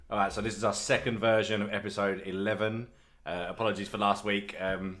All right, so this is our second version of episode 11. Apologies for last week.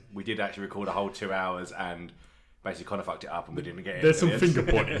 We did actually record a whole 2 hours and basically kind of fucked it up and we didn't get it. There's some finger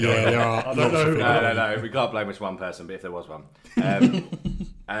pointing. I don't know. No. We can't blame this one person, but if there was one.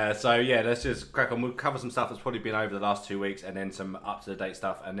 So yeah, let's just crack on. We'll cover some stuff that's probably been over the last 2 weeks and then some up-to-the-date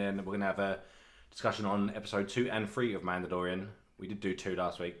stuff. And then we're going to have a discussion on episode 2 and 3 of Mandalorian. We did do 2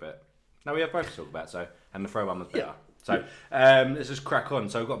 last week, but no, we have both to talk about. So, and the throw one was better. Yeah. So let's just crack on.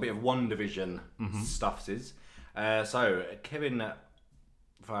 So we've got a bit of WandaVision stuffs. So Kevin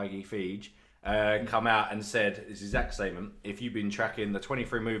Feige come out and said this exact statement: if you've been tracking the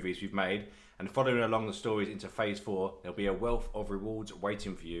 23 movies we've made and following along the stories into Phase 4, there'll be a wealth of rewards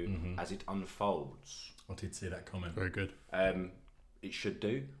waiting for you as it unfolds. I did see that comment. Very good. It should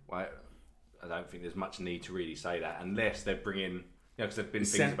do. I don't think there's much need to really say that unless they're bringing, because there've been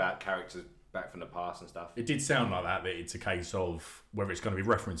things about characters back from the past and stuff. It did sound like that it's a case of whether it's going to be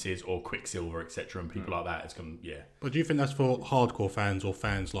references or Quicksilver, etc., and people like that. It's going, But do you think that's for hardcore fans or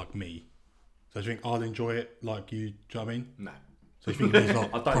fans like me? So do you think I'll enjoy it like you? Do you know what I mean? No. So you think it's like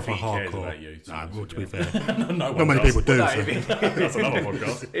I don't proper think he cares hardcore? about you. Well, to be fair, Not many people do. That's another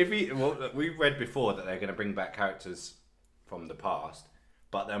podcast. We read before that they're going to bring back characters from the past,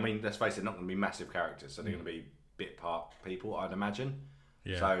 but I mean, let's face it, not going to be massive characters, so they're going to be bit part people, I'd imagine.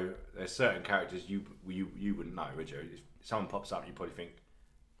 Yeah. So there's certain characters you wouldn't know, would you? If someone pops up, you probably think,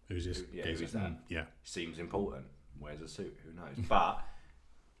 Who's this? Who's that? Yeah. Seems important. Wears a suit. Who knows? But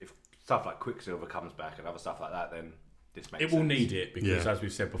if stuff like Quicksilver comes back and other stuff like that, then this makes sense. It will need it because, as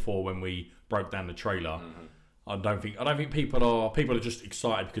we've said before, when we broke down the trailer, I don't think people are just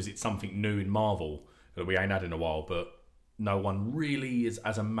excited because it's something new in Marvel that we ain't had in a while. But no one really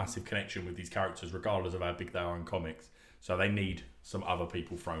has a massive connection with these characters, regardless of how big they are in comics. So they need some other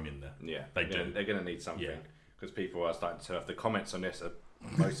people thrown in there. Yeah, they do. They're going to need something because people are starting to turn off. The comments on this are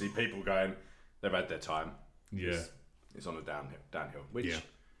mostly people going, they've had their time. Yeah, it's on a downhill, which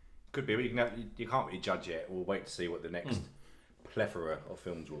could be. But you can't really judge yet. We'll wait to see what the next plethora of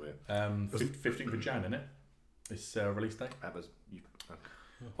films will be. 15th of Jan, isn't it? This release date. That was.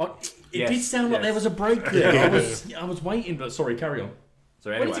 It did sound like there was a break there. I was waiting, but sorry, carry on. So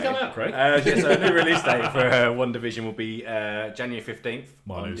anyway, when did it come out, Craig? So a new release date for WandaVision will be January 15th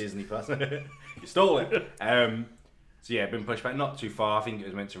on Disney Plus. You stole it. So yeah, been pushed back not too far. I think it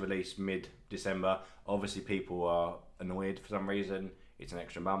was meant to release mid-December. Obviously, people are annoyed for some reason. It's an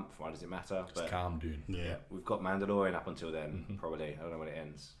extra month. Why does it matter? It's calm, dude. Yeah, we've got Mandalorian up until then. Probably. I don't know when it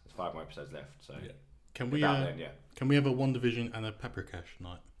ends. There's 5 more episodes left. So can we? Can we have a WandaVision and a Paprikash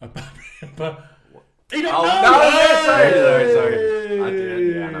night? He don't know. No, sorry. I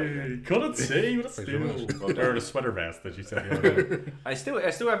did. Yeah, I know you did. Couldn't see. But still, or a sweater vest that you said the other day. I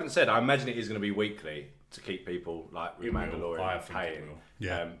still haven't said. I imagine it is going to be weekly to keep people like with Mandalorian paying.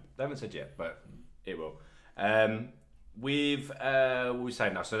 Yeah. They haven't said yet, but it will. What we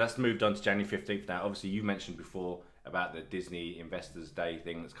say now? So that's moved on to January 15th now. Obviously, you mentioned before about the Disney Investors Day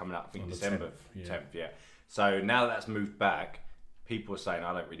thing that's coming up. I think December 10th. Yeah. So now that that's moved back, people are saying,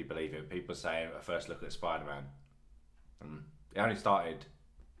 I don't really believe it. People are saying a first look at Spider-Man. It only started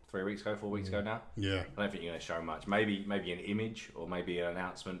 4 weeks ago now. Yeah. I don't think you're going to show much. Maybe an image or maybe an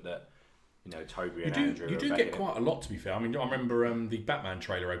announcement that, Toby and Andrew. You do get quite a lot, to be fair. I mean, I remember the Batman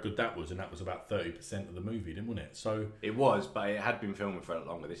trailer, how good that was, and that was about 30% of the movie, didn't it? So it was, but it had been filming for a lot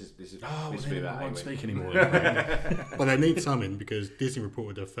longer. This won't speak anymore. Well, they need something because Disney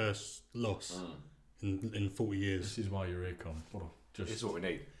reported their first loss in 40 years. This is why you're here, Con. This is what we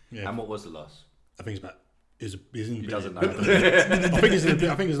need. Yeah. And what was the loss? I think it's about. He doesn't know. I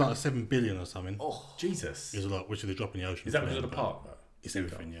think it's like 7 billion or something. Oh, Jesus! It's a lot, which is a drop in the ocean. Is that because of the park? It's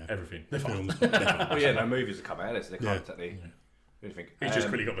everything, yeah. Everything. The films. Oh yeah, no movies have come out, so they can't exactly. What do you think? He's just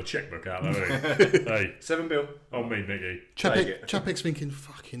quickly got the checkbook out, hasn't he? Hey, 7 bill. On me, Mickey. Chapek's thinking,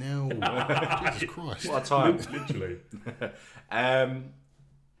 fucking hell, Jesus Christ! What a time! Literally.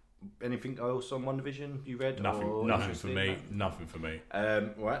 Anything else on WandaVision you read? Nothing for me. Nothing for me.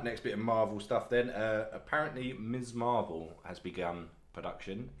 Right, next bit of Marvel stuff then. Apparently, Ms. Marvel has begun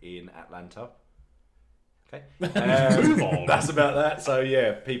production in Atlanta. Okay. Move on. That's about that. So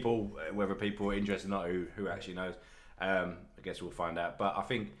yeah, whether people are interested or not, who actually knows? I guess we'll find out. But I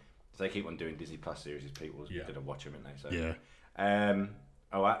think if they keep on doing Disney Plus series, people are going to watch them, aren't they? So yeah.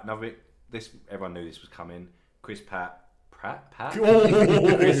 All right, another bit. Everyone knew this was coming. Chris Pratt. Oh,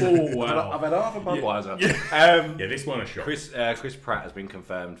 wow. I've had half a Budweiser. Yeah, this one a shot. Chris Pratt has been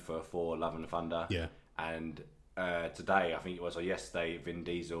confirmed for Thor: Love and Thunder. Yeah. And today, I think it was, or yesterday, Vin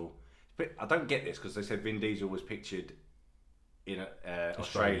Diesel. But I don't get this because they said Vin Diesel was pictured in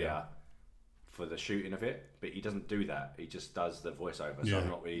Australia for the shooting of it, but he doesn't do that. He just does the voiceover. So Yeah. I'm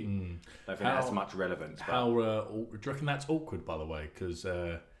not really. I don't think that's much relevance. But How do you reckon that's awkward, by the way? Because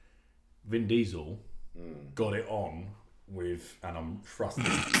Vin Diesel got it on with, and I'm thrusting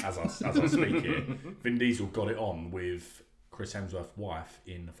as I speak here. Vin Diesel got it on with Chris Hemsworth's wife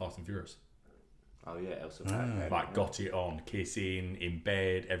in Fast and Furious. oh yeah, Elsa. Like got it on, kissing in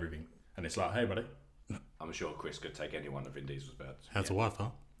bed, everything, and it's like, hey, buddy. I'm sure Chris could take any one of Vin Diesel's birds. How's the wife, huh?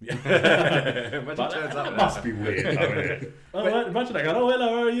 Imagine But turns that up must be weird. Imagine that going, oh, hello,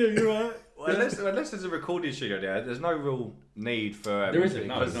 how are you? You alright? Well, unless there's a recording studio there, there's no real need for. There isn't,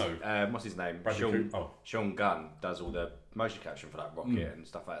 because, no. what's his name? Bradley Cooper. Sean Gunn does all the motion capture for like Rocket and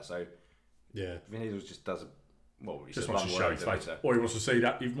stuff like that. So Yeah. Vin Diesel just does he Just said wants to one show word, his doesn't he, face. so- Or he wants to see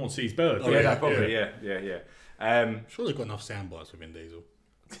that. He wants to see his bird. Yeah, probably. Yeah. Sure, they've got enough sound bites with Vin Diesel.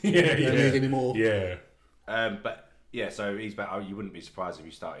 yeah, They don't need any more. Yeah. But yeah, so he's back. Oh, you wouldn't be surprised if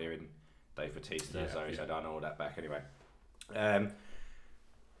you start hearing Dave Bautista. Yeah, So he yeah. said, I know all that back anyway.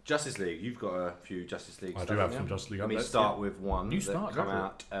 Justice League. You've got a few Justice League. I stuff, do have haven't some you? Justice League Let me updates, start with one. You that start, come go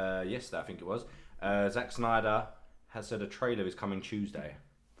for out yesterday, I think it was. Zack Snyder has said a trailer is coming Tuesday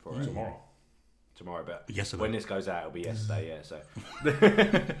for it. Tomorrow, but Yesterday. when this goes out, it'll be yesterday. Yeah, so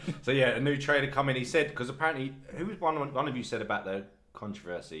so yeah, a new trailer coming. He said because apparently, who was one of you said about the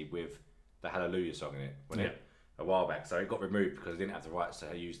controversy with the Hallelujah song in it, wasn't it? A while back. So it got removed because they didn't have the rights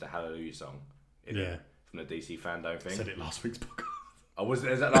to use the Hallelujah song in it from the DC fandom thing. Said it last week's podcast. Oh, was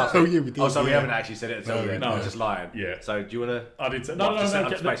it? Is that last? Oh, week? yeah, we did, so we yeah. haven't actually said it until then. no. I'm just lying. Yeah. So do you want to? I did say no.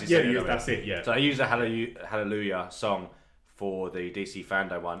 That's it. Yeah. So I used the Hallelujah song for the DC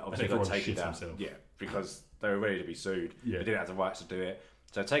Fandom one. Obviously, everyone got taken shits down. himself. Yeah, because they were ready to be sued. Yeah. They didn't have the rights to do it.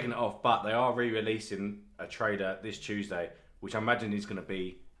 So taking it off, but they are re-releasing a trailer this Tuesday, which I imagine is going to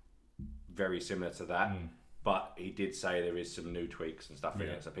be very similar to that. But he did say there is some new tweaks and stuff in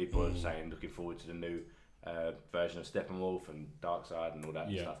it. So people are saying looking forward to the new version of Steppenwolf and Darkseid and all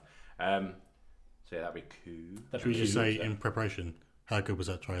that stuff. So yeah, that'd be cool. Should we just say in preparation, how good was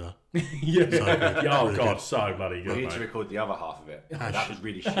that trailer? Yeah. good. Oh Really god, good. so bloody We good. need to Mate. record the other half of it. That was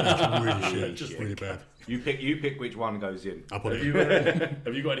really shit. That's really shit. Just Really bad. You pick which one goes in. I'll put Have it. you,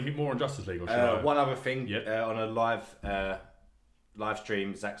 have you got anything more on Justice League? Or should I? One other thing, Yep. on a live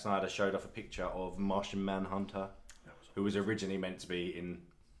stream, Zack Snyder showed off a picture of Martian Manhunter, who was originally meant to be in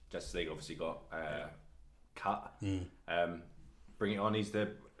Justice League. Obviously got cut. Bring it on. He's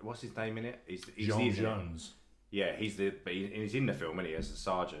the what's his name in it? He's John in it. Jones. Yeah, he's in the film, isn't he, as a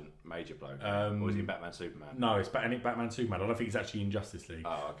sergeant, major bloke. Or was he in Batman Superman? No, it's Batman Superman. I don't think it's actually in Justice League.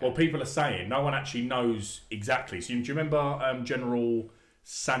 Oh, okay. Well, people are saying no one actually knows exactly. So, do you remember General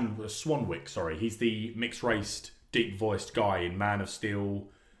Swanwick? Sorry, he's the mixed-raced, deep-voiced guy in Man of Steel.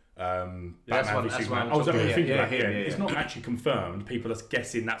 Batman v Superman. what I'm talking about. Yeah. Yeah. It's not actually confirmed. People are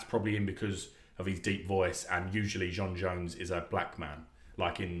guessing that's probably in because of his deep voice, and usually John Jones is a black man,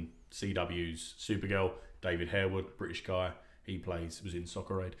 like in CW's Supergirl. David Harewood, British guy, was in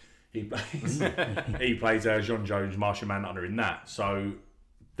Soccer Aid. He plays John Jones, Martian Manhunter in that. So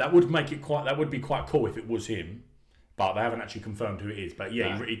that would be quite cool if it was him, but they haven't actually confirmed who it is. But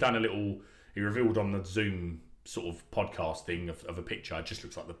yeah, he done a little. He revealed on the Zoom sort of podcast thing of a picture. It just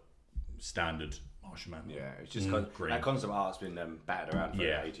looks like the standard Martian Man. Yeah, it's just that concept art's been battered around for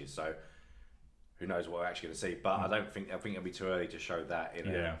ages. So who knows what we're actually going to see? But I think it'll be too early to show that in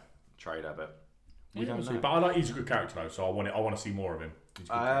a trailer. But we don't know. But he's a good character though, so I want to see more of him.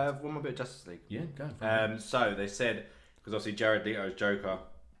 I have one more bit of Justice League. Yeah, go on. So they said because obviously Jared Leto's Joker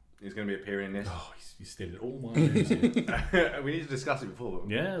is going to be appearing in this. Oh, he's stealing all my news here. We need to discuss it before.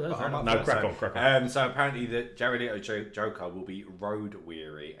 Yeah, that's I'm right. up No, for it. crack on. So apparently the Jared Leto Joker will be road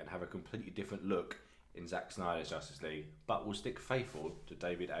weary and have a completely different look in Zack Snyder's Justice League, but will stick faithful to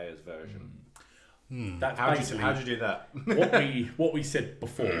David Ayer's version. That's How'd you do that? what we said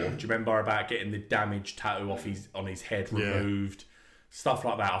before. Do you remember about getting the damaged tattoo on his head removed, stuff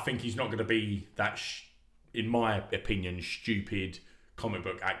like that? I think he's not going to be that, in my opinion, stupid comic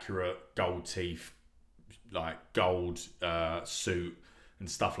book accurate gold teeth, like gold suit and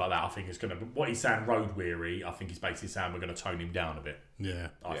stuff like that. I think it's going to. What he's saying, road weary. I think he's basically saying we're going to tone him down a bit. Yeah.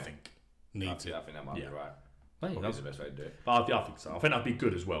 I think. I think that might be right. Probably That's the best way to do it. But I think so. I think that'd be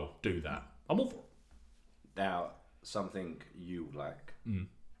good as well. Do that. I'm all for it. Now, something you like.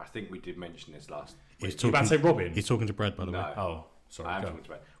 I think we did mention this last. He's You about to say Robin? He's talking to Brad, by the way. No. Oh, sorry. I am go. talking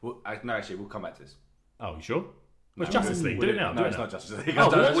about. Well, no, actually, we'll come back to this. Oh, you sure? Well, it's No, Justice League. Do we'll it now. No, do it's it now. not Justice League. Oh,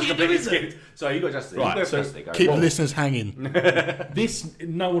 I've done- what do you do, completely is it? skipped. So you got Justice League. Right, You go so first, Nico. Keep Rob. the listeners hanging. This,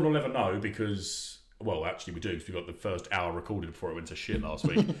 no one will ever know because, well, actually we do because we got the first hour recorded before it went to shit last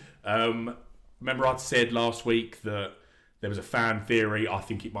week. Remember I'd said last week that there was a fan theory, I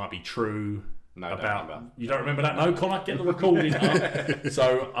think it might be true, No, I don't about remember. you don't remember that? No, Connor, get the recording up.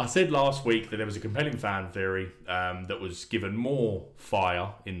 So I said last week that there was a compelling fan theory that was given more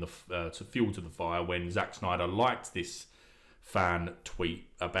fire in the to fuel to the fire when Zack Snyder liked this fan tweet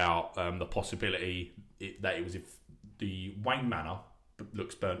about the possibility that it was if the Wayne Manor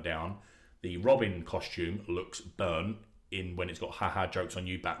looks burnt down, the Robin costume looks burnt in when it's got haha jokes on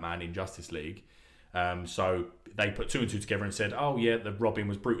you Batman in Justice League. So they put 2 and 2 together and said, oh yeah, the Robin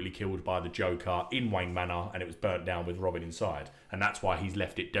was brutally killed by the Joker in Wayne Manor and it was burnt down with Robin inside. And that's why he's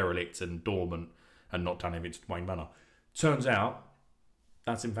left it derelict and dormant and not done anything to Wayne Manor. Turns out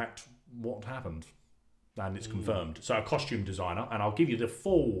that's in fact what happened. And it's confirmed. So a costume designer, and I'll give you the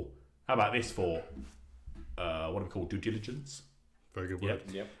full, how about this for, what do we call due diligence? Very good word.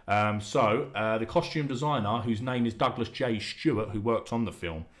 Yep. So the costume designer, whose name is Douglas J. Stewart, who worked on the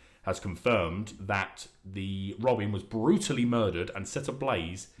film, has confirmed that the Robin was brutally murdered and set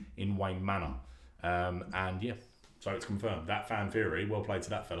ablaze in Wayne Manor. And yeah, so it's confirmed. That fan theory, well played to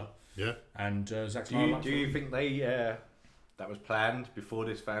that fella. Yeah. And Zack Do Snyder. you think they that was planned before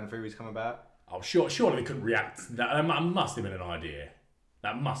this fan theory's come about? Oh, surely they couldn't react. That must have been an idea.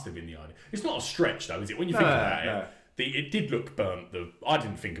 That must have been the idea. It's not a stretch though, is it? When you think about it, it did look burnt. I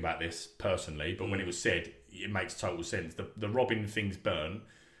didn't think about this personally, but when it was said, it makes total sense. The Robin thing's burnt.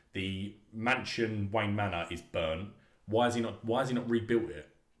 The mansion Wayne Manor is burnt. Why has he not rebuilt it?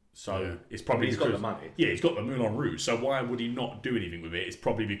 So it's probably he's because, got the money. Yeah, he's got the Moulin Rouge. So why would he not do anything with it? It's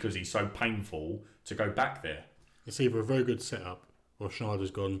probably because he's so painful to go back there. It's either a very good setup or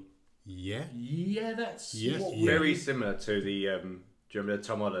Schneider's gone, yeah. That's Very similar to the. Do you remember the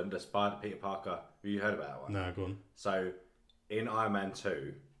Tom Holland, the Spider Peter Parker? Have you heard about that one? No, go on. So in Iron Man 2,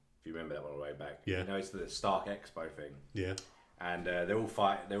 if you remember that one all the way back, Yeah. you know, it's the Stark Expo thing. Yeah. And they're all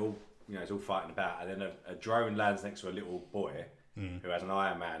fighting. It's all fighting about. And then a drone lands next to a little boy who has an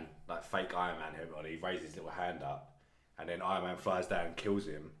Iron Man, like fake Iron Man head. He raises his little hand up, and then Iron Man flies down and kills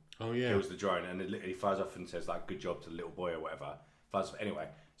him. Oh yeah. Kills the drone, and he flies off and says like, "Good job" to the little boy or whatever. Anyway,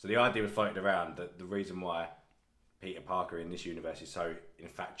 so the idea was floated around that the reason why Peter Parker in this universe is so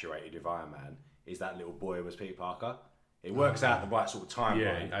infatuated with Iron Man is that little boy was Peter Parker. It works out the right sort of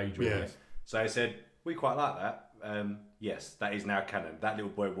timeline. Yeah, age Yeah. So they said, we quite like that. Yes, that is now canon. That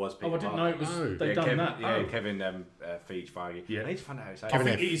little boy was Peter Oh, I didn't know Parker. it was. Oh. They've done Kevin, that. Yeah, Kevin Feige. Yeah. I need to find out how to say I Kevin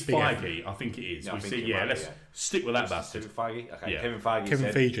it. think it is Feige. Feige. I think it is. Yeah, I We think see, it yeah, might be, let's yeah. stick with that bastard. Kevin Feige? Okay, Yeah. Kevin Feige Kevin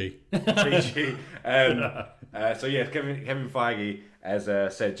said... Fiji. Fiji. So yeah, Kevin Feige has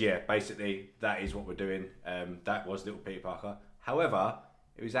said, yeah, basically that is what we're doing. That was little Peter Parker. However,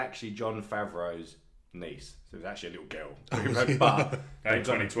 it was actually Jon Favreau's niece. So it was actually a little girl. But Hey,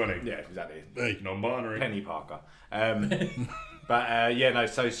 2020. yeah, exactly. Hey. Non-binary. Penny Parker. But yeah, no.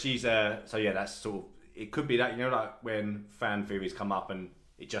 So she's so yeah, that's sort of. It could be that, you know, like when fan theories come up and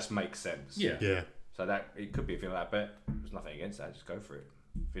it just makes sense. Yeah. Yeah. So that it could be a thing like that, but there's nothing against that. Just go for it.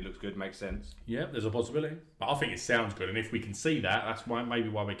 If it looks good, makes sense. Yeah, there's a possibility. But I think it sounds good, and if we can see that, that's maybe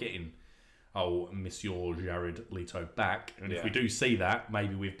why we're getting Monsieur Jared Leto back. And if Yeah. we do see that,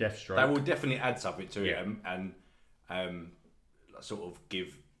 maybe with Deathstroke, That will definitely add something to Yeah. it and sort of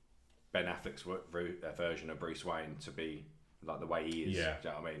give Ben Affleck's version of Bruce Wayne to be like the way he is. Yeah. Do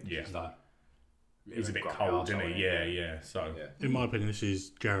you know what I mean? Yeah. Just like, he's a bit grumpy cold, arsehole, isn't he? Yeah. So Yeah. In my opinion, this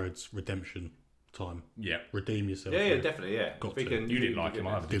is Jared's redemption time. yeah. Redeem yourself. Yeah, definitely, yeah. Got If he to. You didn't like him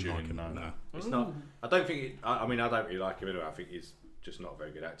either, did Didn't you? like him. No. No. It's not. I don't think. I mean, I don't really like him anyway. I think he's just not a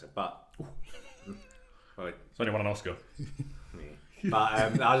very good actor. But, well, It's only won an Oscar. but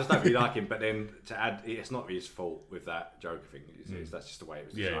I just don't really like him. But then to add, it's not his fault with that Joker thing. That's just the way it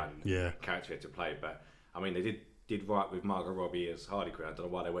was Yeah. designed. Yeah. Character he had to play. But I mean, they did right with Margot Robbie as Harley Quinn. I don't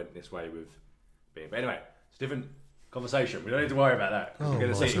know why they went this way with being. But anyway, it's a different conversation. We don't need to worry about that. 'Cause we're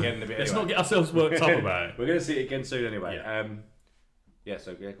going to see it again in a bit. Let's anyway. not get ourselves worked up about it. We're going to see it again soon anyway. Yeah. Yeah.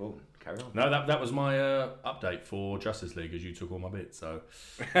 So yeah, cool. Carry on. No, that was my update for Justice League, as you took all my bits. So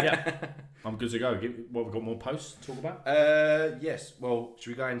yeah, I'm good to go. What, we've got more posts to talk about? Yes. Well, should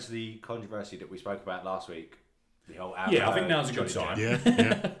we go into the controversy that we spoke about last week? The whole Yeah, I think now's a good Johnny time. Depp. Yeah.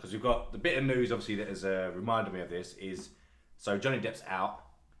 Yeah. Because we've got the bit of news, obviously, that has reminded me of this is so Johnny Depp's out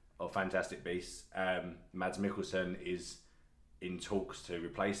of Fantastic Beasts. Mads Mikkelsen is in talks to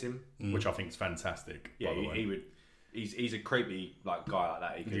replace him. Which I think is fantastic. Yeah, by the way. he would. He's a creepy like guy like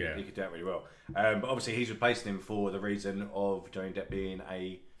that. He could Yeah. he could do it really well. But obviously, he's replacing him for the reason of Johnny Depp being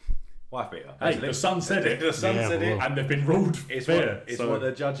a wife beater. Hey, the Sun said it. The Sun Yeah, said it. well. And they've been ruled It's fair. what so-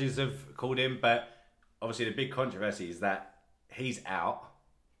 the judges have called him, but obviously the big controversy is that he's out,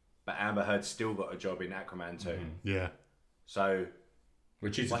 but Amber Heard's still got a job in Aquaman 2. Yeah. So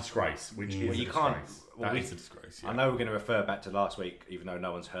Which is a disgrace. Which is you a can't. disgrace. Well, That is a disgrace. Yeah. I know we're going to refer back to last week, even though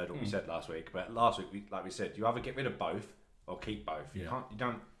no one's heard what we said last week. But last week, like we said, you either get rid of both or keep both. You can't. You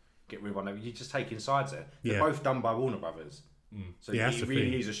don't get rid of one. You just taking sides there. They're both done by Warner Brothers. So it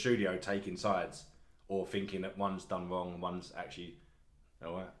really is a studio taking sides or thinking that one's done wrong, one's actually.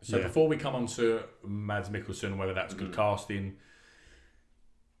 Oh, right. So before we come on to Mads Mikkelsen, whether that's good casting.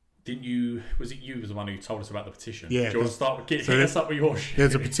 Didn't you? Was it you? Was the one who told us about the petition? Yeah. Do you want to start? Hit us up with your shit.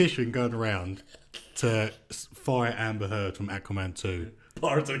 There's a petition going around to fire Amber Heard from Aquaman 2.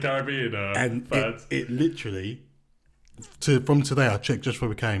 Pirates of the Caribbean And fans. it literally, from today, I checked just before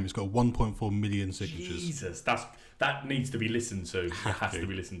we came, it's got 1.4 million signatures. Jesus, that needs to be listened to. It has to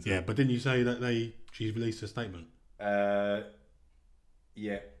be listened to. Yeah, but didn't you say that she's released a statement? Yeah,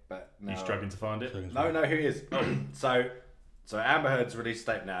 but no. You struggling to find it? No, here it is. So Amber Heard's released a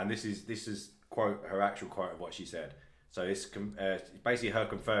statement now, and this is quote her actual quote of what she said. So it's basically her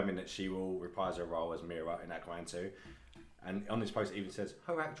confirming that she will reprise her role as Mira in Aquaman 2. And on this post it even says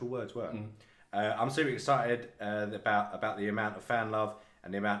her actual words were, I'm super excited about the amount of fan love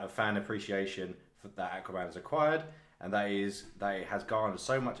and the amount of fan appreciation that Aquaman has acquired, and that it has garnered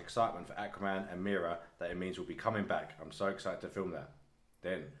so much excitement for Aquaman and Mira that it means we'll be coming back. I'm so excited to film that.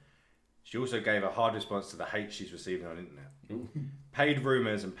 Then she also gave a hard response to the hate she's receiving on the internet. Paid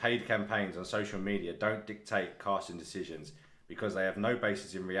rumours and paid campaigns on social media don't dictate casting decisions because they have no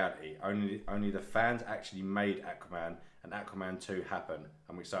basis in reality. Only the fans actually made Aquaman and Aquaman 2 happen.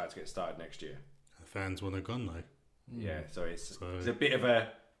 I'm excited to get started next year. The fans want a gun though. Yeah, so it's a bit of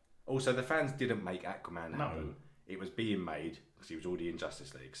a... Also, the fans didn't make Aquaman happen. No. It was being made because he was already in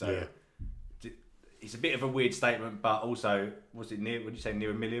Justice League. So it's a bit of a weird statement, but also, was it near? Would you say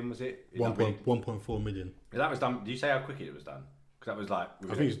near a million? Was it? 1.4 million. That was done. Did you say how quick it was done? Because that was like.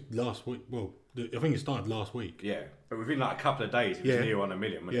 I think it's last week. Well, I think it started last week. Yeah, but within like a couple of days, it was near on a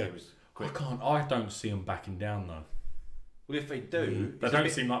million. Wasn't it? It was quick. I don't see them backing down though. Well, if they do, They don't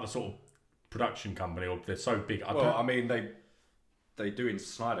seem like the sort of production company, or they're so big. I mean, they do in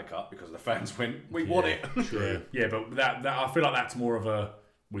Snyder Cut because the fans went, we want it. True. Yeah, but that I feel like that's more of a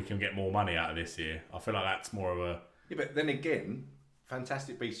we can get more money out of this here. I feel like that's more of a but then again,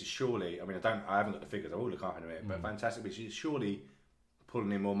 Fantastic Beasts is surely. I mean, I haven't got the figures. I will look up in a minute. But Fantastic Beasts is surely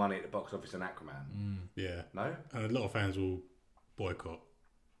pulling in more money at the box office than Aquaman. Yeah. No, and a lot of fans will boycott.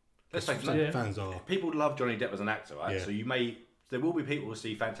 Let's face it. Fans are. People love Johnny Depp as an actor, right? Yeah. So there will be people who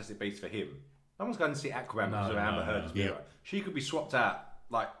see Fantastic Beasts for him. No one's going to see Aquaman because of Amber Heard as Mira. She could be swapped out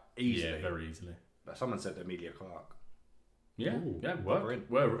like easily. Yeah, very easily. But someone said Emilia Clarke. Yeah, yeah, work.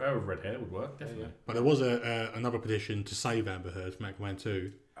 Red hair would work definitely. But there was another petition to save Amber Heard from Aquaman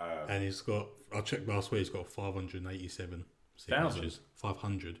 2, and it's got. I checked last week. It's got 587 signatures.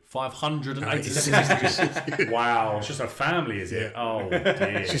 587 signatures. Wow, it's just a family, is it? Oh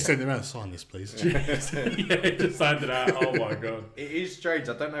dear. She sent them out. Sign this, please. Yeah, just signed it out. Oh my god. It is strange.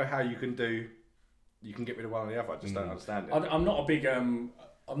 I don't know how you can get rid of one or the other. I just don't understand it. I'm not a big.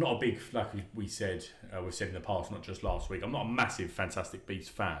 I'm not a big, like we've said in the past, not just last week. I'm not a massive Fantastic Beasts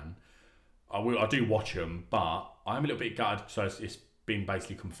fan. I do watch them, but I'm a little bit gutted. So it's been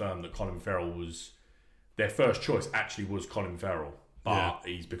basically confirmed that Colin Farrell was their first choice. Actually, was Colin Farrell, but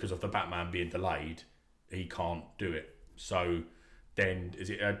he's because of the Batman being delayed, he can't do it. So then is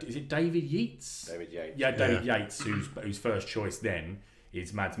it David Yates? David Yates. Yeah, David Yates, whose first choice then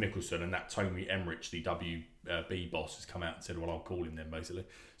is Mads Mikkelsen, and that Tony Emmerich, the WB boss, has come out and said, well, I'll call him then, basically.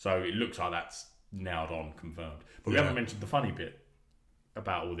 So it looks like that's nailed on, confirmed. But we haven't mentioned the funny bit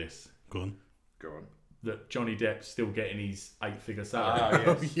about all this. Go on. That Johnny Depp's still getting his 8-figure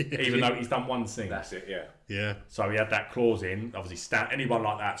salary. Even though he's done one scene. That's it, Yeah. So he had that clause in. Obviously, anyone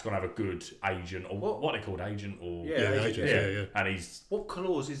like that's going to have a good agent, or what they called agent, or agent. And he's what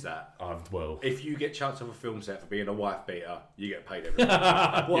clause is that? well, if you get chance of a film set for being a wife beater, you get paid everything.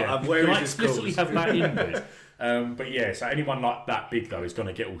 Where you is might this explicitly clause? have that in there. But yeah, so anyone like that big though is going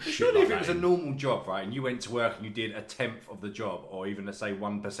to get all shit. Surely, like if it that was a in. normal job, right, and you went to work and you did 1/10 of the job, or even let's say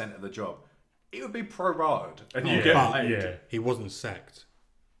 1% of the job, it would be prorated, and you get paid. He wasn't sacked.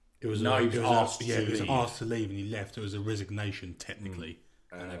 It was he was asked he was to leave. asked to leave, and he left. It was a resignation technically,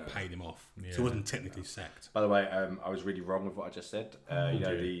 and they paid him off. So he wasn't technically sacked. By the way, I was really wrong with what I just said.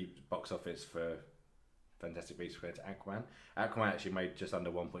 The box office for Fantastic Beasts compared to Aquaman. Aquaman actually made just under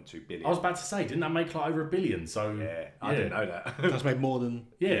 1.2 billion. I was about to say, didn't that make like over $1 billion? So I didn't know that. That's made more than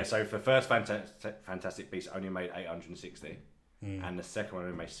So for first Fantastic Beasts only made 860, and the second one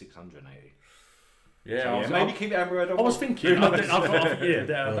only made 680. Yeah, maybe keep Amber Heard on. I was thinking,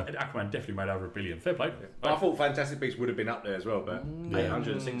 Aquaman definitely made over $1 billion. Fair play. I thought Fantastic Beasts would have been up there as well, but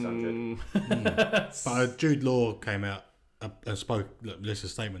 800 and 600. But Jude Law came out released a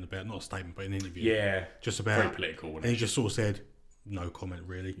statement about, not a statement, but an interview. Yeah, just about very political. And he just sort of said, no comment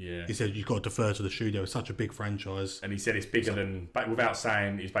really. Yeah. He said you've got to defer to the studio. It's such a big franchise. And he said it's bigger than, but without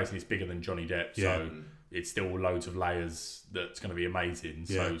saying, it's bigger than Johnny Depp. So it's still loads of layers that's going to be amazing.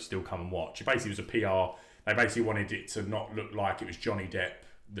 So still come and watch. It basically was a PR. They basically wanted it to not look like it was Johnny Depp.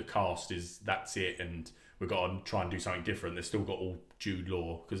 The cast that's it, and we've got to try and do something different. They've still got all Jude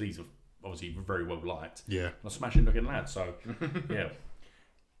Law because he's obviously very well liked. Yeah, and a smashing looking lad. So yeah.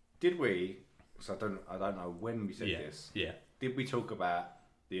 Did we? So I don't know when we said this. Yeah. Did we talk about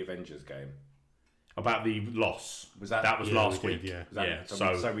the Avengers game? About the loss. Was that was last week? Yeah.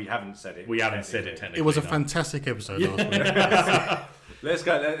 So we haven't said it. We haven't said it technically. It was a fantastic episode last week. Let's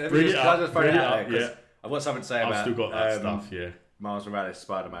go. Let me just throw it out there because yeah. I've got something to say about. I've still got that stuff. Yeah. Miles Morales,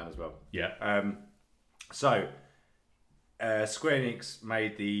 Spider-Man as well. Yeah. So Square Enix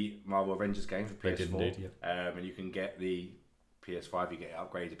made the Marvel Avengers game for PS4. They did indeed, yeah. And you can get the PS5. You get it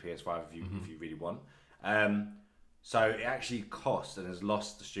upgraded to PS5 if you really want. So it actually cost and has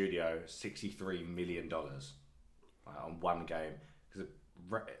lost the studio $63 million on one game because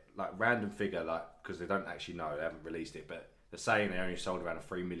random figure because they don't actually know, they haven't released it, but they're saying they only sold around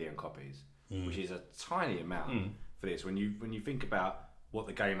 3 million copies, which is a tiny amount for this. When you think about what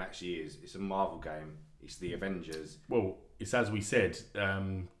the game actually is, it's a Marvel game. It's the Avengers. Well, it's as we said.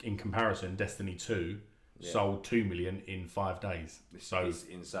 In comparison, Destiny 2 sold 2 million in 5 days. It's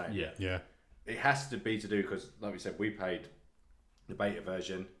insane. Yeah. It has to be to do because, like we said, we played the beta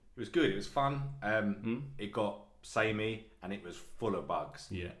version. It was good. It was fun. It got samey and it was full of bugs.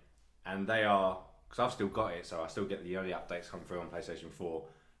 Yeah. And they are, because I've still got it, so I still get the early updates come through on PlayStation 4,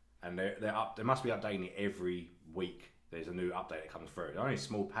 and they're up. They must be updating it every week. There's a new update that comes through. They're only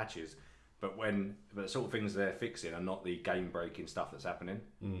small patches, but the sort of things they're fixing are not the game breaking stuff that's happening.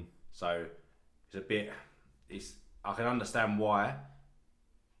 So it's a bit. I can understand why.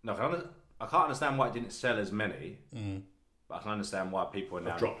 No, I can't understand why it didn't sell as many, but I can understand why people are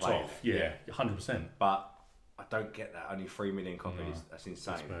now dropped off. Yeah, 100%. But I don't get that. Only 3 million copies. No. That's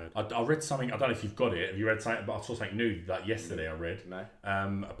insane. That's I read something. I don't know if you've got it. Have you read something? But I saw something new that yesterday. I read. No.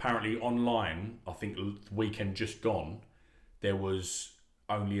 Apparently online, I think the weekend just gone, there was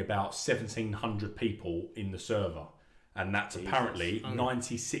only about 1,700 people in the server, and that's apparently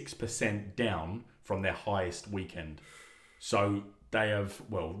 96% down from their highest weekend. So they have,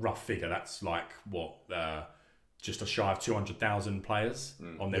 rough figure, that's like just a shy of 200,000 players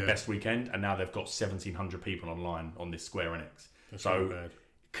on their best weekend, and now they've got 1,700 people online on this Square Enix. That's so bad.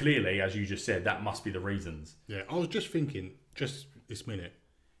 Clearly, as you just said, that must be the reasons. Yeah, I was just thinking, just this minute,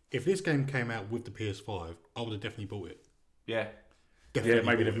 if this game came out with the PS5, I would have definitely bought it. Yeah. Definitely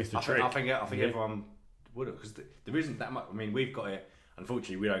maybe they've missed a trick. I think everyone would have, because there isn't that much. I mean, we've got it.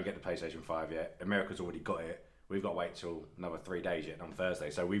 Unfortunately, we don't get the PlayStation 5 yet. America's already got it. We've got to wait till another 3 days yet on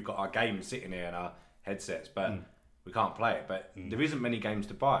Thursday. So we've got our games sitting here in our headsets, but we can't play it. But there isn't many games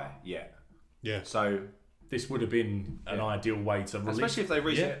to buy yet. Yeah. So this would have been an ideal way to release, especially if they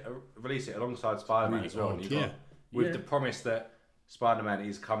release it alongside Spider-Man as well. And you've got, with the promise that Spider-Man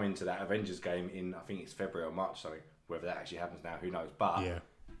is coming to that Avengers game in, I think it's February or March, something. Whether that actually happens now, who knows? But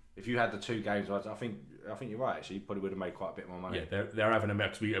if you had the two games, I think you're right. Actually, you probably would have made quite a bit more money. Yeah, they're having a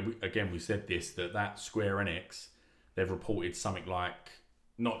mix. We said this that Square Enix, they've reported something like,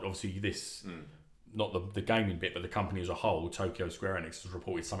 not obviously this, not the gaming bit, but the company as a whole. Tokyo Square Enix has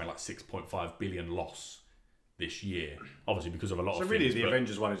reported something like 6.5 billion loss this year. Obviously because of a lot of things. So really, the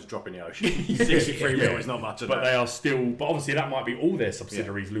Avengers one is a drop in the ocean. 63 mil is not much. But they are still. But obviously that might be all their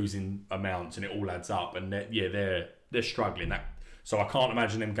subsidiaries losing amounts, and it all adds up. And they're struggling. So I can't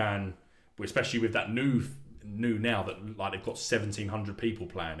imagine them going, especially with that new now that like they've got 1,700 people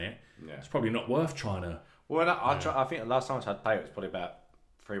playing it. Yeah. It's probably not worth trying to. Well, I think the last time I tried to play it was probably about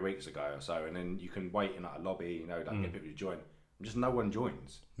 3 weeks ago or so, and then you can wait in like a lobby, get people to join. And just no one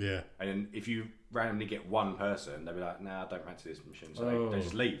joins. Yeah. And then if you randomly get one person, they'll be like, "Nah, I don't fancy this mission," so they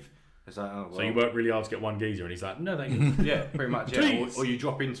just leave. It's like, so you work really hard to get one geezer, and he's like, "No, thank you." Yeah, pretty much. Yeah. Or you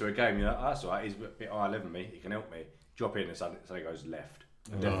drop into a game, you're like, "Oh, that's all right. He's a bit higher level than me. He can help me." Drop in and suddenly goes left.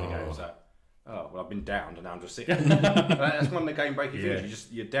 And definitely goes like, "Oh, well, I've been downed and now I'm just sitting." That's one of the game breaking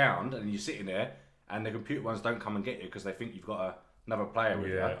things. You're downed and you're sitting there, and the computer ones don't come and get you because they think you've got another player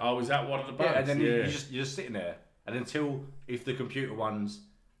with you. Oh, is that one of the bugs? Yeah, and then you're just sitting there, and until if the computer ones,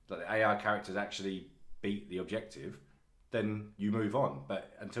 like the AI characters, actually beat the objective, then you move on.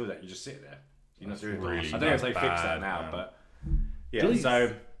 But until that, you just sit there. You're not doing really. I don't know if they fix that now, but yeah. Please.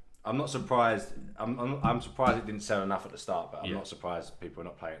 So I'm not surprised. I'm surprised it didn't sell enough at the start, but I'm not surprised people are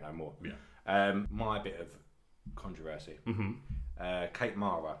not playing it no more. Yeah. My bit of controversy. Kate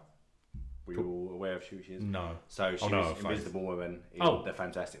Mara. Were you all aware of who she is? No. So she was Invisible Woman in the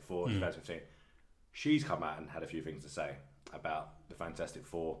Fantastic Four 2015. She's come out and had a few things to say about the Fantastic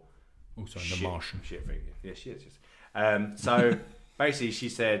Four. Also in The Martian. Shit thing. Yeah, she is. So basically, she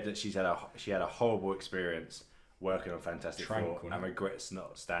said that she had a horrible experience working on Fantastic Four and regrets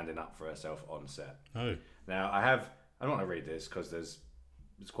not standing up for herself on set. Oh. Now I'm not going to read this because there's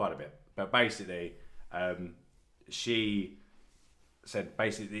quite a bit, but basically, she said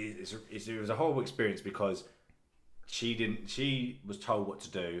basically it was a horrible experience because she was told what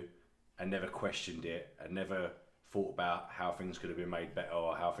to do and never questioned it and never thought about how things could have been made better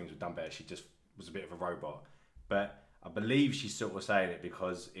or how things were done better. She just was a bit of a robot. But I believe she's sort of saying it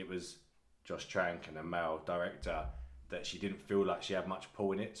because it was Josh Trank and a male director that she didn't feel like she had much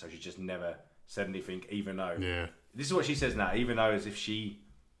pull in it, so she just never said anything, even though this is what she says now, even though as if she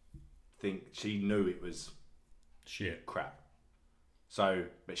knew it was shit crap. So,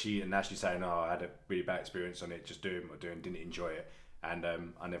 but now she's saying, "Oh, I had a really bad experience on it. Just doing what I'm doing, didn't enjoy it, and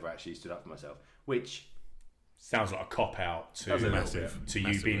I never actually stood up for myself." Which sounds like a cop out to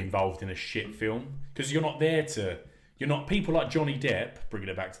you being involved in a shit film because you're not there to. You're not people like Johnny Depp. Bringing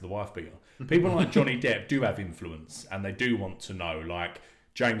it back to the wife beater. People like Johnny Depp do have influence, and they do want to know. Like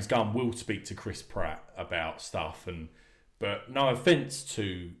James Gunn will speak to Chris Pratt about stuff, but no offense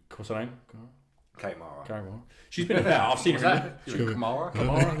to what's her name. Kate Mara. She's been about. I've seen her.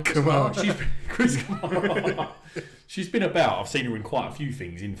 Kamara. She's been Chris Kamara. She's been about. I've seen her in quite a few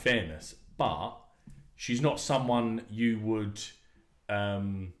things. In fairness, but she's not someone you would.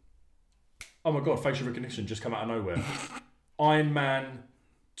 Oh my god! Facial recognition just come out of nowhere. Iron Man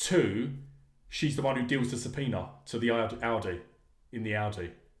 2. She's the one who deals the subpoena to the Audi in the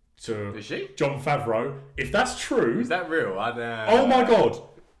Audi. Is she? Jon Favreau. If that's true, is that real? Oh my god!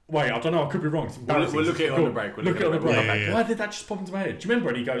 Wait, I don't know. I could be wrong. We'll look at it on the break. Look at it on the break. Yeah. Why did that just pop into my head? Do you remember?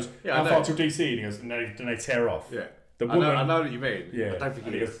 And he goes, "How far to DC?" And he goes, "And they tear off." Yeah. The woman. I know what you mean. Yeah. I don't think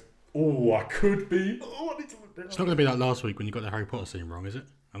it is. Oh, I could be. Oh, I need to look that up. It's not going to be like last week when you got the Harry Potter scene wrong, is it?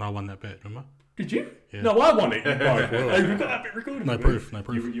 And I won that bet, remember? Did you? Yeah. No, I won it. You've got that bit recorded. No proof.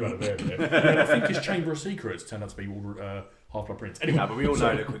 You had it there. Yeah, I think his Chamber of Secrets turned out to be all Half-Blood Prince. Anyway, but we all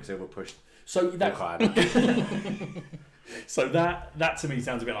know that Quicksilver pushed. So that to me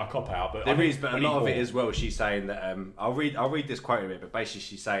sounds a bit like a cop out. But there is, but a lot of it as well. She's saying that I'll read this quote a bit, but basically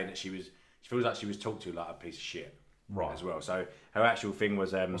she's saying that she feels like she was talked to like a piece of shit. Right. As well. So her actual thing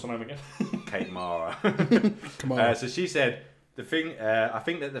was what's her name again? Kate Mara. Come on. So she said the thing. I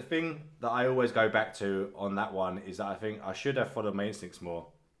think that the thing that I always go back to on that one is that I think I should have followed my instincts more.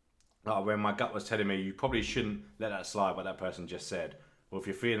 Like when my gut was telling me you probably shouldn't let that slide, what that person just said. Or if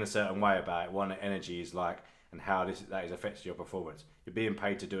you're feeling a certain way about it, what the energy is like and how that is affecting your performance. You're being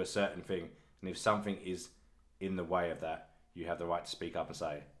paid to do a certain thing, and if something is in the way of that, you have the right to speak up and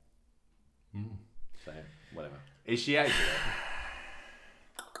say. So whatever. Is she actually?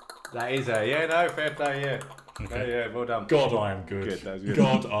 That is fair play, yeah. Okay. Yeah, well done. God, I am good. That was good.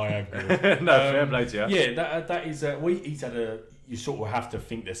 God, I am good. Fair play to you. Yeah, that is. He's had a. You sort of have to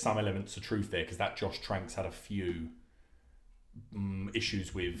think there's some elements of truth there because that Josh Trank's had a few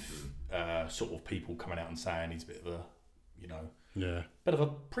issues with sort of people coming out and saying he's a bit of a, bit of a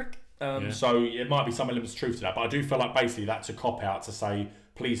prick. So it might be some elements of truth to that, but I do feel like basically that's a cop out to say,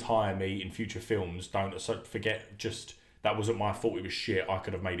 please hire me in future films. Don't forget just that wasn't my fault. It was shit. I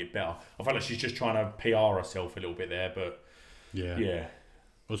could have made it better. I feel like she's just trying to PR herself a little bit there, but yeah.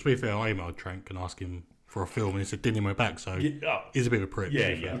 Well, to be fair, I emailed Trank and asked him for a film, and he said, "Didn't he my back?" So he's a bit of a prick.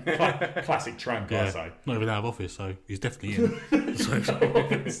 Yeah. Classic Trank, I say. Not even out of office, so he's definitely in.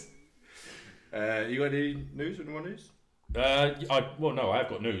 You got any news? Anyone news? No, I have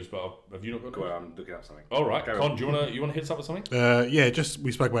got news, but have you not got? Well, I'm looking up something. All right, Con, do you want to hit us up with something? Just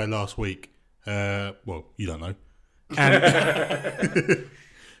we spoke about it last week. Well, you don't know.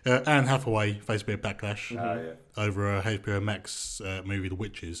 And Anne Hathaway faced a bit of backlash over a HBO Max movie, The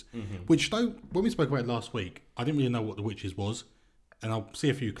Witches. Which, though, when we spoke about it last week, I didn't really know what The Witches was, and I'll see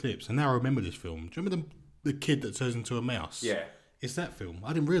a few clips, and now I remember this film. Do you remember the kid that turns into a mouse? Yeah. It's that film.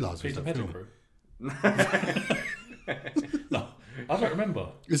 I didn't realise it was that film. No, I don't remember.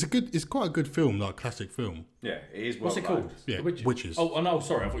 It's quite a good film, like a classic film. Yeah, it is. What's it called? Yeah, Witches. Oh no,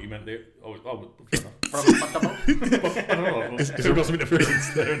 sorry, I thought you meant the. It's got some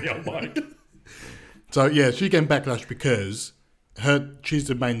interference there in the old mic. So yeah, she's getting backlash because she's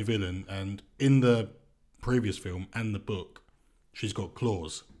the main villain, and in the previous film and the book, she's got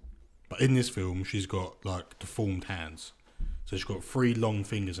claws, but in this film, she's got like deformed hands. So she's got 3 long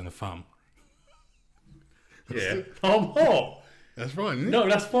fingers and a thumb. Yeah. I'm hot. That's fine, isn't it? No,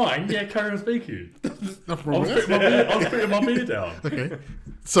 that's fine. Yeah, carry on speaking. Nothing I wrong was with putting that. my beer, I was putting my beer down. Okay.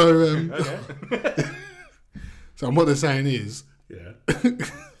 So, Okay. so what they're saying is, Yeah.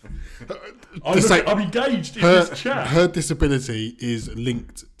 say- I'm engaged in this chat. her disability is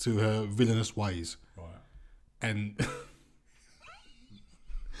linked to her villainous ways. Right. And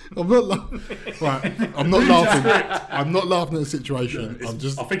I'm not right. I'm not laughing. I'm not laughing at the situation. I'm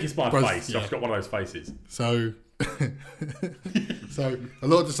just. I think it's my face. Yeah. I've got one of those faces. So, so a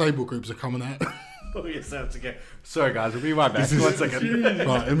lot of disabled groups are coming out. Pull yourself together. Sorry, guys. We'll be right back. 1 second. Right,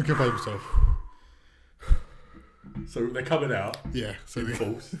 let me compare myself. So they're coming out. Yeah. So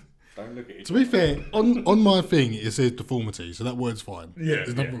False. Don't look at it. to be fair, on my thing it says deformity, so that word's fine. Yeah.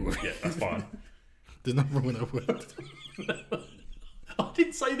 There's nothing wrong with Yeah, that's fine. There's nothing wrong with that word. I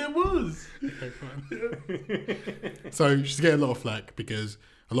didn't say there was. Okay, fine. So she's getting a lot of flack because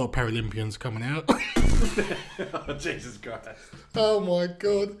a lot of Paralympians are coming out. Oh, Jesus Christ. Oh my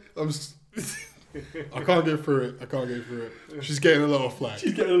god. I can't go through it. She's getting a lot of flack.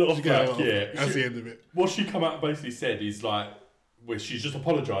 She's getting a lot of flack, yeah. That's the end of it. What she come out and basically said is like, well, she's just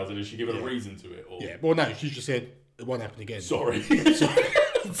apologising and she given a reason to it. Or, Yeah. Well, no, she just said it won't happen again. Sorry.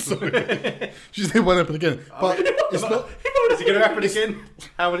 Sorry. She said it won't happen again. But it's not. Is it going to happen again?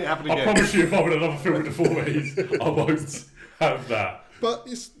 How will it happen I again? promise you, if I'm in another film with deformities, I won't have that. But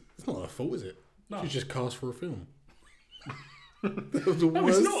it's not her fault, is it? No. She's just cast for a film. That was the No,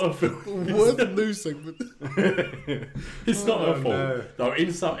 worst. it's not a film. The worst news segment. It's not her fault. no. No,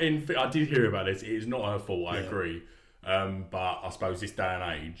 I did hear about this. It is not her fault. I Yeah. agree. But I suppose this day and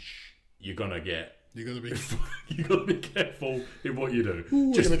age, you're gonna You're gonna be. you gotta be careful in what you do.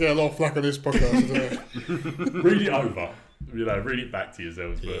 We're Just gonna get a lot of flack on this podcast today. read it over. Read it back to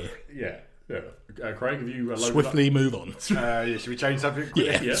yourselves. But yeah. Craig, have you loaded Swiftly move on. Yeah, should we change subject?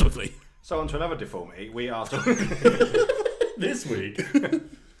 quickly? Yeah. Swiftly. So on to another deformity. We are talking. up this week?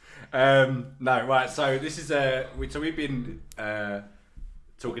 No, right. So this is we've been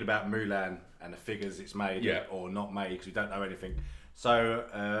talking about Mulan and the figures it's made or not made because we don't know anything.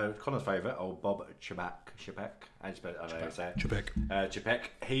 So Connor's favourite, old Bob Chapek, I don't know how to say it. Chapek.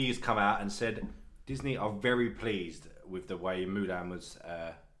 He's come out and said Disney are very pleased with the way Mulan was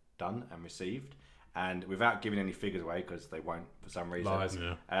done and received, and without giving any figures away because they won't for some reason. Lies.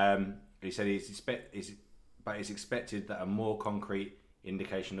 He said it's expected that a more concrete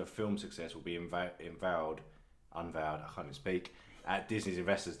indication of film success will be unveiled. I can't even speak. At Disney's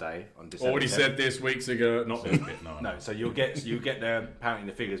Investors Day on December. Already 10th. said this weeks ago. Not this bit. No. No, so you'll get the apparently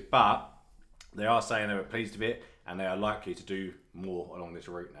the figures, but they are saying they were pleased with it and they are likely to do more along this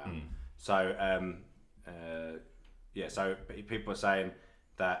route now. So so people are saying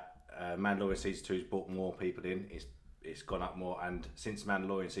that Mandalorian season 2's brought more people in. It's gone up more, and since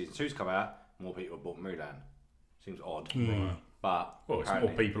Mandalorian season 2's come out, more people have bought Mulan. Seems odd, Right. but Well, it's more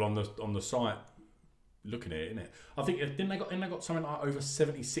people on the site looking at it, isn't it? I think didn't they got something like over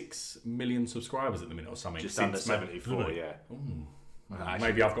 76 million subscribers at the minute or something? just under 74. Yeah. Actually,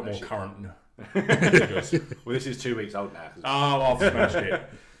 Maybe I've got more current. Well, this is 2 weeks old now. Oh, I've smashed it.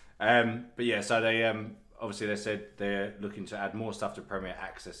 But yeah, so they obviously they said they're looking to add more stuff to Premier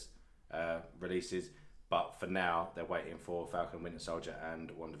Access releases, but for now they're waiting for Falcon, Winter Soldier, and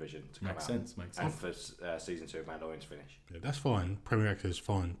WandaVision to come Makes out. sense. And for season 2 of Mandalorian to finish. Yeah, that's fine. Premier Access is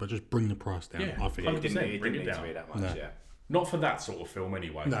fine, but just bring the price down. Yeah, I think. 100%. It didn't Bring it need to down. be that much. No. Yeah. Not for that sort of film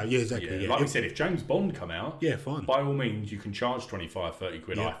anyway. No, yeah, exactly. Yeah. Like we said, if James Bond come out, Yeah, fine. by all means, you can charge 25, 30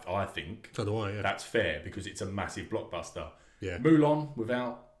 quid, Yeah. I think. So do I. Yeah. That's fair because it's a massive blockbuster. Yeah. Mulan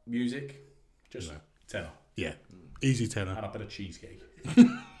without music, just tenner. Yeah. Easy tenner. And a bit of cheesecake.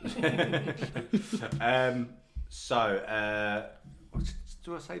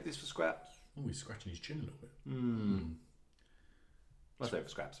 Do I save this for scraps? Oh, he's scratching his chin a little bit. Let's save it for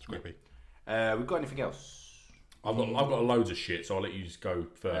scraps. Scrappy. We've got anything else? I've got loads of shit, so I'll let you just go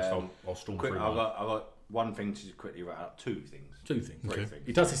first. I'll storm Quick, through. I've got one thing to quickly write up. Two things. Two things. Three Okay. things.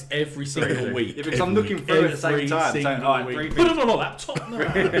 He does this every single week. Yeah, because I'm looking through at the same time. So, all right, three Put things. it on a laptop. No.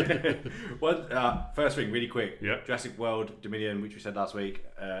 One, first thing, really quick. Yep. Jurassic World Dominion, which we said last week,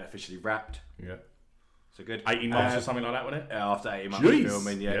 officially wrapped. Yeah. So good. 18 months or something like that, wasn't it? After 18 months Jeez. of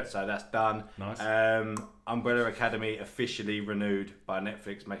filming, yeah. Yep. So that's done. Nice. Umbrella Academy officially renewed by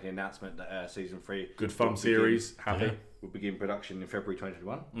Netflix, making an announcement that season 3 Good fun series. Happy. will begin production in February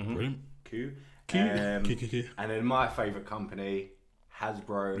 2021. Brilliant. Q. Q. And And then my favourite company,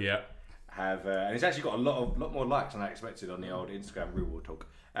 Hasbro, Yeah. have and it's actually got a lot more likes than I expected on the old Instagram Real World Talk.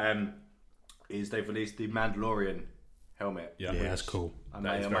 Is they've released the Mandalorian helmet. Yeah. Yeah, that's cool. I That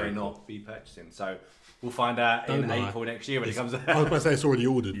may is or very may cool. not be purchasing. So we'll find out Don't in lie. April next year when it comes out. I was about to say it's already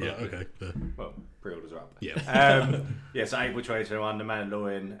ordered, but Yeah. okay. Well, Pre-orders are up. Yeah. Yeah, so April 2021, the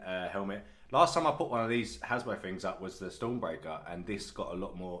Mandalorian helmet. Last time I put one of these Hasbro things up was the Stormbreaker, and this got a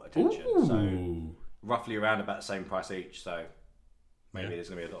lot more attention. Ooh. So roughly around about the same price each. So maybe there's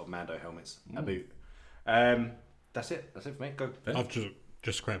going to be a lot of Mando helmets. A boot. That's it. That's it for me. Go. I've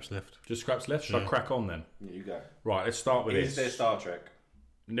just scraps left. Just scraps left. Should I crack on then? Yeah, you go. Right, let's start with Is this. there Star Trek?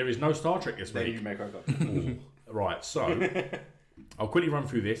 There is no Star Trek this Then week. you may crack on. Right, so I'll quickly run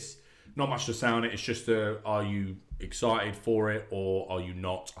through this. Not much to say on it. It's just are you excited for it or are you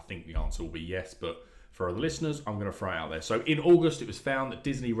not? I think the answer will be yes, but for the listeners, I'm going to throw it out there. So in August, it was found that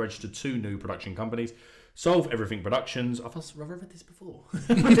Disney registered 2 new production companies. Solve Everything Productions. I've read this before.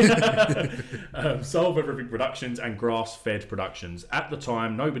 Solve Everything Productions and Grass Fed Productions. At the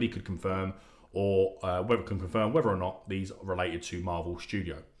time, nobody could confirm whether or not these related to Marvel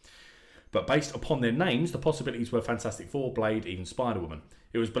Studio. But based upon their names, the possibilities were Fantastic Four, Blade, even Spider-Woman.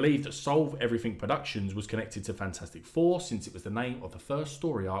 It was believed that Solve Everything Productions was connected to Fantastic Four since it was the name of the first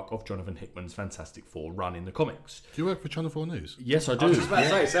story arc of Jonathan Hickman's Fantastic Four run in the comics. Do you work for Channel 4 News? Yes, I do. I was just about to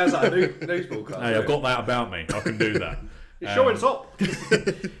say, it sounds like a news broadcast. Hey, I've got that about me. I can do that. It's showing top.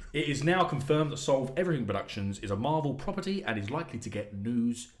 It is now confirmed that Solve Everything Productions is a Marvel property and is likely to get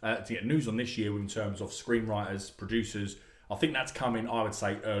news on this year in terms of screenwriters, producers. I think that's coming, I would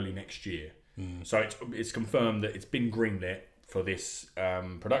say, early next year. So it's confirmed that it's been greenlit for this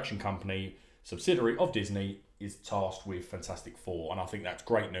production company, subsidiary of Disney, is tasked with Fantastic Four, and I think that's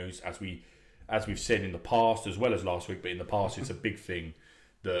great news. As we've said in the past, as well as last week, but in the past, it's a big thing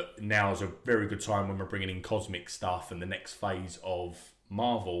that now is a very good time when we're bringing in cosmic stuff and the next phase of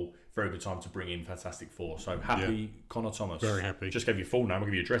Marvel. Very good time to bring in Fantastic Four. So happy, Connor Thomas. Very happy. Just gave you full name. I'll give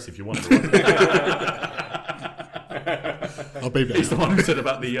you your address if you want to. I'll be there. He's the one who said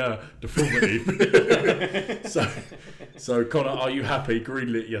about the deformity. so Connor, are you happy?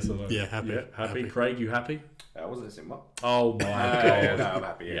 Greenlit, yes or no? Yeah, happy. Yeah, happy. Craig, you happy? I wasn't listening. What? Oh my god! Yeah, no, I'm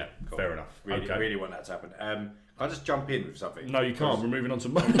happy. Yeah, Cool. fair enough. Really, Okay. really want that to happen. Can I just jump in with something? No, you can't. We're moving on to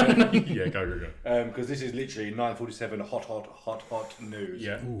yeah, go. Because this is literally 9:47 hot news.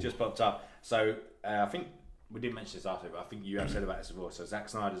 Yeah. Just popped up. So I think we didn't mention this after, but I think you have said about this before. So Zack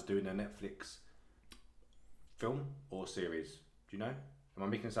Snyder's doing a Netflix film or series. Do you know? Am I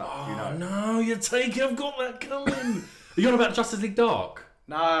making this up? Do you know? No, you take. I've got that coming. Are you on about Justice League Dark?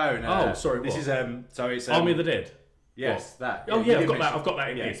 No. Oh, sorry. This what? is so it's Army of the Dead. Yes, that. Oh you yeah, did mention- I've got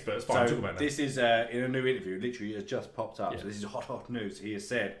that in this, but it's fine. So Talk about that. this is in a new interview. Literally, has just popped up. Yeah. So this is hot news. He has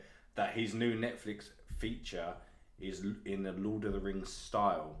said that his new Netflix feature is in the Lord of the Rings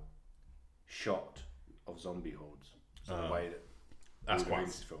style shot of zombie hordes. So the way that That's Lord of the quite.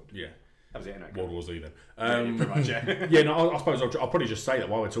 Rings is filmed. Yeah. That was it. Anyway. World War Z then. Yeah, pretty much. Yeah. Yeah, no, I suppose I'll probably just say that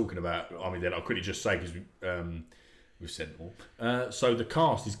while we're talking about Army of the Dead, I'll quickly just say because we've said it all. So the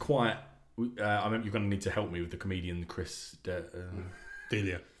cast is quite. I mean, you're going to need to help me with the comedian Chris.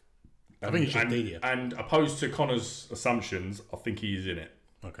 Delia. I think it's just Delia. And opposed to Connor's assumptions, I think he is in it.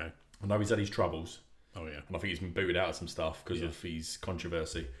 Okay. I know he's had his troubles, Oh, yeah. and I think he's been booted out of some stuff because of his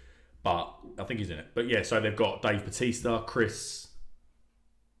controversy. But I think he's in it. But yeah, so they've got Dave Bautista, Chris.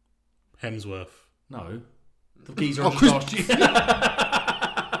 Hemsworth. No. The geezer Oh, on Chris- last year.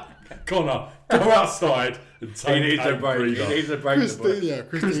 Connor, go outside and take He needs a break. He needs a break. Chris Delia.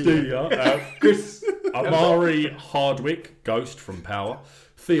 Chris Delia, Chris Amari Hardwick, Ghost from Power,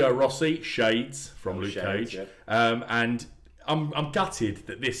 Theo Rossi, Shades from Luke Shades, Cage, yeah. and I'm gutted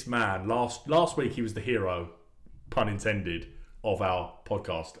that this man last week he was the hero, pun intended, of our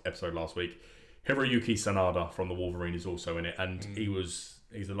podcast episode last week. Hiroyuki Sanada from the Wolverine is also in it, and he's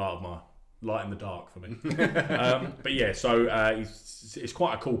the light in the dark for me. But yeah, so it's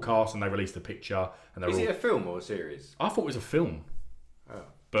quite a cool cast, and they released a picture, and Is it a film or a series? I thought it was a film. Oh.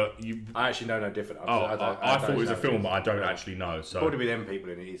 But you. I actually know no different. I thought it was a film, know. but I don't actually know. So Probably with them people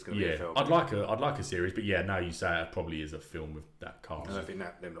in it, it's going to be a yeah, film. I'd like a series, but yeah, now you say it probably is a film with that cast. I don't think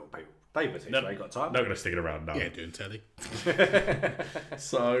that them little people. David, No, they got time. Not going to stick it around now. Yeah, doing telly.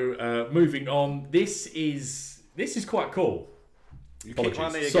 So moving on, this is quite cool. You kicked one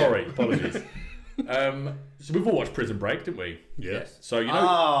Apologies. there again. Sorry, apologies. So we've all watched Prison Break, didn't we? Yeah. Yes. So you know,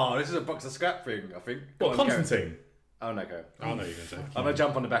 Oh, this is a box of scrap thing, I think. Go what on, go. Constantine? Oh, no, go. I know you're going to say. I'm going to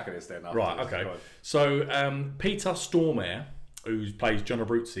jump on the back of this then. Right, afterwards. okay. Go on. So Peter Stormare, who plays John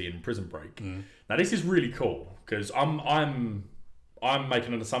Abruzzi in Prison Break. Now this is really cool because I'm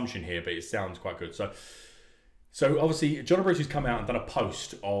making an assumption here, but it sounds quite good. So obviously John Abruzzi's come out and done a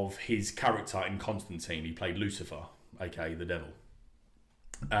post of his character in Constantine. He played Lucifer, aka the devil,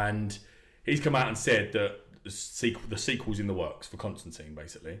 and he's come out and said that the sequel's in the works for Constantine,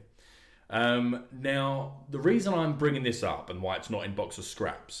 basically. Now, the reason I'm bringing this up and why it's not in Box of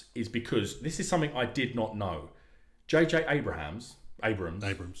Scraps is because this is something I did not know. J.J. Abrams.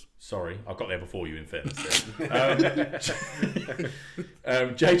 Sorry, I got there before you, in fairness.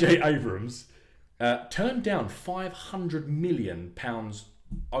 J.J. Abrams turned down £500 million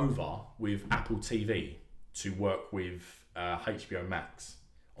over with Apple TV to work with HBO Max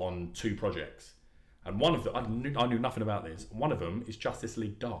on 2 projects. And one of them, I knew nothing about this. One of them is Justice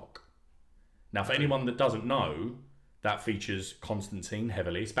League Dark. Now, for anyone that doesn't know, that features Constantine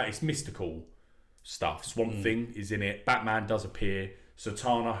heavily. It's mystical stuff. Swamp Thing is in it. Batman does appear.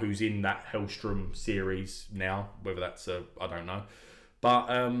 Satana, who's in that Hellstrom series now, whether that's I don't know. But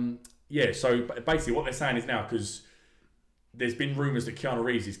so basically what they're saying is now, because there's been rumours that Keanu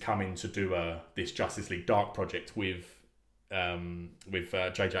Reeves is coming to do this Justice League Dark project with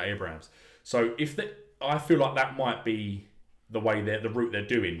J.J. Abrams. So I feel like that might be the way the route they're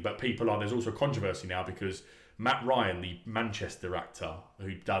doing, but there's also controversy now because Matt Ryan, the Manchester actor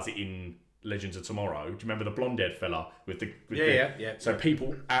who does it in Legends of Tomorrow, do you remember the blonde-haired fella yeah. So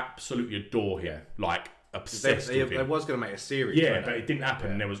people absolutely adore him, like obsessed with him. They was going to make a series. Yeah, but it didn't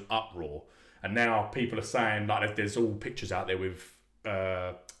happen. And there was uproar, and now people are saying like there's all pictures out there with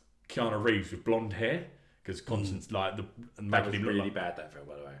Keanu Reeves with blonde hair. Because Constantine's that was really bad, that film,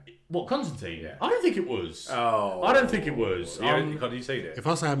 by the way. What, Constantine? Yeah. I don't think it was. Oh. I don't think it was. Have you seen it? If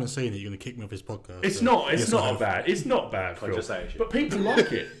I say I haven't seen it, you're going to kick me off his podcast. It's not a bad. It's not bad film. But people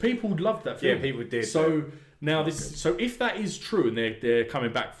like it. People loved that film. Yeah, people did. So now so if that is true, and they're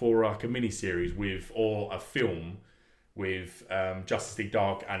coming back for like a mini series or a film with Justice League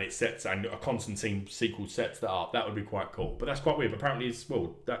Dark, and a Constantine sequel sets that up, that would be quite cool. But that's quite weird. But apparently,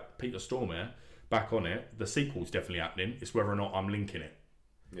 that Peter Stormare back on it. The sequel's definitely happening. It's whether or not I'm linking it.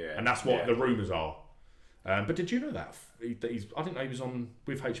 Yeah, and that's what the rumours are. But did you know that? I didn't know he was on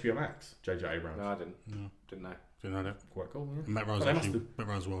with HBO Max, J.J. Abrams. No, I didn't. No. Didn't know. Didn't know that. Quite cool. Yeah. Matt Ryan's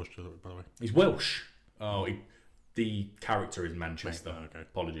Welsh, by the way. He's Welsh. Oh, the character is Manchester. Okay.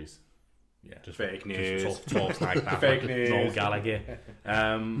 Apologies. Yeah, just fake news. Talks like that. Fake news. Noel Gallagher.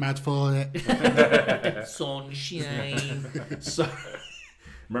 Mad for it. Sunshine. So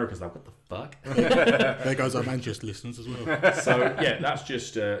America's like, what the fuck? There goes our Manchester listeners as well. So yeah, that's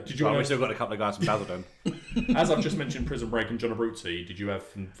just. Did you? We've still got a couple of guys from Basildon. As I've just mentioned, Prison Break and John Abruzzi. Did you have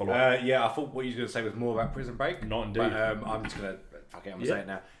follow up? Yeah, I thought what you were going to say was more about Prison Break. Not indeed. But I'm just going to fuck it. I'm going to say it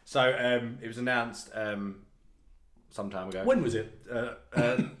now. So it was announced some time ago. When was it?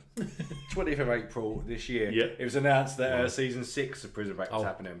 20th of April this year. Yeah. It was announced that season 6 of Prison Break was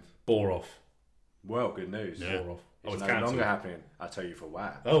happening. Bore off. Well, good news. Yeah. Bore off. It's no longer happening. I'll tell you for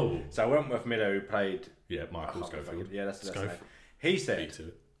why. Oh. So Wentworth Miller, who played... Yeah, Michael Scofield. Yeah, that's the name. He said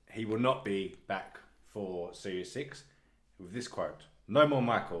he will not be back for Series 6 with this quote. No more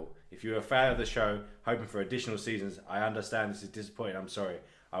Michael. If you're a fan of the show, hoping for additional seasons, I understand this is disappointing. I'm sorry.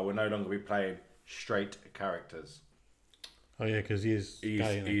 I will no longer be playing straight characters. Oh, yeah, because he's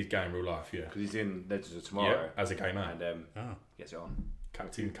gay. He's gay in real life, yeah. Because he's in Legends of Tomorrow. Yeah, as a gay man. And gets it on.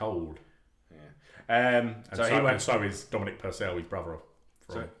 Captain Cold. Yeah. So is Dominic Purcell, his brother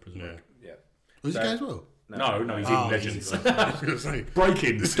from Prison Break. Yeah. Was he gay as well? No, he's in Legends. I was going to say.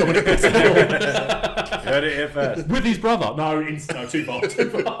 Breaking. Dominic Purcell. Heard it here first. With his brother. No, too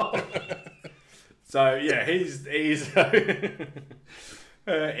far. So, yeah, he's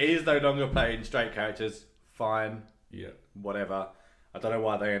no longer playing straight characters. Fine. Yeah. Whatever. I don't know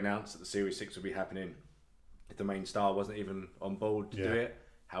why they announced that the Series 6 would be happening if the main star wasn't even on board to do it.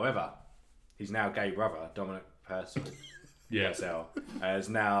 However, his now gay brother, Dominic Purcell, has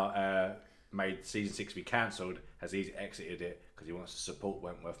now made season 6 be cancelled as he's exited it because he wants to support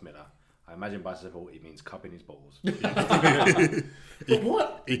Wentworth Miller. I imagine by support he means cupping his balls. But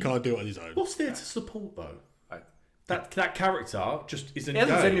what? He can't do it on his own. What's there to support though? That character just isn't. He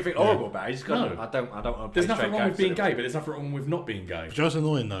hasn't gay. said anything horrible about it. He's got, No. I don't want to play There's nothing straight wrong with being characters. gay, but there's nothing wrong with not being gay. Just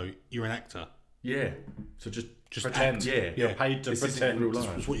annoying though. You're an actor. Yeah. So just Pretend. act. Yeah. You're paid to This isn't pretend. real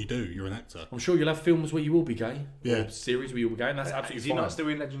life. That's what you do. You're an actor. I'm sure you'll have films where you will be gay. Yeah. Or series where you will be gay, and that's absolutely Is he fine. not still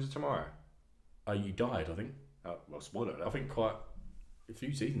in Legends of Tomorrow? He died, I think. Oh, well, spoiler alert. I think quite a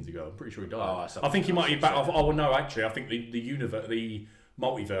few seasons ago. I'm pretty sure he died. Oh, I think he might be back. Oh no, actually, I think the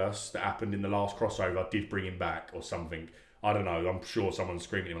multiverse that happened in the last crossover did bring him back or something. I don't know. I'm sure someone's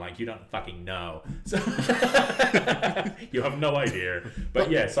screaming at him like, "You don't fucking know." So you have no idea. But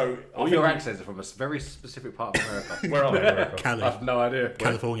yeah, so all your accents are from a very specific part of America. Where are they? America? Cali. I have no idea.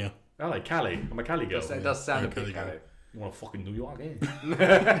 California. Are they Cali? I'm a Cali girl. It does sound a bit Cali. Cali. You want to fucking New York, eh?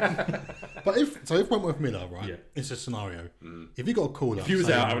 But if Wentworth Miller, right? Yeah. It's a scenario. If you got a call up, If he was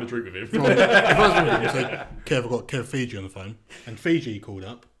saying- out having a drink with him. if I was with him, said, Kev, I've got Kev Fiji on the phone, and Fiji called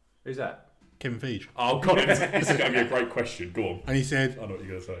up Who's that? Kevin Feige. Oh, God, this is going to be a great question. Go on. And he said, I know what you're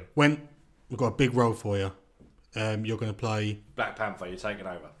going to say. when we've got a big role for you, you're going to play... Black Panther, you're taking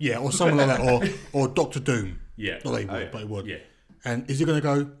over. Yeah, or something like that, or Doctor Doom. Yeah. Not that he would, but he would. Yeah. And is he going to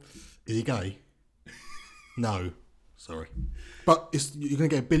go, is he gay? No. Sorry. But you're going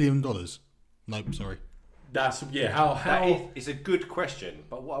to get $1 billion. Nope, sorry. That's, how... It's a good question,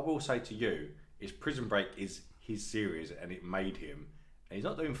 but what I will say to you is Prison Break is his series and it made him, and he's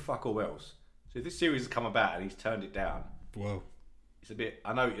not doing fuck all else. So if this series has come about and he's turned it down, Well, it's a bit...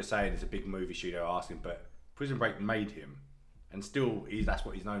 I know what you're saying, it's a big movie studio asking, but Prison Break made him, and still that's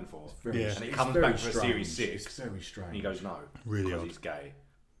what he's known for. Yeah. And it comes back for Series 6, It's very strange. and he goes, no, Really because odd. he's gay.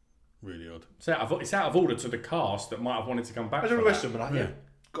 really odd. It's out of order to the cast that might have wanted to come back. As a for rest that. of them, like, yeah.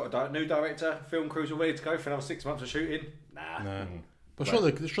 Got a new director, film crews all ready to go for another 6 months of shooting. Nah. No. But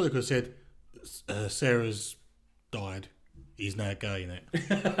surely they could have said, Sarah's died. He's now gay, innit?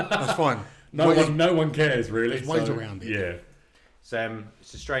 That's fine. No one cares, really. There's ways around it. Yeah.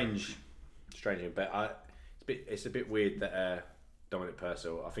 It's a strange thing, but it's a bit weird that Dominic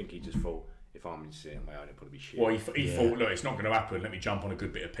Purcell, I think he just thought, if I'm just sitting on my own, it'd probably be shit. Well, he thought, look, it's not going to happen. Let me jump on a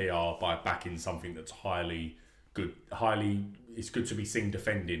good bit of PR by backing something that's highly good. It's good to be seen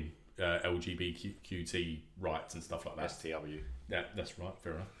defending LGBTQT rights and stuff like that. STW. Yeah, that's right.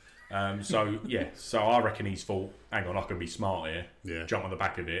 Fair enough. So I reckon he's thought, hang on, I can be smart here. Yeah. Jump on the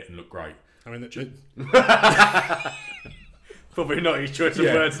back of it and look great. I mean, Probably not his choice of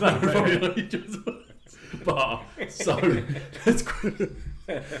words, no. Probably not his choice of words. But, so, that's good.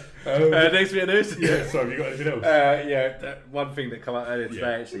 Next bit of news. Yeah, so have you got anything else? One thing that came out earlier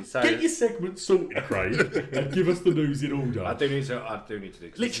today, actually. So Get your segment sorted, Craig, and give us the news in order. I do need to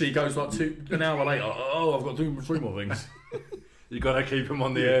do. Literally goes like an hour later. Oh, I've got to do 3 more things. You got to keep them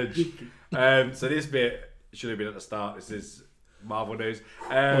on the edge. So this bit should have been at the start. This is Marvel news.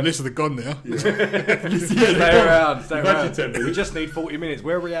 well, this is the gun now. Stay around. Imagine 10 We just need 40 minutes.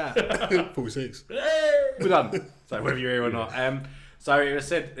 Where are we at? 46. We're done. So whether you're here or not. So it was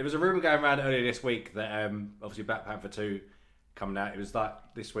said there was a rumor going around earlier this week that obviously Black Panther 2 coming out. It was like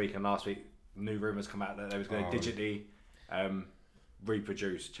this week and last week. New rumors come out that they was going to digitally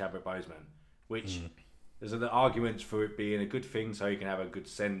reproduce Chadwick Boseman, which there's the arguments for it being a good thing, so you can have a good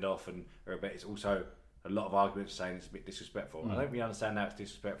send off, but it's also a lot of arguments saying it's a bit disrespectful. I don't really understand how it's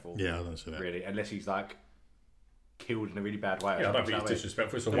disrespectful. Yeah, I don't see that. Really, unless he's like killed in a really bad way. Yeah, I don't think it's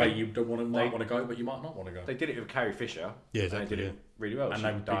disrespectful. It's a way you might want to go, but you might not want to go. They did it with Carrie Fisher. Yeah, exactly. And they did it really well. And She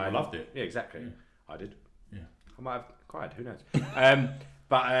people died. loved it. Yeah, exactly. Yeah. I did. Yeah. I might have cried. Who knows?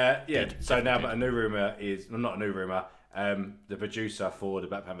 So now, but a new rumor is not a new rumor. The producer for the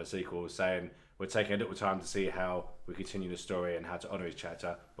Black Panther sequel is saying we're taking a little time to see how we continue the story and how to honour his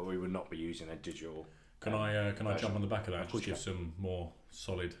character, but we will not be using a digital. Can I jump on the back of that? course Just give some more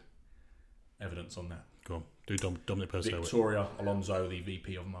solid evidence on that. Go on. Do Dominic Purcell. Victoria Alonso, the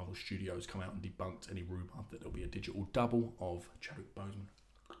VP of Marvel Studios, come out and debunked any rumour that there'll be a digital double of Chadwick Boseman.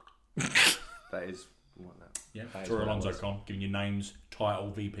 That is what that. Yeah, that is Victoria what Alonso, it was. come giving you names,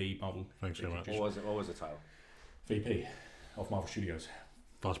 title, VP, Marvel. Thanks very much. What was the title? VP of Marvel Studios.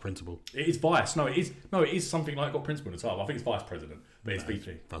 Vice Principal. It is vice. No, it is something like got principal in the title. I think it's vice president, but it's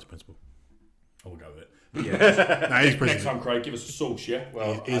VP. Vice Principal. I will go with it. But yeah. No, he's Next president. time, Craig, give us a source, yeah?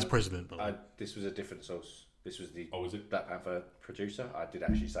 Well, He is president, by the way. This was a different source. This was the Oh, is it? Black Panther producer. I did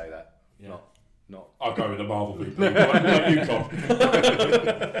actually say that. Yeah. Not. I'll go with the Marvel VP. like you,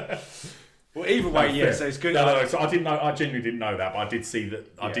 Con. Well, either way, No, yeah. fair. So it's good. No, so I didn't know. I genuinely didn't know that, but I did see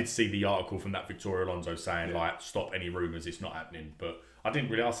that. I Yeah. did see the article from that Victoria Alonso saying like, "Stop any rumours. It's not happening." But I didn't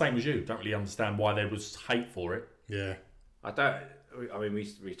really. Same as you. Don't really understand why there was hate for it. Yeah. I don't. I mean,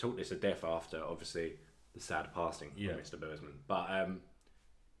 we talked this to death after obviously the sad passing of Mr. Boseman, but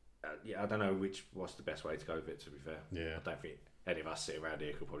I don't know what's the best way to go with it. To be fair, Yeah. I don't think any of us sitting around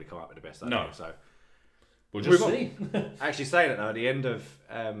here could probably come up with the best No. idea. So We'll just Move see. actually saying that though, at the end of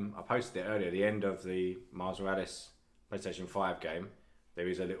I posted it earlier. At the end of the Miles Morales PlayStation 5 game, there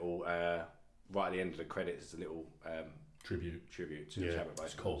is a little right at the end of the credits. There's a little Tribute. tribute to Yeah. Chadwick Boseman.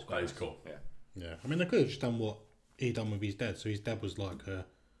 It's cool. It's quite That is nice. cool. Yeah. Yeah. I mean, they could have just done what he done with his dad. So his dad was like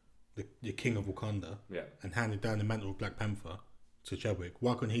the king of Wakanda Yeah. and handed down the mantle of Black Panther to Chadwick.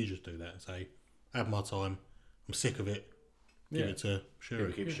 Why couldn't he just do that and say, I have my time, I'm sick of it, give Yeah. it to People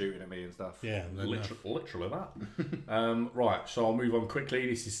Shuri? keep shooting at me and stuff. Yeah. and then, Literally that. Right, so I'll move on quickly.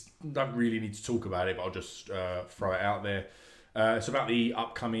 This is don't really need to talk about it, but I'll just throw it out there. It's about the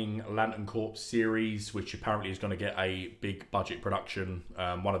upcoming Lantern Corps series, which apparently is going to get a big budget production,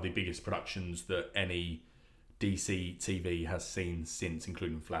 one of the biggest productions that any DC TV has seen since,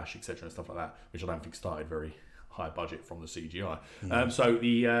 including Flash, etc., and stuff like that, which I don't think started very high budget from the CGI.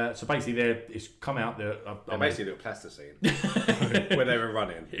 So basically, it's come out there. They're basically a little plasticine when they were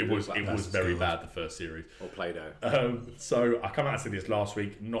running. It was very bad, the first series. Or Play-Doh. So I come out and said this last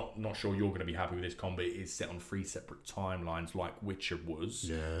week. Not sure you're going to be happy with this, Con, but it is set on 3 separate timelines, like Witcher was.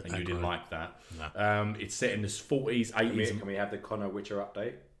 Yeah, and you didn't like that. No. It's set in the 40s, 80s. Can we have the Connor Witcher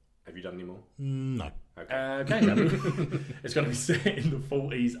update? Have you done any more? No. Okay. It's going to be set in the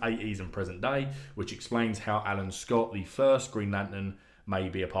 40s, 80s, and present day, which explains how Alan Scott, the first Green Lantern, may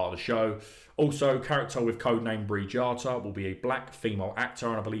be a part of the show. Also, character with codename Bree Jarta will be a black female actor,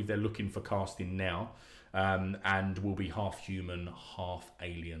 and I believe they're looking for casting now. And will be half human, half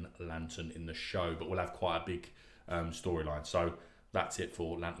alien Lantern in the show, but we'll have quite a big storyline. So that's it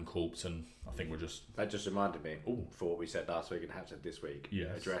for Lantern Corps, and I think That just reminded me for what we said last week and have said this week.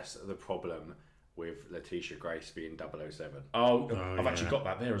 Yes. Address the problem with Letitia Grace being 007. I've actually got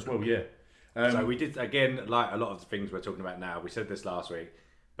that there as well, yeah. So we did, again, like a lot of the things we're talking about now, we said this last week,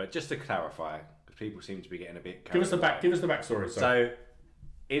 but just to clarify, because people seem to be getting a bit... Give us the backstory. So,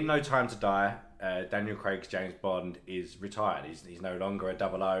 in No Time to Die, Daniel Craig's James Bond is retired. He's no longer a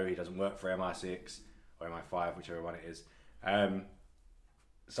 00, he doesn't work for MI6 or MI5, whichever one it is.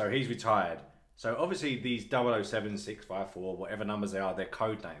 So he's retired. So obviously these 007, 654, whatever numbers they are, they're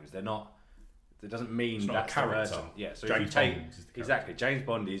code names. They're not... It doesn't mean that's a character. the person. Yeah, so James if you take... Bond is the exactly, James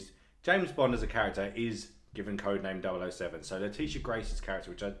Bond as a character is given codename 007. So Letitia Grace's character,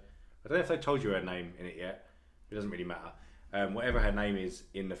 which I don't know if they told you her name in it yet. It doesn't really matter. Whatever her name is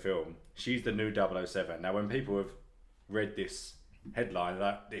in the film, she's the new 007. Now, when people have read this headline,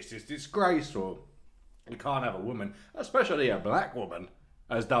 like, this is disgraceful, you can't have a woman, especially a black woman,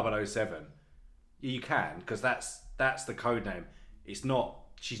 as 007. You can, because that's the code name. It's not...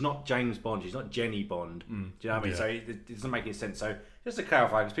 She's not James Bond. She's not Jenny Bond. Do you know what I mean? Yeah. So it doesn't make any sense. So just to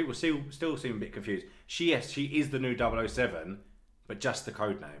clarify, because people still seem a bit confused. She is the new 007, but just the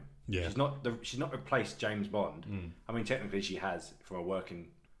code name. Yeah. She's not replaced James Bond. I mean, technically she has from a working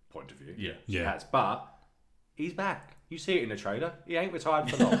point of view. Yeah. She has, but he's back. You see it in the trailer. He ain't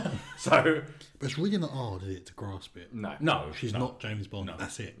retired for long. So, but it's really not hard, is it, to grasp it? No, she's not James Bond. No.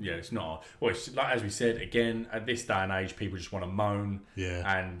 That's it. Yeah, it's not. Well, it's like, as we said again, at this day and age, people just want to moan.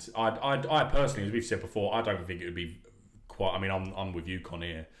 Yeah. And I personally, as we've said before, I don't think it would be quite. I mean, I'm with you, Con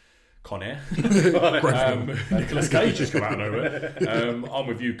Air. Nicolas Cage has come out of nowhere. I'm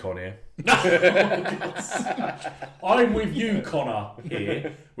with you, Con Air. I'm with you, Connor,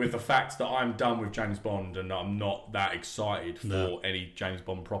 here, with the fact that I'm done with James Bond and I'm not that excited for any James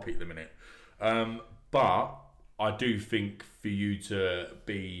Bond property at the minute. But I do think for you to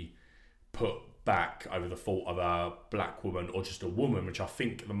be put back over the fault of a black woman or just a woman, which I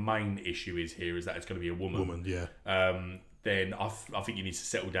think the main issue is here, is that it's going to be a woman. Then I think you need to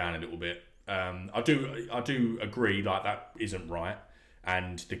settle down a little bit. I do agree, like, that isn't right,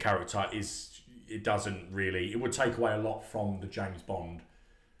 and the character it would take away a lot from the James Bond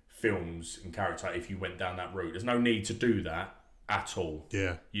films and character if you went down that route. There's no need to do that at all.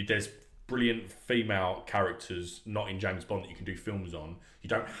 Yeah. There's brilliant female characters not in James Bond that you can do films on. You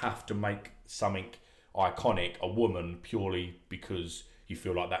don't have to make something iconic a woman purely because you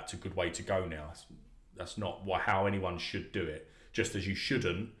feel like that's a good way to go now. That's not how anyone should do it. Just as you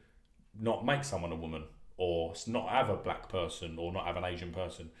shouldn't not make someone a woman or not have a black person or not have an Asian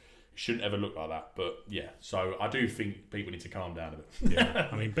person. It shouldn't ever look like that. But yeah, so I do think people need to calm down a bit. Yeah,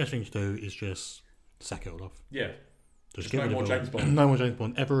 I mean, best thing to do is just sack it all off. Yeah. Just no more James Bond. No more James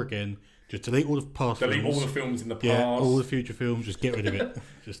Bond ever again. Just delete all the past films. Delete all the films in the past. Yeah, all the future films. Just get rid of it.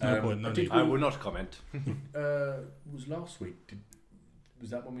 Just no point. No need. I will not comment. Was last week?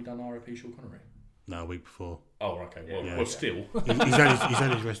 Was that when we done R.I.P. Sean Connery? No, a week before. Oh, okay. Well, still. He's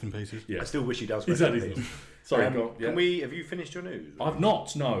had his rest in pieces. Yeah. I still wish he does rest in pieces. Sorry, go on. Yeah. Have you finished your news? I've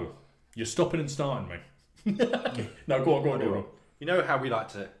not, no. You're stopping and starting me. No, go on. You know how we like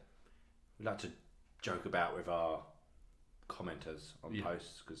to joke about with our commenters on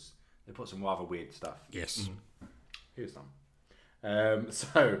posts, because they put some rather weird stuff. Yes. Mm-hmm. Here's some.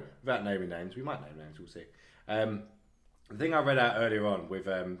 So, without naming names, we might name names, we'll see. The thing I read out earlier on with,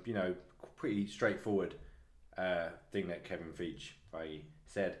 pretty straightforward thing that Kevin Feige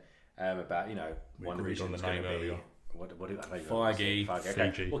said about, one division on the name earlier. Feige.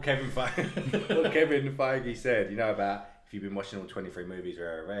 Okay. What Kevin Feige said, about if you've been watching all 23 movies,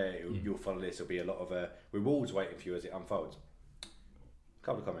 you'll follow this. There'll be a lot of rewards waiting for you as it unfolds. A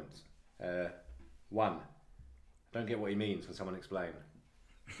couple of comments. One, I don't get what he means. Can someone explain?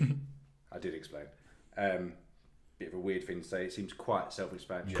 I did explain. Bit of a weird thing to say. It seems quite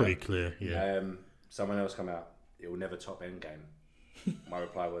self-explanatory. Pretty clear, yeah. Someone else come out. It will never top Endgame. My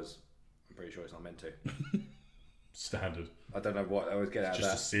reply was, I'm pretty sure it's not meant to. Standard. I don't know what I was getting out of Just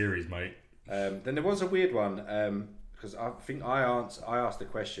that. a series, mate. Then there was a weird one because I think I asked the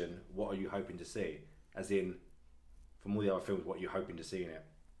question, "What are you hoping to see?" As in, from all the other films, what are you hoping to see in it?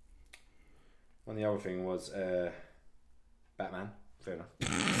 One the other thing was Batman. Fair enough.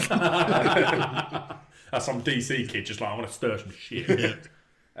 That's some DC kid just like, I want to stir some shit.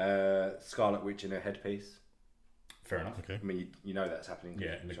 Scarlet Witch in her headpiece. Fair enough. Okay. I mean, you know that's happening.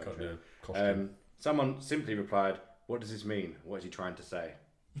 Yeah, in the costume. Someone simply replied, "What does this mean? What is he trying to say?"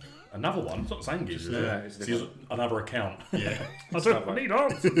 Another one. It's not the same geezer, is No, it? it's It's different. another account. Yeah. I don't need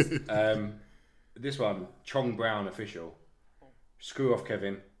answers. This one, Chong Brown official. Screw off,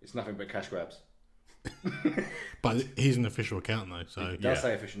 Kevin. It's nothing but cash grabs. But he's an official account though, so It does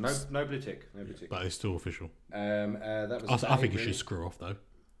say official. No blue tick. No blue tick. but it's still official. That was. I think he should screw off though.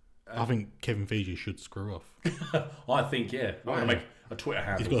 I think Kevin Feige should screw off. I think, yeah. I'm going to make a Twitter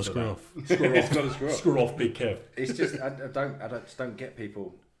handle. He's got to for screw that. off. Screw He's off. got to screw off. Screw off, Big Kev. It's just I just don't get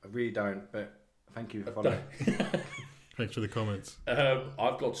people. I really don't. But thank you for following. Thanks for the comments.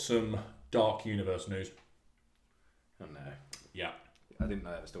 I've got some Dark Universe news. Oh no, Yeah, I didn't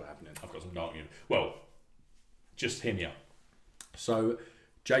know that was still happening. I've got some Dark Universe. Well, just him, yeah. So,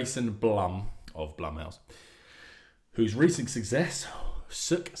 Jason Blum of Blumhouse, whose recent success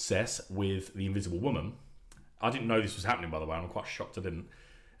with The Invisible Woman, I didn't know this was happening, by the way, I'm quite shocked I didn't,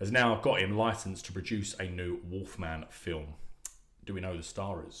 has now got him licensed to produce a new Wolfman film. Do we know who the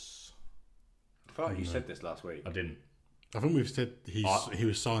star is? I felt like you said this last week. I didn't. I think we've said he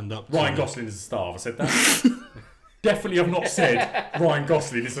was signed up. Ryan Gosling is the star. Have I said that? Definitely have not said Ryan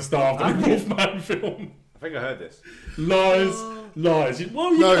Gosling is the star of the Wolfman film. I think I heard this. Lies. Why are you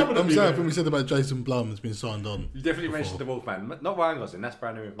No, coming at I'm me saying there? when we said about Jason Blum has been signed on. You definitely before. mentioned the Wolfman, not Ryan Gosling. That's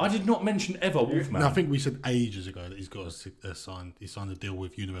brand new. I did not mention ever Wolfman. No, I think we said ages ago that he's got he signed a deal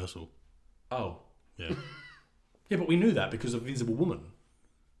with Universal. Oh. Yeah. Yeah, but we knew that because of Invisible Woman.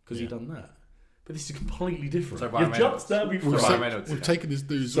 Because he'd done that. But this is completely different. So Ryan You've jumped that We've, before. Ryan Reynolds, we've yeah. taken this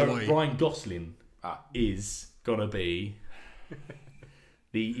dude's So away. Ryan Gosling Ah. is gonna be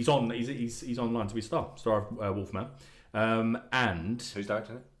he's online to be star of Wolfman. And Who's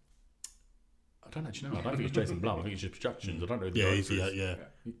directing it? I don't actually know. I don't think it's Jason Blum. I think it's just Productions. I don't know who the Yeah, director is. yeah.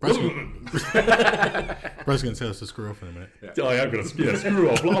 Brad's going to tell us to screw off in a minute. Oh, I am going to screw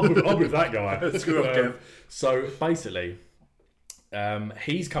off. I'm with that guy. Screw off, Kev. So basically,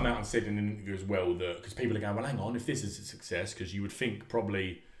 he's come out and said in an interview as well that because people are going, well, hang on, if this is a success, because you would think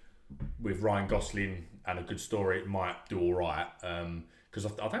probably with Ryan Gosling and a good story, it might do all right. Because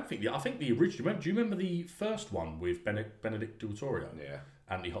I think the original. Do you remember the first one with Benedict Del Toro? Yeah.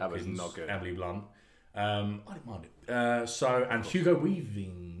 Anthony That was Hopkins, not good. Emily Blunt. I didn't mind it. And Hugo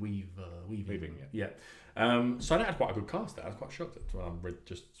Weaving, yeah. So that had quite a good cast. There, I was quite shocked when I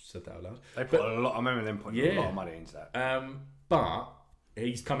just said that out loud. They put a lot. I remember them putting a lot of money into that. But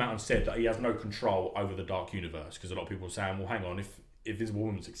he's come out and said that he has no control over the Dark Universe because a lot of people are saying, well, hang on, if Invisible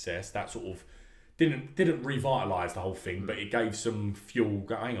Woman's success, that sort of didn't revitalise the whole thing, but it gave some fuel.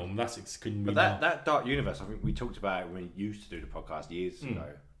 Hang on, can we? But that Dark Universe, I think we talked about it when we used to do the podcast years ago,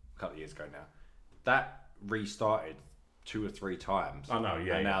 a couple of years ago now. That restarted 2 or 3 times. I know,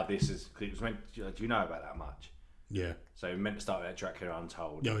 yeah. And now this is, cause it was meant. Do you know about that much? Yeah. So it meant to start with that Dracula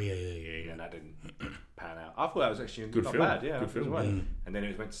Untold. Oh, yeah. And that didn't pan out. I thought that was actually Good not film. bad. Yeah, Good film. Well. And then it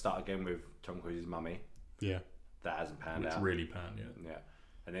was meant to start again with Tom Cruise's Mummy. Yeah. That hasn't panned It's out. really panned, yeah. Yeah.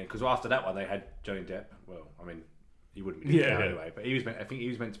 And then, because after that one, they had Johnny Depp. Well, I mean, he wouldn't be there anyway. But I think he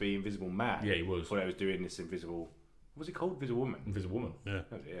was meant to be Invisible Man. Yeah, he was. Before they was doing this Invisible. What was it called? Invisible Woman. Invisible Woman. Yeah.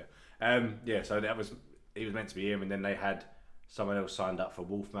 That was it, yeah. So he was meant to be him, and then they had someone else signed up for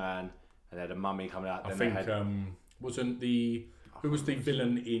Wolfman, and they had a Mummy coming out. I Then think who was the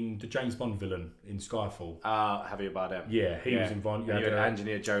villain in the James Bond villain in Skyfall? Javier Bardem. Yeah, he was involved. You had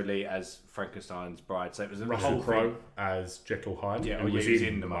Angelina Jolie as Frankenstein's bride. So it was a Russell whole Crowe thing. as Jekyll Hyde. Yeah, who he was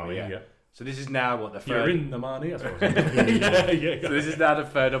in the Mummy. Yeah. So this is now what the You're third. in the money. That's what I was saying. yeah. So this is now the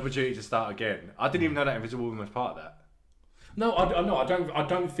third opportunity to start again. I didn't even know that Invisible Woman was part of that. No, I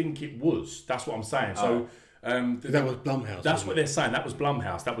don't think it was. That's what I'm saying. So That was Blumhouse. that's what they're saying. That was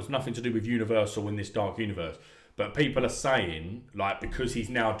Blumhouse. That was nothing to do with Universal in this Dark Universe. But people are saying, like, because he's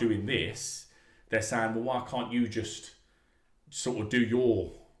now doing this, they're saying, well, why can't you just sort of do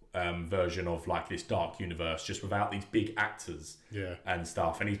your version of like this Dark Universe just without these big actors and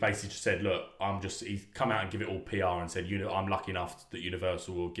stuff? And he's basically just said, look, he's come out and give it all PR and said, I'm lucky enough that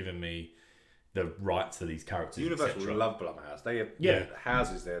Universal will given me the rights to these characters. Universal etc. love Blumhouse. They have Yeah.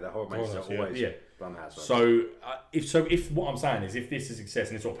 houses there. The horror makers are always Blumhouse. So if what I'm saying is, if this is success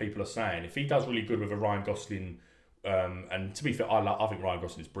and it's what people are saying, if he does really good with a Ryan Gosling And to be fair, I think Ryan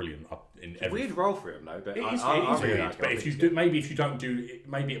Gosling is brilliant in every. Weird role for him though, but It is really weird. like But if you do, maybe if you don't do,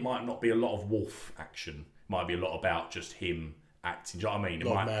 maybe it might not be a lot of wolf action. It might be a lot about just him acting. Do you know what I mean? A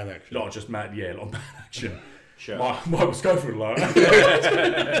lot of man action. Not just man. Yeah, a lot of man action. Sure. Michael Scofield like.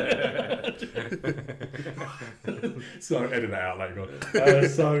 So edit that out later on.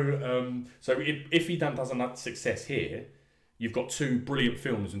 So if he doesn't have success here, you've got two brilliant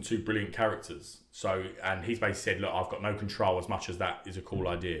films and two brilliant characters. So and he's basically said, look, I've got no control as much as that is a cool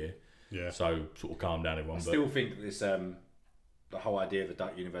idea. Yeah. So sort of calm down, everyone. I still think that this the whole idea of the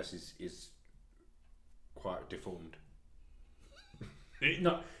Dark Universe is quite deformed. It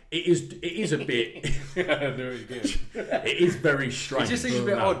is a bit. It is very strange. It just seems a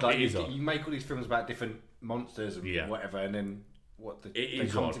bit odd. Like odd. you make all these films about different monsters and whatever, and then they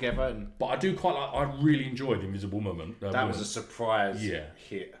come odd. together. And but I do quite like. I really enjoyed the Invisible Woman. That was a surprise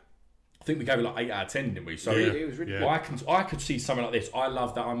hit. I think we gave it like 8 out of 10, didn't we? So it was really. Well, I could see something like this. I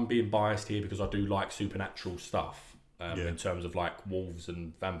love that. I'm being biased here because I do like supernatural stuff in terms of like wolves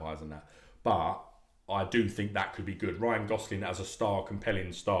and vampires and that. But I do think that could be good. Ryan Gosling as a star,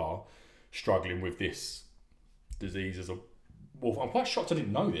 compelling star, struggling with this disease as a wolf. I'm quite shocked I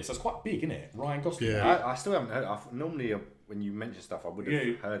didn't know this. That's quite big, isn't it? Ryan Gosling. Yeah. I still haven't heard. Normally, when you mention stuff, I would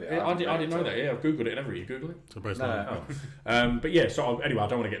have heard it. I didn't know that. Yeah, I've googled it and everything. You Google it? No. But yeah. So anyway, I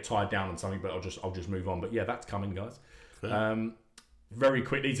don't want to get tied down on something, but I'll just move on. But yeah, that's coming, guys. Very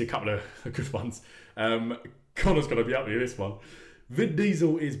quick. These are a couple of good ones. Connor's going to be up with this one. Vin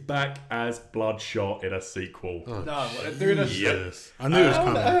Diesel is back as Bloodshot in a sequel. No, they're doing a yes. I knew it was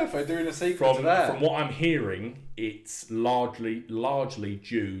coming. How on earth are they doing a sequel to that? From what I'm hearing, it's largely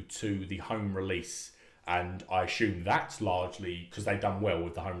due to the home release, and I assume that's largely because they've done well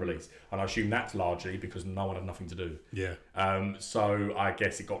with the home release, and I assume that's largely because no one had nothing to do. Yeah. So I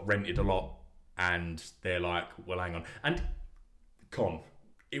guess it got rented a lot, and they're like, well, hang on. And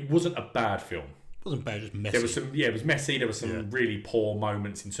it wasn't a bad film. It wasn't bad, just messy. There was it was messy. There were some really poor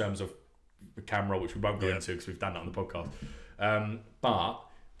moments in terms of the camera, which we won't go into because we've done that on the podcast. But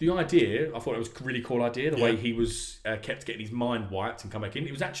the idea, I thought it was a really cool idea. The way he was kept getting his mind wiped and come back in.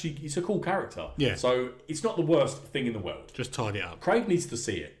 It was actually, it's a cool character. Yeah. So it's not the worst thing in the world. Just tidy it up. Craig needs to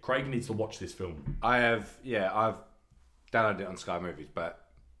see it. Craig needs to watch this film. I've downloaded it on Sky Movies, but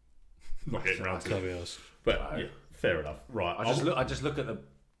not getting around to it. But yeah, fair enough. Right. I just look at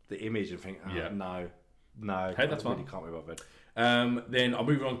the image and think, no, hey, that's I really can't be bothered. Then I'll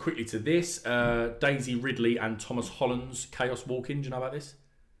move on quickly to this. Daisy Ridley and Thomas Holland's Chaos Walking. Do you know about this?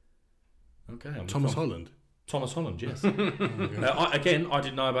 Okay. Thomas Holland? Thomas Holland, yes. I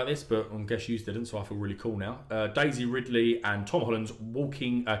didn't know about this, but I guess you didn't, so I feel really cool now. Daisy Ridley and Tom Holland's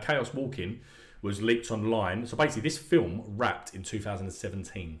Chaos Walking was leaked online. So basically, this film wrapped in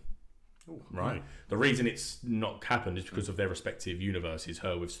 2017. Ooh, right. The reason it's not happened is because of their respective universes,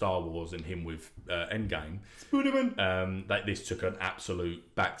 her with Star Wars and him with Endgame. That this took an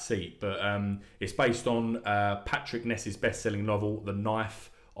absolute back seat. But it's based on Patrick Ness's best-selling novel, The Knife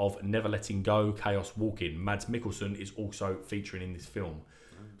of Never Letting Go, Chaos Walking. Mads Mikkelsen is also featuring in this film.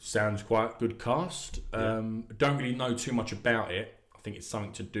 Sounds quite good cast. Don't really know too much about it. I think it's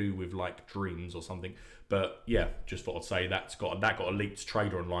something to do with like dreams or something. But yeah, just thought I'd say that got a leaked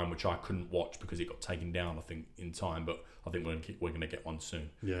trailer online, which I couldn't watch because it got taken down, I think, in time. But I think we're going to get one soon.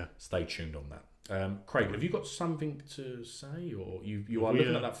 Yeah, stay tuned on that. Craig, have you got something to say, or you are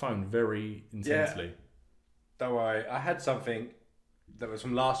looking at that phone very intensely? Yeah. Don't worry, I had something that was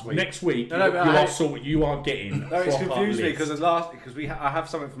from last week. Next week, you are getting. No, it's confused me because I have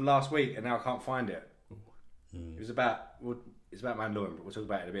something from last week and now I can't find it. It was about. It's about Mandalorian, but we'll talk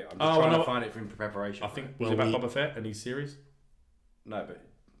about it in a bit. I'm just trying to find it for preparation. I think was it about Boba Fett and his series? No, but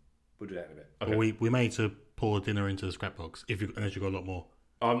we'll do that in a bit. Okay. Well, we may need to pour dinner into the scrap box unless you've got a lot more.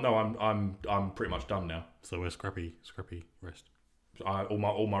 No, I'm pretty much done now. So we're scrappy rest.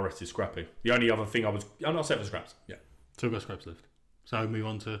 All my rest is scrappy. The only other thing I'm not set for scraps. Yeah. So we've got scraps left. So move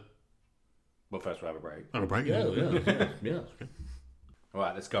on to. Well, first we'll have a break. Have a break. Yeah. Okay. All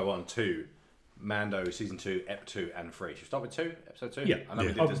right, let's go on to Mando Season 2, Ep 2 and 3. Should we start with 2? Episode 2? Yeah. I know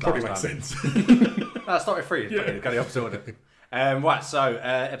we did this probably last makes time. sense. Let's start with 3. It's kind of the opposite order. Right, so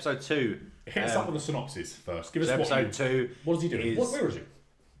Episode 2. Hit us up with the synopsis first. Give us Episode 2. What is he doing? Where is he?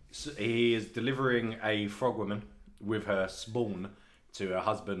 So he is delivering a frog woman with her spawn to her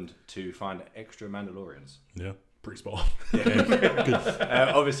husband to find extra Mandalorians. Yeah. Pretty spot on. Yeah. Good.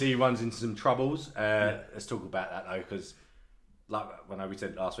 Obviously, he runs into some troubles. Let's talk about that, though, because like when we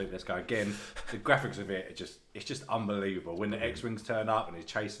said last week, let's go again. The graphics of it, it's just unbelievable. When the X-Wings turn up and he's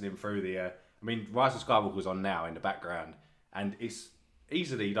chasing him through the... Rise of Skywalker's on now in the background, and it's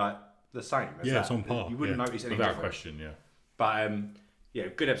easily like the same. As Yeah, that. it's on par. You wouldn't notice any Without difference. question, yeah. But yeah,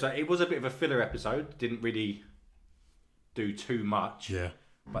 good episode. It was a bit of a filler episode. Didn't really do too much. Yeah.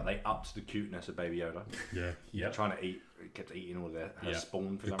 But they upped the cuteness of Baby Yoda. Yeah. Trying to eat, kept eating all her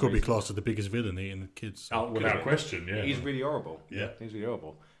spawn for It some could be reason. classed as the biggest villain eating the kids. Oh, without question, yeah. He's really horrible. Yeah. He's really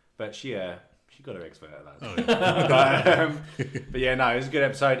horrible. But she got her expert at that. Oh, yeah. But yeah, no, it was a good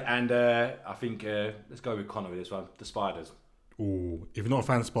episode. And I think, let's go with Connor with this one. The spiders. Ooh, if you're not a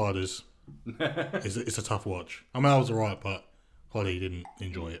fan of spiders, it's a tough watch. I mean, I was alright, but Holly didn't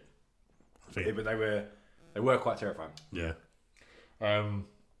enjoy it. I think. Yeah, but they were quite terrifying. Yeah. I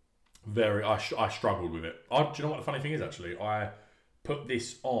struggled with it. Do you know what the funny thing is, actually? I put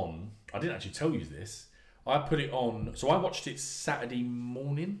this on. I didn't actually tell you this. I put it on. So I watched it Saturday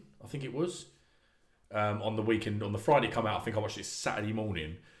morning, I think it was. On the weekend, on the Friday it come out, I think I watched it Saturday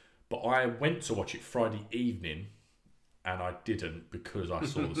morning. But I went to watch it Friday evening, and I didn't because I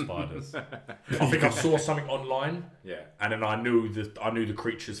saw the spiders. I think I saw something online. Yeah. And then I knew the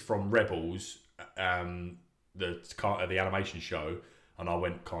creatures from Rebels, the animation show, and I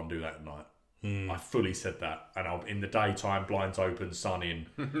went, can't do that at night. I fully said that, and in the daytime, blinds open, sun in,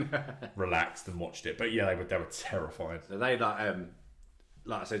 relaxed and watched it. But yeah, they were terrifying. So they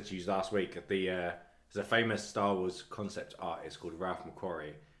like I said to you last week, there's a famous Star Wars concept artist called Ralph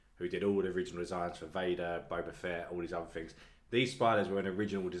McQuarrie who did all the original designs for Vader, Boba Fett, all these other things. These spiders were an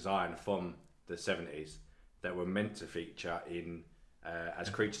original design from the 70s that were meant to feature in as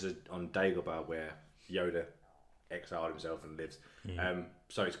creatures on Dagobah, where Yoda exiled himself and lives.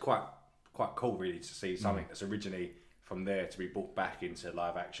 So it's quite cool, really, to see something that's originally from there to be brought back into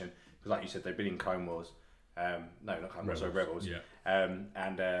live action. Because, like you said, they've been in Clone Wars. No, not Clone Wars, sorry, Rebels. Yeah.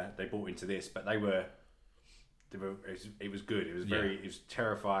 And they brought into this, but it was good. It was it was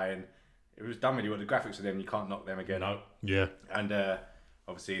terrifying. It was done really well. The graphics of them, you can't knock them again. No. Yeah. And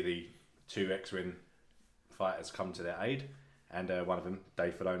obviously the two X-Wing fighters come to their aid. And one of them,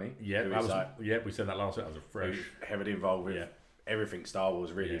 Dave Filoni. Yeah, we said that last week. That was a fresh. Heavily involved with everything Star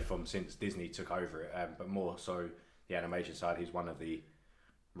Wars, really, from since Disney took over it. But more so the animation side. He's one of the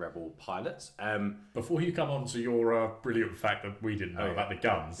Rebel pilots. Before you come on to your brilliant fact that we didn't know about the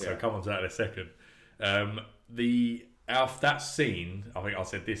guns, so come on to that in a second. That scene, I think I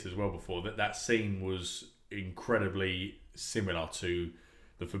said this as well before, that scene was incredibly similar to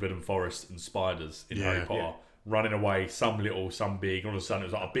the Forbidden Forest and spiders in Harry Potter. Yeah. Running away, some little, some big, and all of a sudden it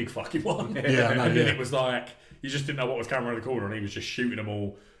was like a big fucking one. And then it was like, you just didn't know what was coming around the corner, and he was just shooting them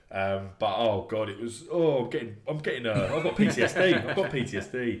all. But oh god, it was I've got PTSD. I've got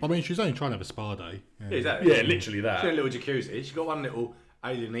PTSD. I mean, she's only trying to have a spa day. Yeah, exactly. Yeah, literally that. She's in a little jacuzzi. She's got one little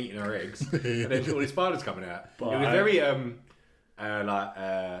alien eating her eggs, and then all these spiders coming out. But it was very Alien.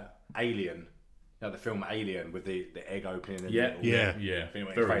 You know, the film Alien with the egg opening. And Yeah. thing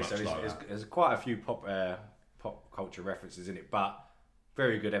went in Very your face. much So like that. there's quite a few pop culture references in it, but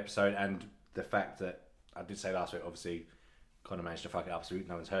very good episode. And the fact that I did say last week, obviously, Connor managed to fuck it up, so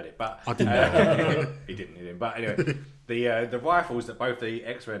no one's heard it. But I didn't. he didn't. But anyway, the rifles that both the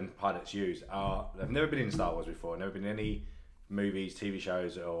X-Men pilots use they've never been in Star Wars before, never been in any movies, TV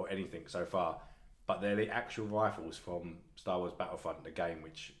shows, or anything so far. But they're the actual rifles from Star Wars Battlefront, the game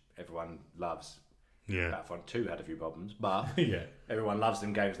which everyone loves. Yeah. Battlefront 2 had a few problems, but Yeah. everyone loves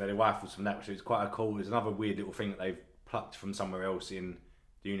them games. They're the rifles from that, which is quite a cool. There's another weird little thing that they've plucked from somewhere else in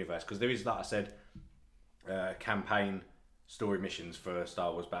the universe, because there is, like I said, campaign story missions for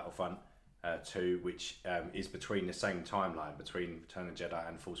Star Wars Battlefront 2, which is between the same timeline between Return of the Jedi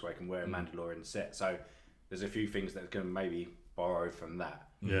and Force Awakens, where Mandalorian set. So there's a few things that can maybe borrow from that.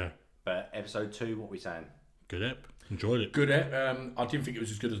 Yeah. But episode 2, what are we saying? Good ep. Enjoyed it. Good. I didn't think it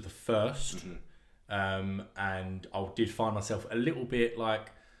was as good as the first, and I did find myself a little bit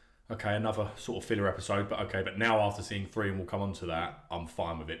like, okay, another sort of filler episode, but okay. But now after seeing 3, and we'll come on to that, I'm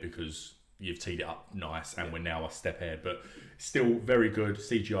fine with it because you've teed it up nice, and we're now a step ahead. But still very good.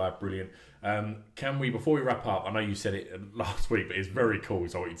 CGI brilliant. Can we, before we wrap up? I know you said it last week, but it's very cool,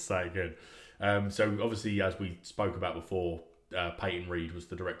 so I want you to say it again. So obviously, as we spoke about before, Peyton Reed was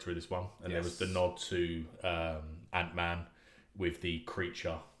the director of this one, and there was the nod to Ant-Man with the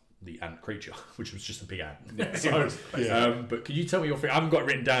creature, the ant creature, which was just a big ant. But can you tell me your thing? I haven't got it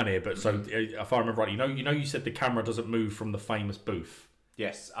written down here, but so if I remember right, you said the camera doesn't move from the famous booth.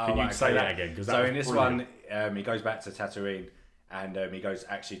 Yes. Can you say that again? So in this one, he goes back to Tatooine, and he goes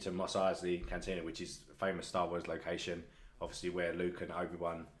actually to Mos Eisley Cantina, which is a famous Star Wars location, obviously where Luke and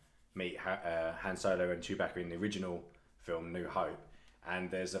Obi-Wan meet Han Solo and Chewbacca in the original film New Hope.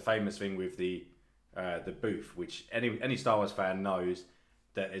 And there's a famous thing with the booth, which any Star Wars fan knows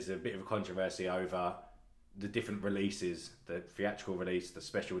that there's a bit of a controversy over the different releases, the theatrical release, the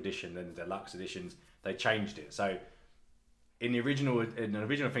special edition, and the deluxe editions, they changed it. So in the original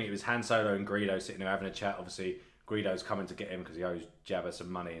thing, it was Han Solo and Greedo sitting there having a chat. Obviously, Greedo's coming to get him because he owes Jabba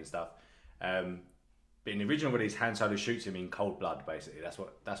some money and stuff. But in the original release, Han Solo shoots him in cold blood. Basically, that's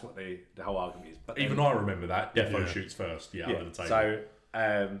what the whole argument is. But even I remember that. Defo shoots first. Yeah, under the table.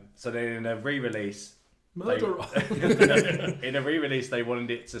 So then in a re-release, murderer. In a re-release, they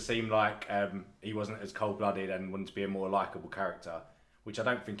wanted it to seem like he wasn't as cold-blooded and wanted to be a more likable character, which I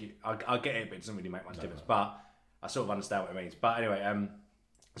don't think. I get it, but it doesn't really make much difference. But I sort of understand what it means. But anyway,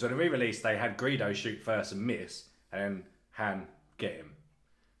 so in the re-release, they had Greedo shoot first and miss, and then Han get him.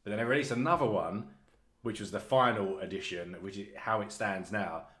 But then they released another one, which was the final edition, which is how it stands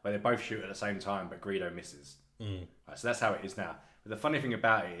now, where they both shoot at the same time, but Greedo misses. Right, so that's how it is now. But the funny thing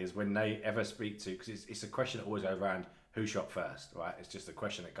about it is when they ever speak to, because it's a question that always goes around who shot first, right? It's just a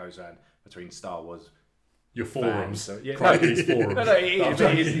question that goes around between Star Wars. Your forums. So, yeah, Craigie's forums. No, you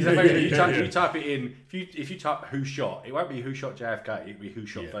type it in. If you type who shot, it won't be who shot JFK. It'll be who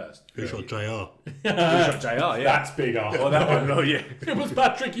shot first. Who shot JR? Who shot JR? Yeah, that's bigger. Or that one. Oh yeah, it was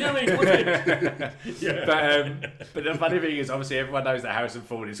Patrick Ewing, wasn't it? Yeah. But the funny thing is, obviously, everyone knows that Harrison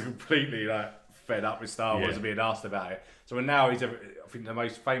Ford is completely fed up with Star Wars and being asked about it. So when now I think the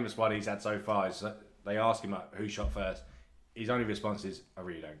most famous one he's had so far is they ask him who shot first. His only response is, "I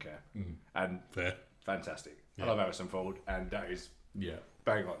really don't care," and fair. Fantastic. I love Harrison Ford, and that is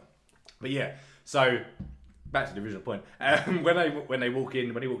bang on. But yeah, so back to the original point. When he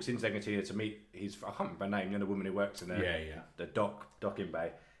walks into the cantina to meet his, I can't remember her name, the woman who works in the docking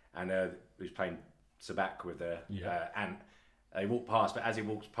bay, and who's playing Sabak with the ant. They walk past, but as he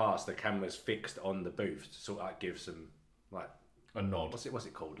walks past, the camera's fixed on the booth to sort of give some a nod. What's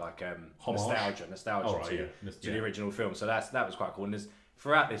it called? Nostalgia to the original film. So that was quite cool. And there's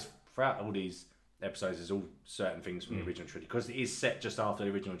throughout all these episodes, there's all certain things from the original trilogy because it is set just after the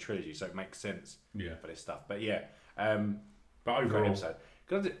original trilogy, so it makes sense for this stuff. But but overall, episode.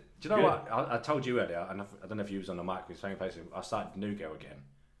 Do you know what I told you earlier? And I don't know if you was on the mic. Same place. I started New Girl again.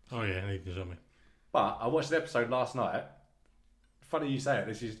 Oh yeah, I need to show me. But I watched the episode last night. Funny you say it.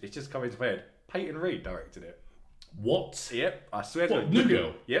 It's just come into my head. Peyton Reed directed it. What? Yep, I swear to you. New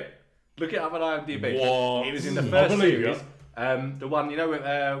Girl? Yep. Look it up on IMDb. What? It was in the first series. The one,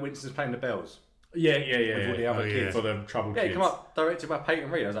 with Winston's playing the bells. Yeah. With all the other kids. For the troubled kids. Yeah, come up, directed by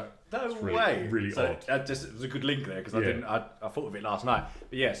Peyton Reed. I was like, no way. Really odd. It was a good link there because I thought of it last night.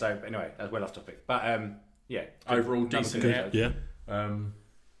 But yeah, so anyway, that's well off topic. But overall decent. Yeah.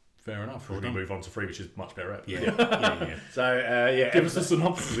 Fair enough. We'll move on to 3, which is much better episode. Yeah. So give us a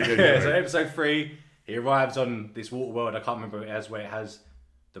synopsis again. So episode 3, he arrives on this water world. I can't remember what it has, where it has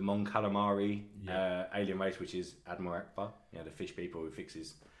the Mon Calamari alien race, which is Admiral Akbar, the fish people who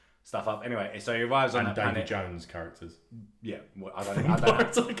fixes stuff up. Anyway, so he arrives on that Davy planet. Jones characters. Yeah, well, I don't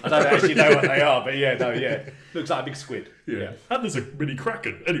actually know what they are, but looks like a big squid. Yeah. And there's a mini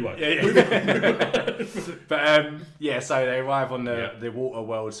kraken. Anyway. But so they arrive on the water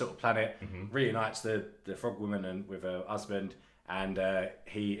world sort of planet, reunites the frog woman and with her husband, and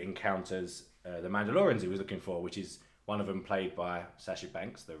he encounters the Mandalorians he was looking for, which is one of them played by Sasha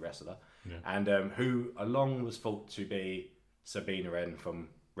Banks, the wrestler, and who along was thought to be Sabine Wren from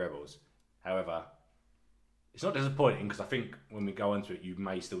Rebels. However, it's not disappointing because I think when we go into it, you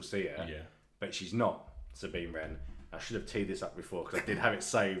may still see her. Yeah. But she's not Sabine Wren. I should have teed this up before because I did have it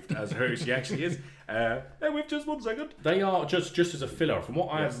saved as who she actually is. With just 1 second. They are just as a filler. From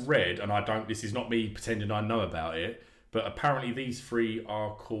what I have read, and this is not me pretending I know about it, but apparently these 3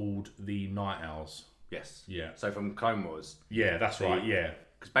 are called the Night Owls. Yes. Yeah. So from Clone Wars. Yeah, that's right. Yeah.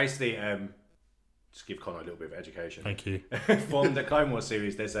 Because basically, just give Connor a little bit of education. Thank you. From the Clone Wars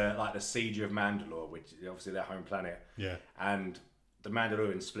series, there's the Siege of Mandalore, which is obviously their home planet. Yeah. And the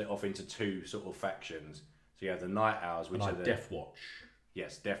Mandalorians split off into 2 sort of factions. So you have the Night Owls, which are the Death Watch.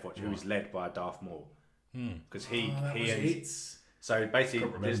 Yes, Death Watch, who is led by Darth Maul. Because so basically,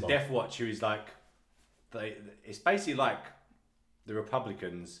 there's Death Watch, who is it's basically like the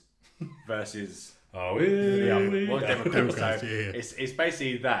Republicans versus. Democrats. It's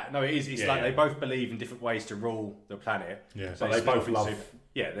basically that. No, it is. It's they both believe in different ways to rule the planet. Yeah. But they both love.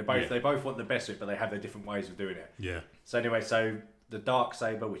 They both want the best of it, but they have their different ways of doing it. Yeah. So anyway, the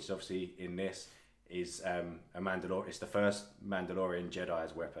Darksaber, which is obviously in this, is a Mandalorian. It's the first Mandalorian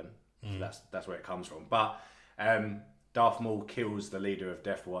Jedi's weapon. So that's where it comes from. But Darth Maul kills the leader of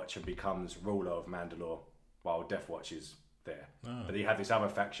Death Watch and becomes ruler of Mandalore, while Death Watch is there. But you have this other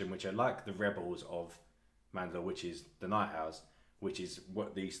faction which are like the rebels of Mandalore, which is the Night Owls, which is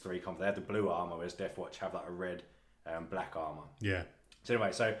what these 3 come from. They have the blue armor, whereas Death Watch have a red black armor. Yeah. So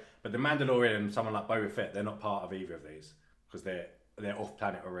anyway, but the Mandalorian and someone like Boba Fett, they're not part of either of these because they're off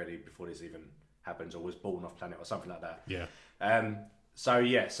planet already before this even happens, or was born off planet or something like that. Yeah. So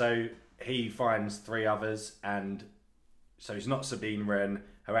he finds 3 others, and so it's not Sabine Wren.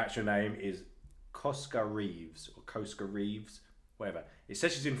 Her actual name is Koska Reeves, whatever. It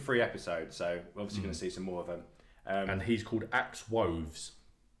says she's in 3 episodes, so we're obviously going to see some more of them. And he's called Axe Woves.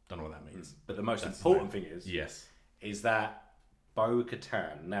 Don't know what that means. But the most important thing is that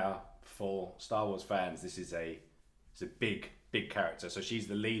Bo-Katan. Now, for Star Wars fans, this is a big character. So she's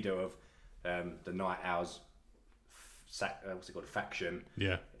the leader of the Night Owls. What's it called? Faction.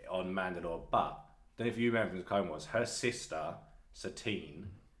 Yeah. On Mandalore, but I don't know if you remember from the Clone Wars, her sister Satine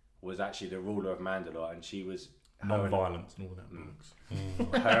was actually the ruler of Mandalore, and she was non-violence and all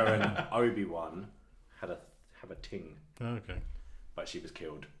that. Her and Obi-Wan have a ting. Okay. But she was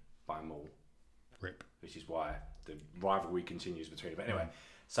killed by Maul. Rip. Which is why the rivalry continues between them. But anyway,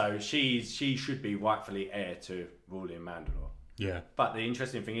 so she should be rightfully heir to ruling Mandalore. Yeah. But the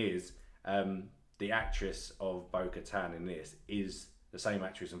interesting thing is, the actress of Bo-Katan in this is the same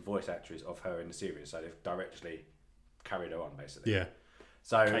actress and voice actress of her in the series, so they've directly carried her on, basically. Yeah.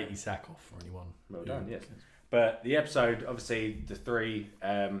 So Katie Sackhoff for anyone. Well done, yes. But the episode, obviously, the 3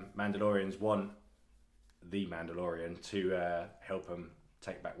 Mandalorians want the Mandalorian to help them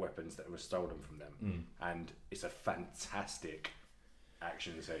take back weapons that were stolen from them, and it's a fantastic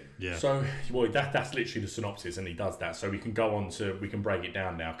action scene. Yeah. So, that's literally the synopsis, and he does that. So we can break it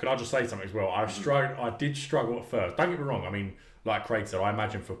down now. Can I just say something as well? I did struggle at first. Don't get me wrong. I mean, like Craig said, I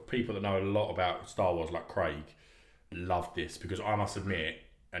imagine for people that know a lot about Star Wars, like Craig, loved this, because I must admit,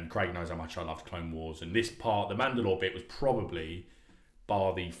 and Craig knows how much I loved Clone Wars, and this part, the Mandalore bit, was probably,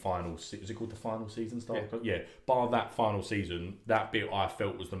 bar the final is it called the final season? Bar that final season, that bit I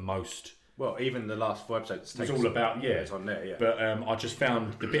felt was the most. Well, even the last 4 episodes, it's all about it's on there, yeah. But I just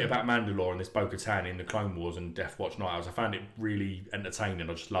found the bit about Mandalore and this Bo-Katan in the Clone Wars and Death Watch Night Owls, I found it really entertaining.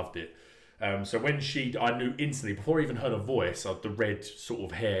 I just loved it. So when I knew instantly, before I even heard her voice, the red sort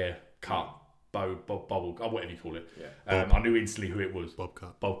of hair cut, bubble, whatever you call it. Yeah. I knew instantly who it was.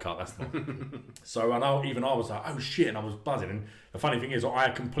 Bobcat, that's the one. So I was like, oh shit, and I was buzzing. And the funny thing is,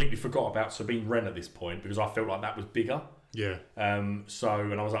 I completely forgot about Sabine Wren at this point because I felt like that was bigger. Yeah. And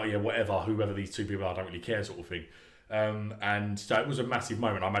I was like, yeah, whoever these 2 people are, I don't really care, sort of thing. And so it was a massive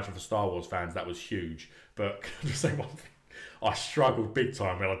moment. I imagine for Star Wars fans, that was huge. But can I just say one thing? I struggled big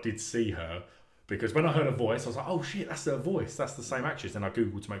time when I did see her, because when I heard her voice, I was like, oh shit, that's her voice. That's the same actress. And I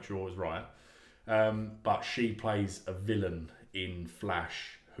Googled to make sure I was right. But she plays a villain in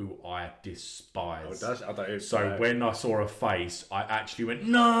Flash who I despise. Oh, does? I don't so when I saw her face, I actually went,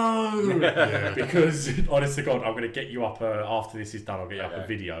 no! Because, honest to God, I'm going to get you up, after this is done, I'll get you up a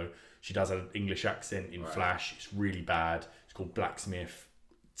video. She does an English accent in Flash. It's really bad. It's called Blacksmith.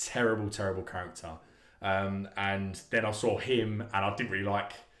 Terrible, terrible character. And then I saw him, and I didn't really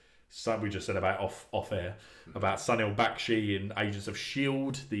like. So we just said about off air about Sunil Bakshi in Agents of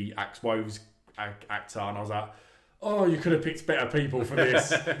S.H.I.E.L.D., the Axe Woves actor, and I was like, oh, you could have picked better people for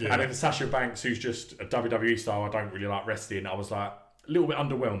this. And then Sasha Banks, who's just a WWE star, I don't really like wrestling. I was like a little bit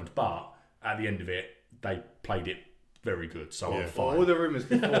underwhelmed, but at the end of it, they played it very good. So I'm fine. All the rumours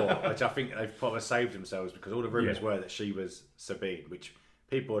before, which I think they've probably saved themselves, because all the rumours were that she was Sabine, which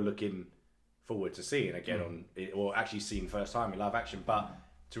people are looking forward to seeing again on it, or actually seeing first time in live action. But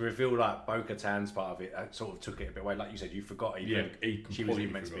to reveal like Bo-Katan's part of it, sort of took it a bit away. Like you said, you forgot she was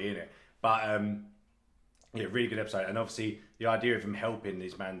even meant to be in it. But really good episode. And obviously the idea of him helping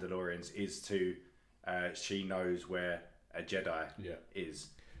these Mandalorians is to she knows where a Jedi is.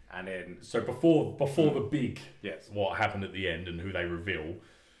 And then so before the big what happened at the end and who they reveal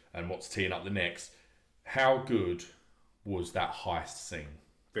and what's teeing up the next, how good was that heist scene?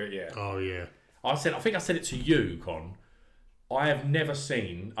 Oh yeah. I think I said it to you, Con. I have never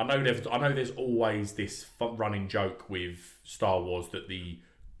seen. I know there's always this running joke with Star Wars that the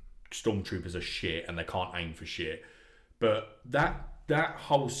stormtroopers are shit and they can't aim for shit. But that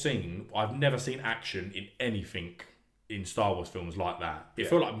whole scene, I've never seen action in anything in Star Wars films like that. It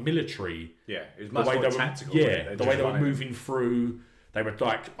felt like military. Yeah, it was much more tactical. The way they were moving through. They were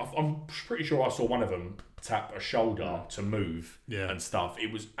like, I'm pretty sure I saw one of them tap a shoulder to move and stuff.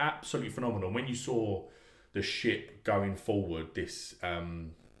 It was absolutely phenomenal. When you saw the ship going forward, this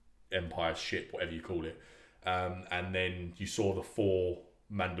Empire ship, whatever you call it, and then you saw the 4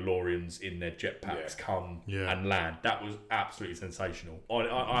 Mandalorians in their jetpacks come and land. That was absolutely sensational.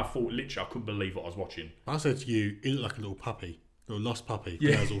 I thought literally I couldn't believe what I was watching. I said to you, it looked like a little puppy, a little lost puppy.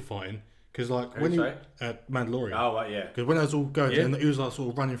 Yeah, they was all fighting. Because like Who, when he sorry? Mandalorian. Oh, right, yeah. Because when I was all going, Yeah. and he was like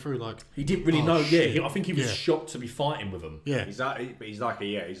sort of running through, like He didn't really know. shit. Yeah, I think he was Yeah. shocked to be fighting with them. yeah, He's like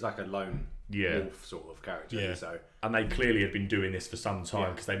a lone wolf sort of character. Yeah. So And they clearly have been doing this for some time Yeah.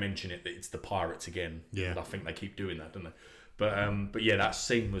 because they mention it that it's the pirates again. Yeah. And I think they keep doing that, don't they? But yeah, that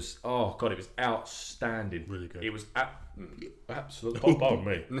scene was it was outstanding. Really good. It was absolutely. Pardon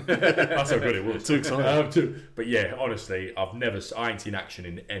me. That's how good it was. Too exciting. But yeah, honestly, I ain't seen action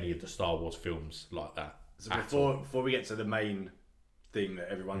in any of the Star Wars films like that. So before we get to the main thing that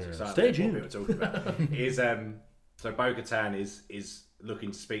everyone's excited Stay about, tuned. what people are talking about, is so Bo-Katan is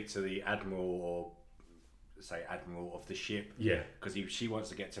looking to speak to the admiral, or say admiral of the ship, Yeah. because she wants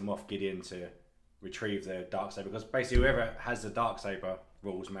to get to Moff Gideon to retrieve the Darksaber, because basically whoever has the Darksaber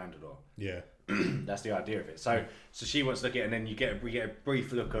rules Mandalore. yeah, That's the idea of it. So she wants to look at it, and then we get a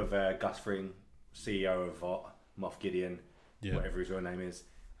brief look of Gus Fring, CEO of Moff Gideon, whatever his real name is.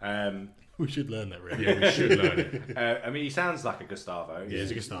 we should learn that really. Yeah, we should learn it. I mean, he sounds like a Gustavo. Yeah,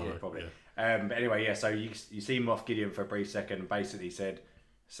 he's a Gustavo. Yeah, probably. Yeah. But anyway, yeah. So you see Moff Gideon for a brief second, and basically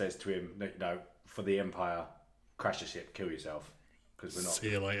says to him, no, for the Empire, crash the ship, kill yourself, because we're not.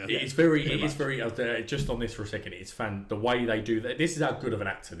 See you later. It is very. Just on this for a second, it's the way they do that. This is how good of an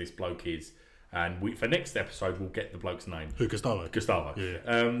actor this bloke is, and for next episode we'll get the bloke's name. Who, Gustavo? Gustavo.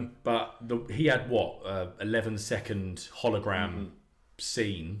 Yeah. But he had 11-second hologram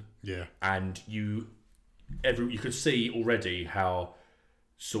scene, Yeah, and you could see already how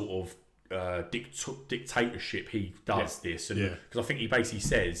sort of dictatorship he does this, and because I think he basically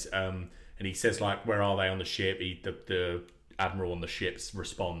says, and he says like, where are they on the ship? The admiral on the ship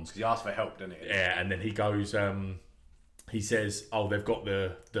responds. He asked for help, didn't he? Yeah, and then he goes, he says, oh, they've got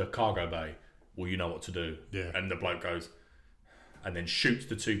the cargo bay. Well, you know what to do. Yeah. And the bloke goes, and then shoots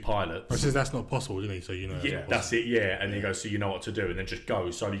the two pilots. he says that's not possible, didn't he? So you know. Yeah, that's it. Yeah, and he goes, so you know what to do, and then just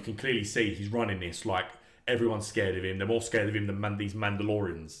goes. So you can clearly see he's running this like everyone's scared of him. They're more scared of him than these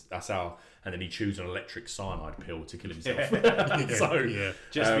Mandalorians. That's how. And then he chews an electric cyanide pill to kill himself.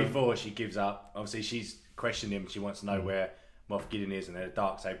 Just before she gives up, obviously she's questioning him. She wants to know where Moff Gideon is and where the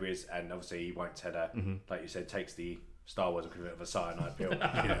Darksaber is, and obviously he won't tell her. Like you said, takes the Star Wars equivalent of a cyanide pill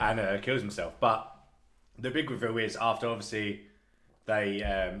and kills himself. But the big reveal is after obviously they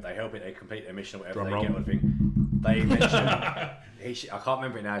help it, they complete their mission or whatever, Drum they get everything. They mention I can't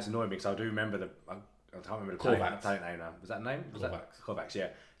remember it now. It's annoying me because I do remember I can't remember the planet name now. Was that the name? Corvax, yeah.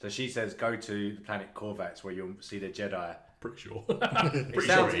 So she says, go to the planet Corvax where you'll see the Jedi. Pretty sure.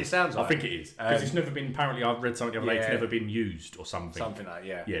 It sounds like. I think it is. Because it's never been, apparently I've read something the other day, it's never been used or something. Something like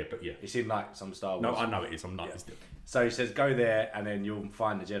that, Yeah, but yeah. It's in like some Star Wars. No, I know it is. I'm not. Yeah. So he says, go there and then you'll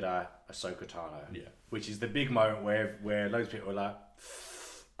find the Jedi, Ahsoka Tano. Yeah. Which is the big moment where loads of people are like,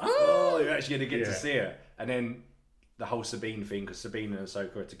 oh, you're actually going to get to see her. And then the whole Sabine thing, because Sabine and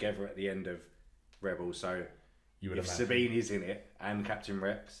Ahsoka are together at the end of Rebels, so if Sabine is in it and Captain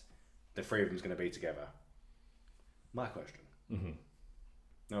Rex, the three of them's going to be together. My question. I'm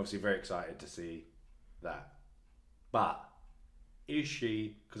obviously very excited to see that. But is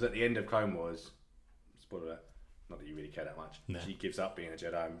she, because at the end of Clone Wars, spoiler alert, not that you really care that much, she gives up being a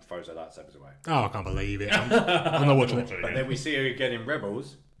Jedi and throws her lightsabers away. Oh, I can't believe it. I'm not watching it. But then we see her again in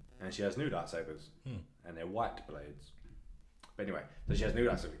Rebels, and she has new lightsabers, and they're white blades. But anyway, so she has new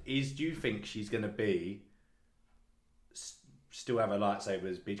lightsabers. Do you think she's going to be still have her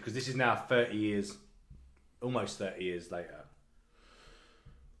lightsabers? Because this is now 30 years, almost 30 years later.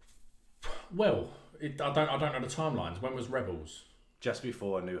 Well, I don't know the timelines. When was Rebels? Just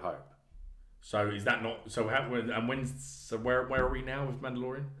before A New Hope. So is that not? So where are we now with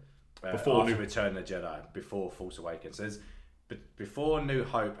Mandalorian? Before Return of the Jedi, before Force Awakens. So there's before New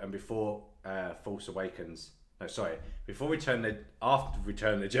Hope and before Force Awakens. No, sorry. After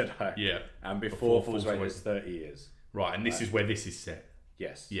Return of the Jedi. Yeah. And before Force Awakens, 30 years. Right, and this is where this is set.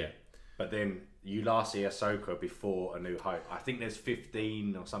 Yes. Yeah. But then you last see Ahsoka before A New Hope. I think there's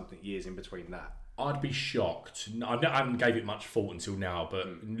 15 or something years in between that. I'd be shocked. I haven't gave it much thought until now, but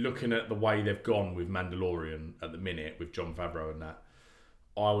looking at the way they've gone with Mandalorian at the minute, with Jon Favreau and that,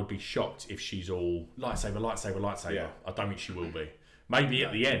 I would be shocked if she's all lightsaber. Yeah. I don't think she will be. Maybe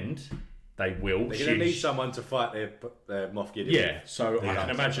at the end, they will. They're going to need someone to fight their Moff Gideon. Yeah, so I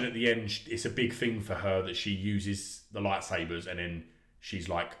can imagine at the end, it's a big thing for her that she uses the lightsabers and then she's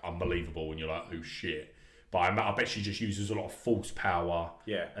like unbelievable and you're like, oh shit. But I bet she just uses a lot of force power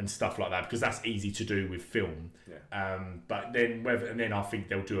and stuff like that because that's easy to do with film. Yeah. But then I think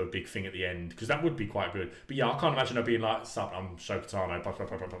they'll do a big thing at the end because that would be quite good. But yeah, I can't imagine her being like, "Sup, I'm Shokatano." That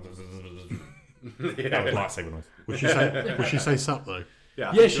was lightsaber noise. Would she say sup though?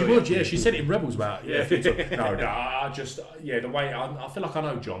 Yeah, she would. Yeah, she said it in Rebels about. Yeah, I just the way I feel like I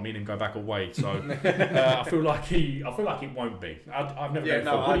know John. Me and him go back a way, so I feel like it won't be. I've never. Yeah,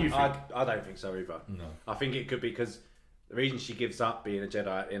 what do you think? I don't think so either. No, I think it could be because the reason she gives up being a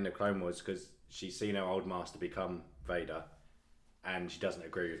Jedi in the Clone Wars is because she's seen her old master become Vader, and she doesn't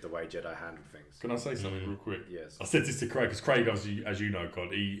agree with the way Jedi handle things. Can I say something real quick? Yes. I said this to Craig because Craig, obviously, as you know,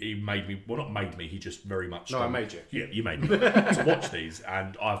 God, he made me. Well, not made me. He just very much. No, I made you. Yeah, you made me to watch these,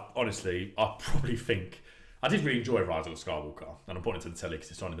 and I probably think I did really enjoy Rise of the Skywalker, and I'm pointing to the telly because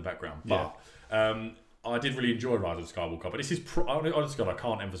it's on in the background. But I did really enjoy Rise of the Skywalker. But this is honestly, God, I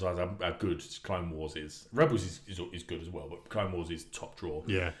can't emphasize how good Clone Wars is. Rebels is good as well, but Clone Wars is top draw.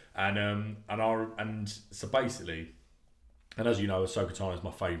 Yeah. And so basically. And as you know, Ahsoka Tano is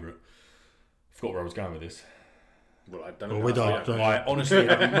my favourite. I forgot where I was going with this. Well, I don't know. Well, we don't. I honestly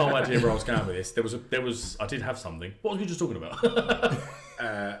have no idea where I was going with this. There was. I did have something. What was we just talking about?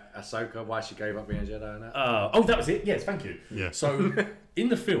 Ahsoka, why she gave up being a Jedi and that. That was it. Yes, thank you. Yeah. So in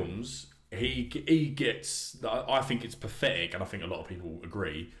the films, he gets. I think it's pathetic, and I think a lot of people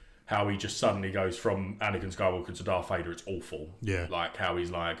agree. How he just suddenly goes from Anakin Skywalker to Darth Vader, it's awful. Yeah. Like how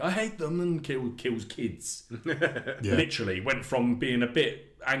he's like, I hate them, and kills kids. Yeah. Literally went from being a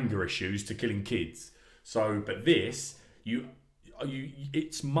bit anger issues to killing kids. So, but this,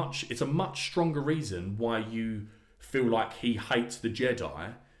 it's a much stronger reason why you feel like he hates the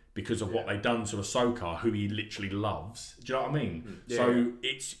Jedi because of what they've done to Ahsoka, who he literally loves. Do you know what I mean? Yeah.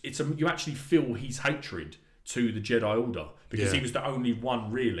 So you actually feel his hatred to the Jedi Order because he was the only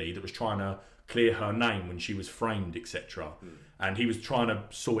one really that was trying to clear her name when she was framed, etc. And he was trying to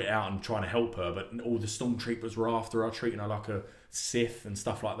sort it out and trying to help her, but all the stormtroopers were after her, treating her like a Sith and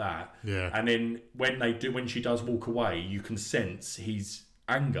stuff like that. Yeah. And then when she does walk away, you can sense his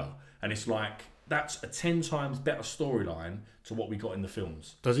anger, and it's like that's a 10 times better storyline to what we got in the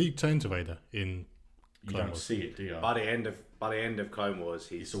films. Does he turn to Vader in? You don't see it, do you? By the end of Clone Wars,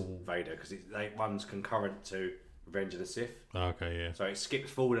 he's all Vader because one's concurrent to Revenge of the Sith. Oh, okay, yeah. So it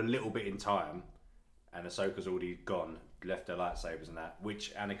skips forward a little bit in time, and Ahsoka's already gone, left her lightsabers and that,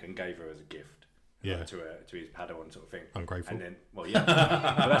 which Anakin gave her as a gift. Yeah. To his Padawan sort of thing. Ungrateful. And then, well, yeah,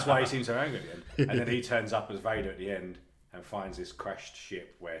 but that's why he seems so angry at the end. And then he turns up as Vader at the end and finds this crashed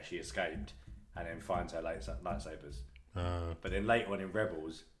ship where she escaped, and then finds her lightsabers. But then later on in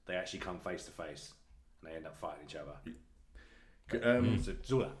Rebels, they actually come face to face. And they end up fighting each other.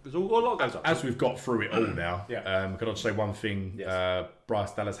 It's all a lot goes up. As we've got through it all now, can I just say one thing? Yes.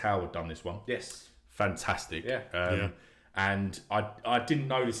 Bryce Dallas Howard done this one. Yes. Fantastic. Yeah. And I didn't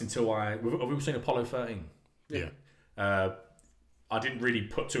know this until have we all seen Apollo 13? Yeah. I didn't really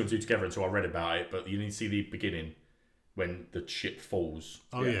put two and two together until I read about it, but you need to see the beginning when the ship falls.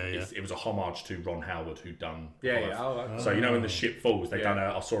 Oh, yeah. It was a homage to Ron Howard who'd done Yeah. So when the ship falls, they done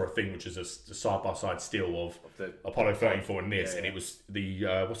I saw a thing which is a side-by-side still of the Apollo 34 and this, and it was the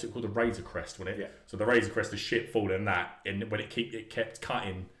what's it called, the Razor Crest, wasn't it? Yeah. So the Razor Crest, the ship falling, and that, and when it kept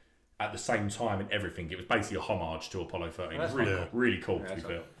cutting at the same time and everything, it was basically a homage to Apollo 13. It was really cool to be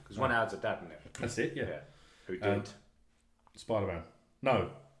fair. Because Ron Howard's a dad, isn't it? That's it, yeah. Who did Spider-Man? No.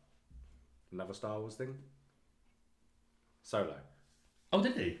 Another Star Wars thing? Solo. Oh,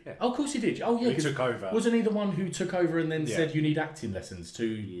 did he? Yeah. Oh, of course he did. Oh, yeah. He took over. Wasn't he the one who took over and then said you need acting lessons to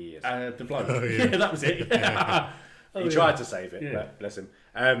the bloke? Oh, yeah, that was it. He tried to save it, but bless him.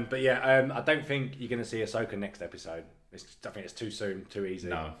 I don't think you're going to see Ahsoka next episode. I think it's too soon, too easy.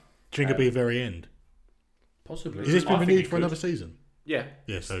 No. Do you think it'll be the very end? Possibly. Is this been renewed for another season? Yeah.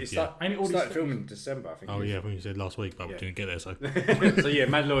 Yeah, so It's yeah. Ain't it all started filming in December, I think. Oh, yeah, when you said last week, but we didn't get there, so. So, yeah,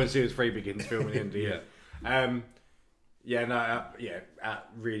 Mandalorian Series 3 begins filming at the end of the year.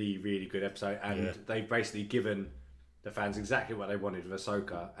 Really, really good episode. And they've basically given the fans exactly what they wanted with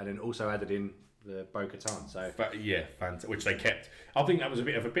Ahsoka, and then also added in the Bo-Katan. So, fantastic, which they kept. I think that was a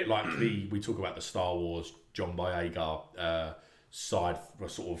bit like we talk about the Star Wars John Boyega side,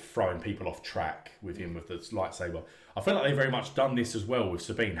 sort of throwing people off track with him with the lightsaber. I feel like they very much done this as well with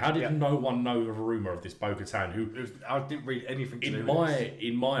Sabine. How did no one know of a rumor of this Bo-Katan? I didn't read anything. In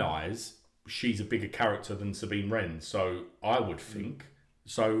my eyes, she's a bigger character than Sabine Wren, so I would think.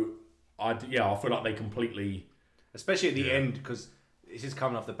 So I feel like they completely, especially at the end, because this is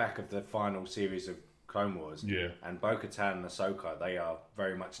coming off the back of the final series of Clone Wars. Yeah, and Bo-Katan and Ahsoka, they are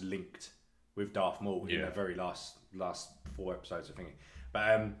very much linked with Darth Maul in the very last 4 episodes, I think. But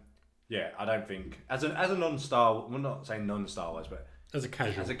I don't think as a non-Star, we're not saying non-Star Wars, but as a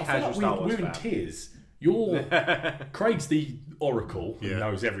casual Star Wars we're fan. in tears. Craig's the Oracle who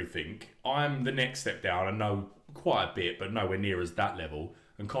knows everything. I'm the next step down. I know quite a bit, but nowhere near as that level.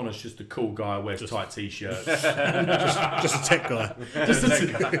 and Connor's just a cool guy who wears tight t-shirts. just a tech guy.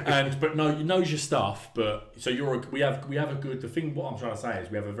 But no, he knows your stuff. But so we have a good. The thing what I'm trying to say is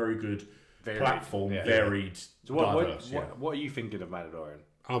we have a very good platform, varied, So diverse. what are you thinking of Mandalorian?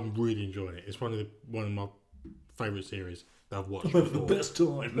 I'm really enjoying it. It's one of my favourite series that I've watched before. The best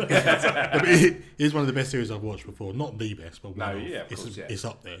time. It is one of the best series I've watched before. Not the best, but it's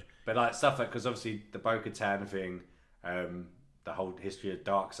up there. But like stuff like, because obviously the Bo-Katan thing, the whole history of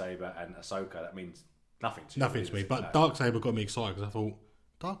Darksaber and Ahsoka, that means nothing to me. But Darksaber got me excited because I thought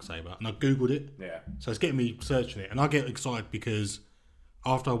Darksaber, and I googled it. Yeah. So it's getting me searching it, and I get excited because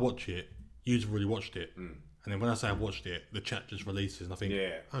after I watch it, you've already watched it. And then when I say I've watched it, the chat just releases, and I think,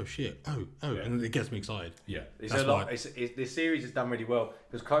 oh shit, and it gets me excited. Yeah, this series has done really well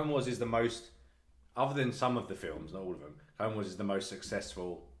because Clone Wars is the most, other than some of the films, not all of them. Clone Wars is the most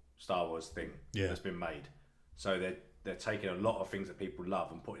successful Star Wars thing that's been made. So they're taking a lot of things that people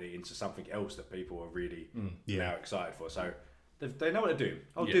love and putting it into something else that people are really now excited for. So they know what to do.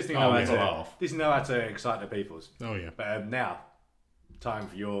 Disney know how to excite the peoples. Oh yeah. But now, time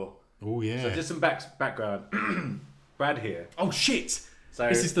for your. Oh yeah. So just some background. Brad here. Oh shit! So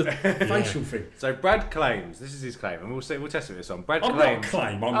this is the facial thing. So Brad claims, this is his claim, and we'll test this on. Brad I'm claims. not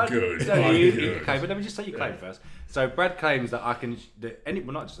claim. I'm good. Okay, but let me just say your claim first. So Brad claims that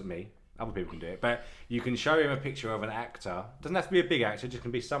not just me, other people can do it, but you can show him a picture of an actor. Doesn't have to be a big actor. It just can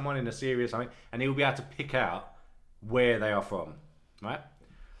be someone in a series or something, and he'll be able to pick out where they are from, right?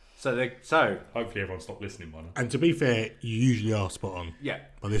 So hopefully everyone stopped listening by now. And to be fair, you usually are spot on. Yeah.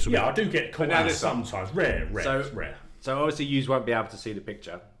 But this I do get caught out sometimes. Rare. So obviously you won't be able to see the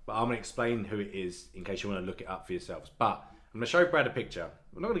picture, but I'm going to explain who it is in case you want to look it up for yourselves. But I'm going to show Brad a picture.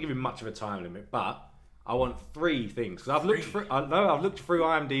 I'm not going to give him much of a time limit, but I want 3 things. Because I've looked through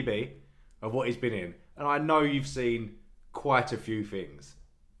IMDb of what he's been in, and I know you've seen quite a few things,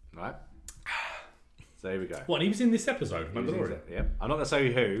 right? So here we go. What, he was in this episode? Mandalorian? Yeah. I'm not going to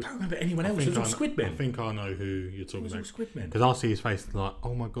say who. I don't remember anyone else. It was all Squidmen. I think I know who you're talking about. Squidmen. Because I'll see his face and like,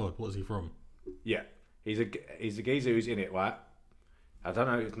 oh my god, what is he from? Yeah. He's a geezer who's in it, right? I don't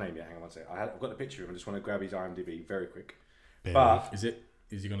know his name yet. Hang on one second. I've got the picture of him. I just want to grab his IMDb very quick. But is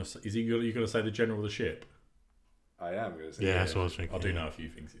he going to say the general of the ship? I am going to say. Yeah, that's what I was thinking. I do know a few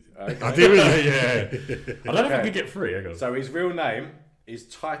things. Okay. I do really, yeah. I don't know if I could get 3. So his real name is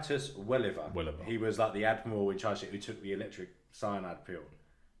Titus Welliver. He was like the admiral in charge who took the electric cyanide pill.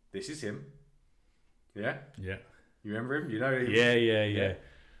 This is him. Yeah? Yeah. You remember him? You know him? Yeah.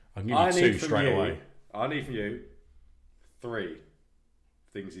 I can give you 2 straight away. I need from you 3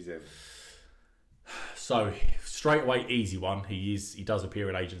 things he's in. So, straight away, easy one. He does appear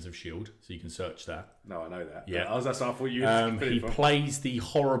in Agents of S.H.I.E.L.D., so you can search that. No, I know that. Yeah. That's what I thought you he plays the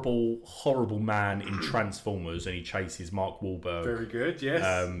horrible man in Transformers, and he chases Mark Wahlberg. Very good, yes.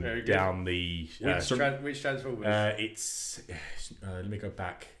 Very good. Down the... which Transformers? let me go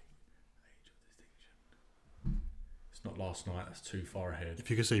back. It's not last night, that's too far ahead. If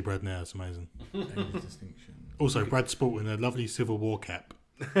you could see Brad now, it's amazing. Distinction. Also, Brad's sporting a lovely Civil War cap.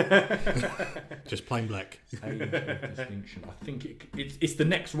 Just plain black. Distinction. I think it's the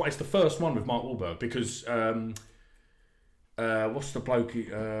next one. It's the first one with Mark Wahlberg because what's the bloke?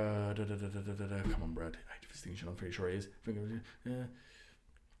 Come on, Brad. Age of Distinction. I'm pretty sure it is.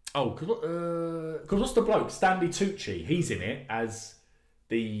 Because what's the bloke? Stanley Tucci. He's in it as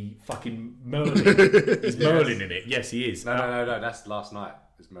the fucking Merlin. He's Merlin in it. Yes, he is. No. That's last night.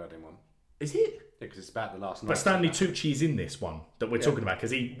 It's Merlin one. Is it? Yeah, because it's about the last night. But Stanley Tucci is in this one that we're talking about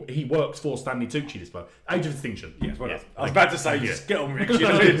because he works for Stanley Tucci. This bloke. Age of Distinction. Yes. I was about to say, just get on with it. You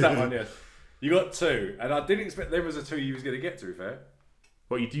know, it's that one. Yes. You got 2, and I didn't expect there was a 2 you was going to get. To be fair.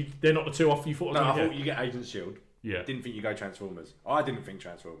 Well, they're not the 2 off you thought. No, I thought you get Agents of S.H.I.E.L.D. Yeah. Didn't think you go Transformers. I didn't think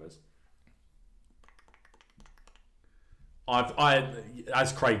Transformers.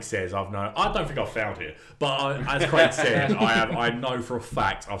 As Craig says, I don't think I've found it, but as Craig said, I know for a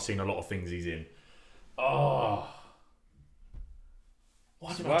fact I've seen a lot of things he's in. Oh,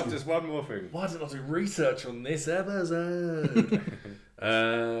 just one more thing. Why did I do research on this episode?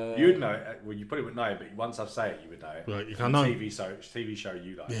 You'd know it. Well, you probably wouldn't know it, but once I say it, you would know it. Right, I know. TV show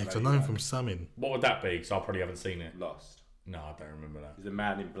you like. Yeah, because I know him from Summon. What would that be? Because I probably haven't seen it. Lost. No, I don't remember that. He's the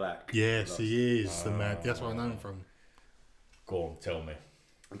man in black. Yes, Lost. He is the man. That's where I know him from. Go on, tell me.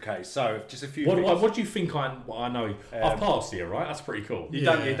 Okay, so just a few. What do you think I know? I've passed here, right? That's pretty cool. You've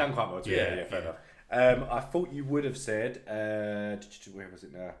done quite well. Yeah, fair enough. I thought you would have said. Where was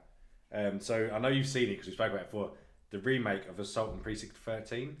it now? So I know you've seen it because we spoke about it before. The remake of Assault on Precinct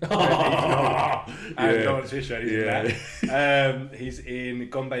 13. And Lawrence Fisher, he's in that. He's in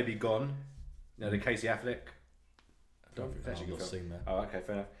Gone Baby Gone. You know, the Casey Affleck. I've not seen that. Oh, okay,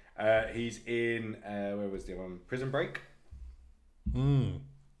 fair enough. He's in where was the other one? Prison Break.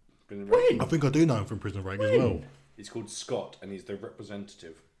 Prison Break. I think I do know him from Prison Break as well. He's called Scott, and he's the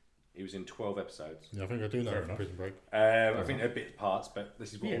representative. He was in 12 episodes. Yeah, I think I do know him from Prison Break. I think they're bit parts, but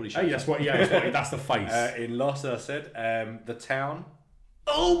this is what all he shows. That's the face. In Lost, I said, The Town.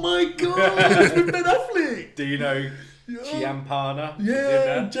 Oh my god, with Ben Affleck. Do you know Chiampana?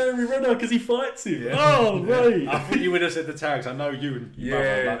 Yeah, Jeremy Renner, because he fights him. Yeah. Oh, right. I think you would have said The Town, because I know you and your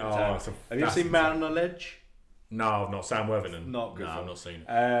brother like The Town. Have you seen Man on the Ledge? No, I've not. Sam Worthington. Not good. No, I've not seen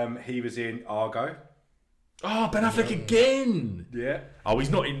it. He was in Argo. Oh, Ben Affleck again. Yeah. Oh, he's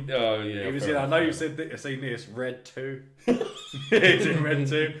not in. Oh, yeah. He was in. I know you said that you've seen this. Red 2. He's in Red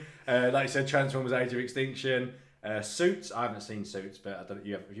 2. Like you said, Transformers: Age of Extinction. Suits. I haven't seen Suits, but I don't.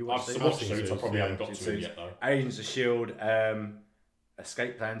 Have you watched Suits? I've watched Suits. I probably haven't got to it yet though. Agents of Shield.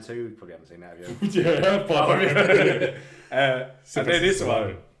 Escape Plan 2. You probably haven't seen that, have you? Yeah. And then this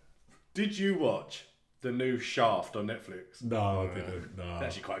one. Did you watch the new Shaft on Netflix? No, I didn't. No. It's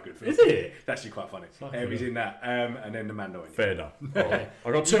actually quite a good film. Is it? It's actually quite funny. He's in that. And then The Mandalorian. Fair enough. Right.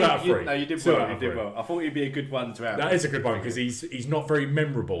 I got 2 out of 3. No, you did well. You did well. I thought he'd be a good one to have. That is a good one because he's not very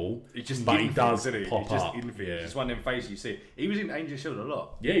memorable. But he does pop just up. He's just one of them faces you see. He was in Angel Shield a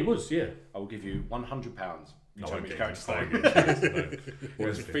lot. Yeah, he was. Yeah. I will give you £100. You tell me his character's no, name. It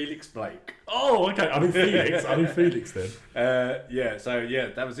was Felix Blake. Oh, okay. I knew Felix then.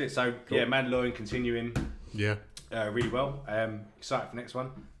 That was it. So cool. Yeah, Mandalorian continuing. Yeah. Really well. Excited for the next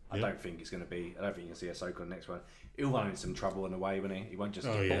one. I don't think you can see Ahsoka on the next one. He'll run into some trouble on the way, won't he? He won't just.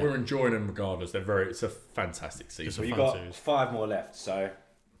 But we're enjoying them regardless. It's a fantastic season. You've got 5 more left, so.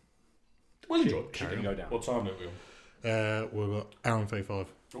 Well enjoyed. Shit go down. What time are we on? We've got hour and 35.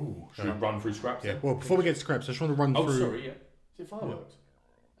 Ooh, should we run through scraps? Yeah. Well, before we get to scraps, I just want to run through. Oh, sorry. Yeah. Is it fireworks?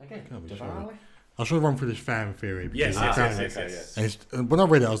 Okay. I just want to run through this fan theory. Yes. And when I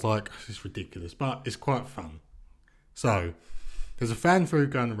read it, I was like, "This is ridiculous," but it's quite fun. So, there's a fan theory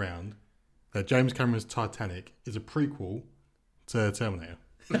going around that James Cameron's Titanic is a prequel to Terminator.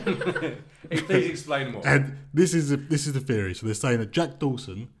 Please explain more. And this is the theory. So they're saying that Jack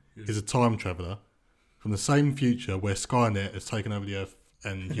Dawson is a time traveller from the same future where Skynet has taken over the Earth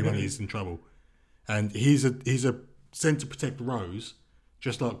and humanity is in trouble. And he's sent to protect Rose,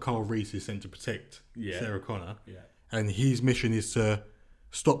 just like Carl Reese is sent to protect Sarah Connor. Yeah. And his mission is to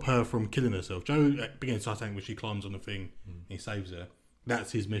stop her from killing herself. Joe, at the beginning of Titanic, when she climbs on the thing and he saves her,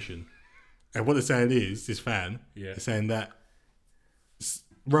 that's his mission. And what they're saying is, this fan is saying that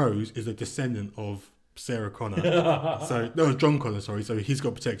Rose is a descendant of Sarah Connor. John Connor, sorry. So he's got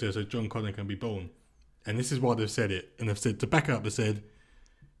to protect her so John Connor can be born. And this is why they've said it. And they've said, to back up, they said,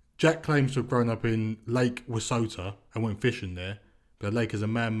 Jack claims to have grown up in Lake Wissota and went fishing there. But the lake is a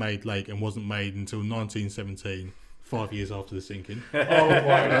man-made lake and wasn't made until 1917, 5 years after the sinking. Oh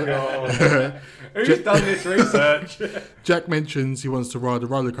my God. Who's done this research? Jack mentions he wants to ride a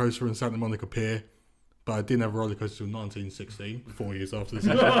roller coaster in Santa Monica Pier, but I didn't have a roller coaster until 1916, 4 years after the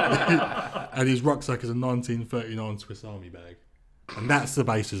sinking. And his rucksack is a 1939 Swiss Army bag. And that's the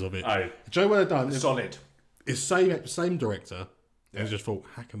basis of it. Oh. Joe, what they've done Solid. It's same director. And just thought,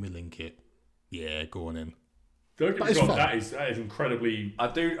 how can we link it? Yeah, go on in. Don't get me wrong, that is incredibly.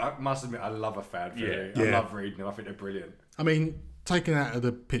 I must admit, I love a fan theory. I love reading them. I think they're brilliant. I mean, taking out of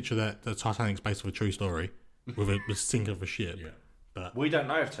the picture that the Titanic's based on a true story with a sink of a ship. Yeah. But we don't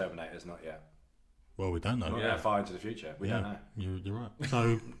know if Terminator's not yet. Well, we don't know. Yeah, far into the future. We don't know. You're right.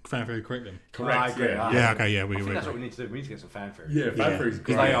 So, fan theory, correct them. Correct. I agree. Yeah, okay, yeah. I think that's what we need to do. We need to get some fan theory. Yeah, fan theories.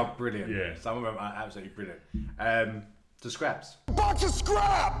 Because they are brilliant. Yeah. Some of them are absolutely brilliant. To scraps. Bunch of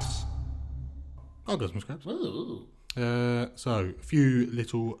scraps! I'll go some scraps. Ooh. So, a few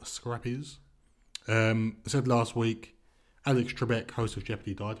little scrappies. I said last week, Alex Trebek, host of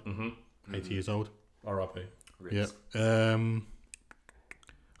Jeopardy, died. 80 years old. R.I.P. Yeah.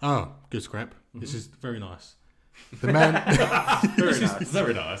 Good scrap. This is very nice. The man,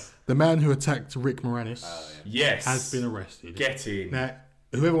 very nice. The man who attacked Rick Moranis, yes, has been arrested. Get in. Now,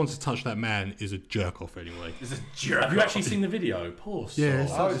 whoever wants to touch that man is a jerk off anyway. He's a jerk. Have you actually seen the video? Poor soul.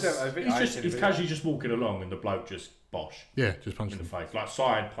 Yeah, he's casually just walking along and the bloke just bosh. Yeah, just punch in him the face, like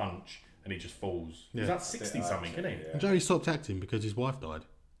side punch, and he just falls. Yeah. He's like 60 something, isn't he? Yeah. And Joey stopped acting because his wife died.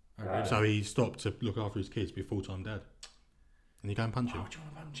 Oh, really? So he stopped to look after his kids, be a full-time dad. And you go and punch him. Why would you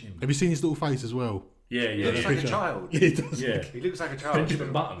want to punch him? Have you seen his little face as well? Yeah. He looks like a child. Yeah, he does. Yeah. He looks like a child.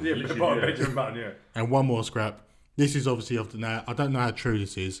 Benjamin Button. Yeah, Benjamin Button, yeah. And one more scrap. This is obviously off the... Now, I don't know how true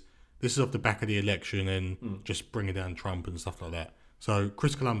this is. This is off the back of the election and just bringing down Trump and stuff like that. So,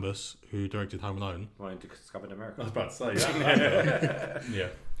 Chris Columbus, who directed Home Alone... Wanting to discover America. I was about to say, yeah.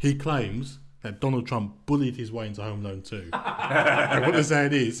 He claims that Donald Trump bullied his way into Home Alone 2. And what they're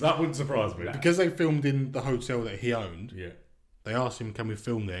saying is, That wouldn't surprise me. because they filmed in the hotel that he owned, Yeah. they asked him, can we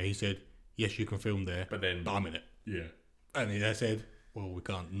film there? He said, yes, you can film there, But then- I'm in it. Yeah. And they said, well, we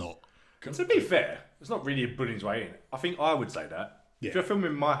can't not. To be fair, it's not really a bullying his way in. I think I would say that. Yeah. If you're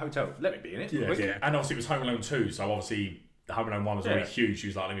filming my hotel, let me be in it. Yeah. quick. Yeah. And obviously it was Home Alone 2, so obviously the Home Alone 1 was already Yeah. huge. She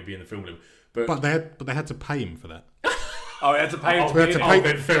was like, let me be in the film. But But they had to pay him for that. Oh, he had to pay him to we be had in to it. pay-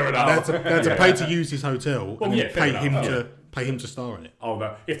 then fair enough. They had to pay to use his hotel and yeah, then fair enough. pay him to star in it. Oh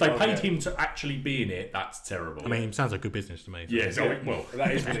no! If they paid him to actually be in it, that's terrible. I mean, it sounds like good business to me. yeah. So, well,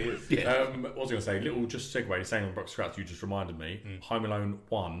 That is what it is. what was I going to say? Little just segue. Saying on Brock Scraps, you just reminded me. Home Alone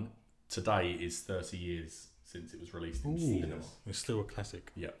 1 today is 30 years since it was released in cinemas. It's still a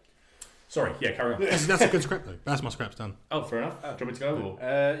classic. Yeah. Sorry. Yeah. Carry on. That's a good scrap though. That's my scraps done. Oh, fair enough. Do you want me to go? Or?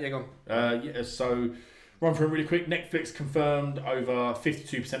 Yeah, go on. Yeah, so run through it really quick. Netflix confirmed over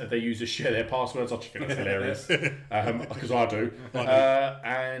 52% of their users share their passwords. I just think that's hilarious because I do.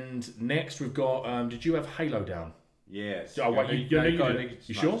 And next we've got. Did you have Halo down? Yes. Oh, wait, you did.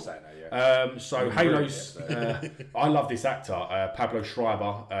 You sure? So Halo's. I love this actor, Pablo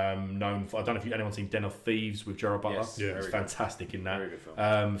Schreiber, known for. I don't know if anyone's seen Den of Thieves with Gerard Butler. Yes, yeah, It's fantastic in that. Very good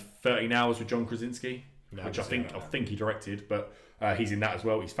film. 13 Hours with John Krasinski, No, which I haven't think seen I think he directed, but he's in that as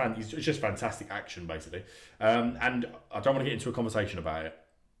well. He's it's just fantastic action basically. And I don't want to get into a conversation about it,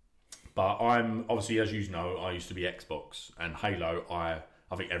 but I'm obviously, as you know, I used to be Xbox and Halo. I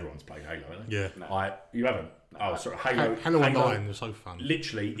think everyone's played Halo, hasn't they? Yeah. You haven't? Oh, sorry. Halo. Halo Online was so fun.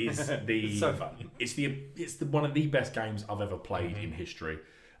 Literally is the So fun. It's one of the best games I've ever played in history.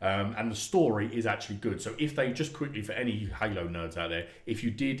 And the story is actually good. So if they just quickly, for any Halo nerds out there, if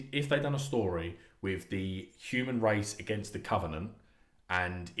they'd done a story with the human race against the Covenant,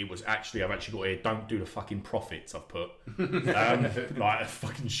 and it was actually, I've actually got here, don't do the fucking prophets I've put. Like,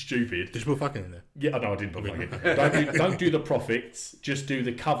 fucking stupid. Did you put fucking in there? Yeah, no, I didn't put fucking. Don't do the prophets, just do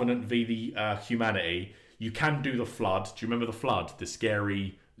the Covenant v the humanity. You can do the flood. Do you remember the flood? The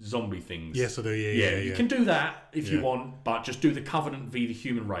scary zombie things. Yes, I do. Yeah. You can do that if you want, but just do the Covenant v the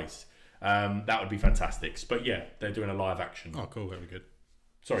human race. That would be fantastic. But yeah, they're doing a live action. Oh, cool. That'd be good.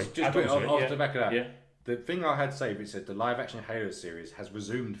 Sorry, Just quick, off the back of that. Yeah. The thing I had to say, it said the live action Halo series has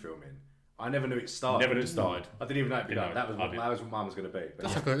resumed filming. I never knew it started. Never knew it started. I didn't even know it began. That was I did. what mine was going to be.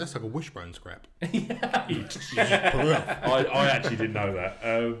 But That's like a wishbone scrap. I actually didn't know that.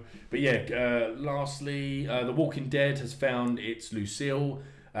 But yeah, lastly, The Walking Dead has found its Lucille.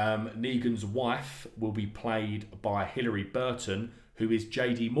 Negan's wife will be played by Hilary Burton, who is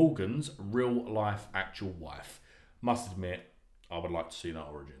J.D. Morgan's real-life actual wife. Must admit, I would like to see that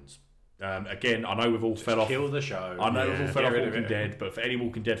origins. Again, I know we've all fell off. kill the show. I know we've all fell off Get rid of Walking it. Dead, but for any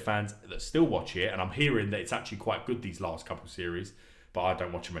Walking Dead fans that still watch it, and I'm hearing that it's actually quite good these last couple of series, but I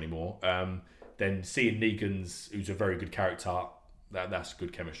don't watch them anymore. Then seeing Negan's, who's a very good character, that's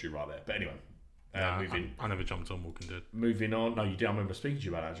good chemistry right there. But anyway, I never jumped on Walking Dead. moving on. No, you did. I remember speaking to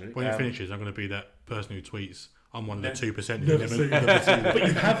you about it, actually. When it finishes, I'm going to be that person who tweets, I'm one of the 2% Never seen it. But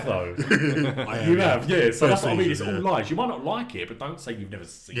you have though. You have, yeah. So that's what I mean. It's all lies. You might not like it, but don't say you've never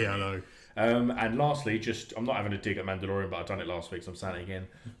seen it. Yeah, I know. And lastly, I'm not having a dig at Mandalorian, but I've done it last week, so I'm saying it again.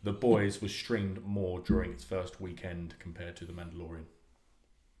 The Boys was streamed more during its first weekend compared to The Mandalorian.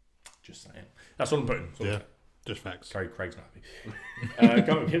 Just saying. That's all I'm putting. Yeah, just facts. Craig's not happy.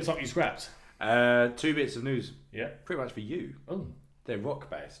 Go hit us up your scraps. 2 bits of news. Yeah. Pretty much for you. Oh. They're rock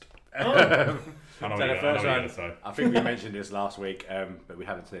based. I know So what the you're first going one, to say. I think we mentioned this last week, but we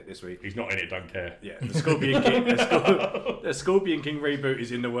haven't said it this week. He's not in it, don't care. Yeah, the Scorpion King. The Scorpion King reboot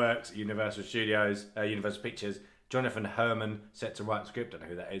is in the works. Universal Studios, Universal Pictures. Jonathan Herman set to write the script. I don't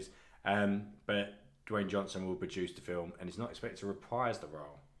know who that is. But Dwayne Johnson will produce the film, and he's not expected to reprise the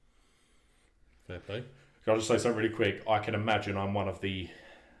role. Fair play. Can I just say something really quick? I can imagine I'm one of the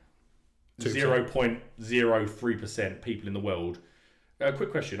 2%. 0.03% people in the world.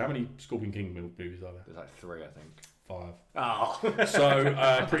 Quick question: how many Scorpion King movies are there? There's like 3, I think. 5. Oh,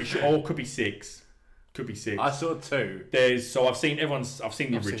 So pretty sure. Oh, could be 6. Could be 6. I saw 2. I've seen the I've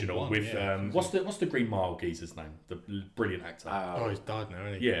seen original one, with yeah. what's the Green Mile geezer's name? The brilliant actor. Oh, he's died now,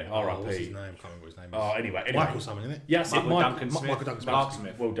 isn't he? Yeah, R.I.P. What's his name? Can't remember what his name is. Oh, anyway. Michael something, isn't it? Yes, Michael Duncan Smith. Michael Duncan Smith. Mark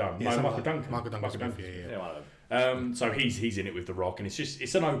Smith. Well done. Yeah, No, something Michael like- Duncan. Michael Duncan Smith, yeah. Yeah, one of them. So he's in it with The Rock, and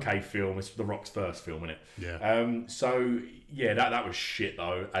it's an okay film. It's The Rock's first film, isn't it? Yeah. So yeah, that was shit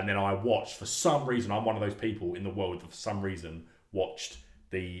though. And then I watched, for some reason, I'm one of those people in the world that for some reason watched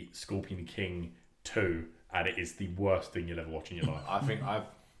the Scorpion King 2, and it is the worst thing you'll ever watch in your life. I think I've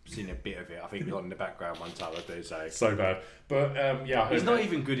seen a bit of it. I think it was on in the background one time. I do say. So bad. But yeah, I heard He's not that.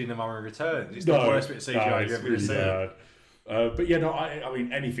 even good in The Mummy Returns. It's No, the worst bit of CGI it's you've ever really seen. bad. But yeah, no, I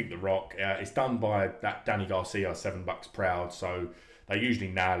mean anything The Rock. It's done by that Danny Garcia, $7 Proud. So they usually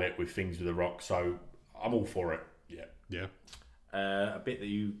nail it with things with The Rock. So I'm all for it. Yeah. A bit that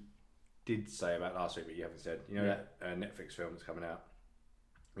you did say about last week, but you haven't said. You know that Netflix film that's coming out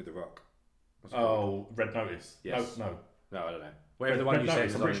with The Rock. What's it called? Red Notice. Yes. No, I don't know. Whatever the one Red you said Notice.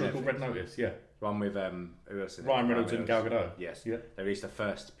 is I'm on pretty sure it's called Netflix. Red Notice. Yeah. One with who else? In it? Ryan Reynolds and Gal Gadot. Yes. Yeah. They released the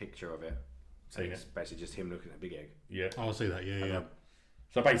first picture of it. Seen It's basically just him looking at a big egg. Yeah. I'll see that. Yeah.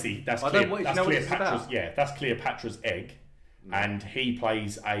 So basically, that's Cleopatra's. Yeah, that's Cleopatra's egg, and he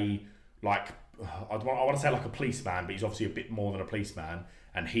plays a I want to say like a policeman, but he's obviously a bit more than a policeman,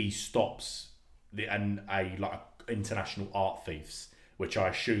 and he stops international art thieves, which I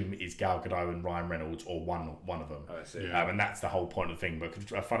assume is Gal Gadot and Ryan Reynolds, or one of them. Oh, I see. And that's the whole point of the thing. But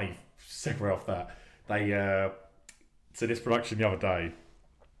a funny segue off that, they so this production the other day,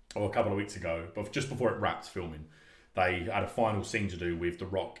 or a couple of weeks ago, but just before it wrapped filming, they had a final scene to do with The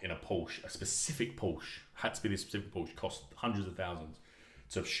Rock in a Porsche, a specific Porsche. Had to be this specific Porsche, cost hundreds of thousands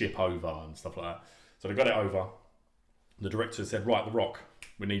to ship over and stuff like that. So they got it over. The director said, right, The Rock,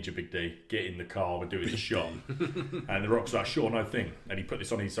 we need you, Big D. Get in the car, we're doing the shot. And The Rock's like, sure, no thing. And he put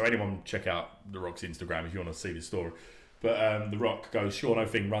this on his... So anyone check out The Rock's Instagram if you want to see this story. But The Rock goes, sure, no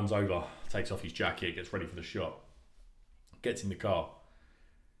thing, runs over, takes off his jacket, gets ready for the shot. Gets in the car.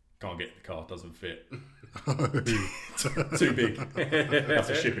 Can't get in the car, doesn't fit. Too big. Have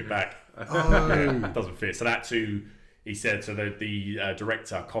to ship it back. Doesn't fit. So that too, he said, so the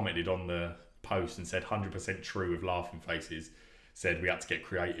director commented on the post and said 100% true with laughing faces. Said we had to get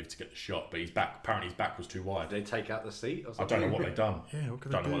creative to get the shot, but apparently his back was too wide. Did they take out the seat or I something? don't know what they've done. Yeah, what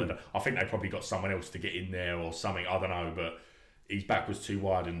could don't they know do? what they've done. I think they probably got someone else to get in there or something. I don't know, but his back was too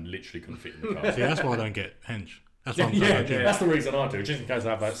wide and literally couldn't fit in the car. See, that's why I don't get hench. That's what I'm yeah, saying. that's the reason I do, just in case I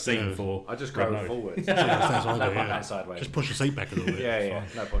have that scene for. I just Red go Notice. forwards. That's what I No do, point yeah. going sideways. Just push the seat back a little bit. Yeah.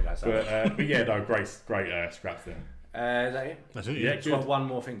 No point going sideways. But yeah, no, great scraps there. Is that it? That's it. Yeah, Yeah. Just got one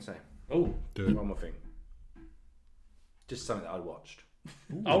more thing to say. Oh, Do it. One more thing. Just something that I watched.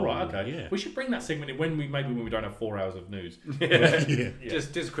 oh right, okay. yeah. We should bring that segment in when we don't have 4 hours of news. Yeah.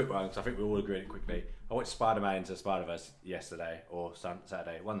 Just a quick one, because I think we all agree on it quickly. I watched Spider-Man Into Spider-Verse yesterday, or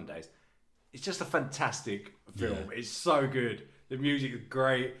Saturday, one of the days. It's just a fantastic film. Yeah. It's so good. The music is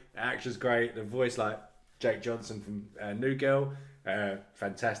great. The action's great. The voice, like Jake Johnson from New Girl,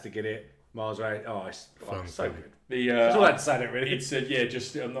 fantastic in it. Miles Ray, it's so film. good. That's all I had to say on it, really. It's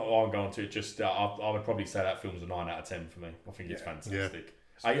just I'm not going to. Just I would probably say that film's a 9 out of 10 for me. I think it's fantastic.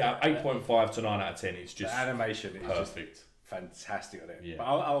 8.5 to 9 out of 10. It's just the animation is just perfect. fantastic on it. Yeah. But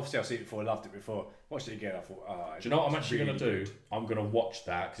I've seen it before, loved it before. Watched it again, I thought, Do you know what I'm it's actually really going to do? good. I'm going to watch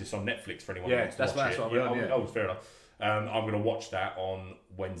that because it's on Netflix for anyone Yeah, who wants to that's watch what it. I'm on, yeah. Oh, fair enough. I'm going to watch that on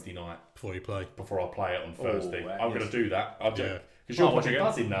Wednesday night Before you play. before I play it on Thursday. that I'm is- going to do that. Because Yeah. you're I'll watch probably it.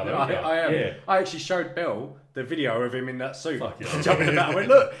 buzzing now, though. I am. Yeah. I actually showed Bill the video of him in that suit. Fuck yeah. Jumping about. I went,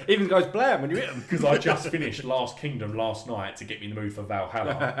 look, even goes blam when you hit him. Because I just finished Last Kingdom last night to get me in the mood for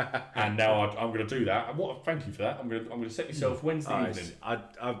Valhalla, and now I'm going to do that. And thank you for that. I'm going to set myself Wednesday evening.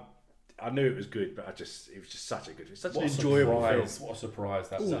 I knew it was good, but it was just such a good, it's such What an a enjoyable film. surprise! What a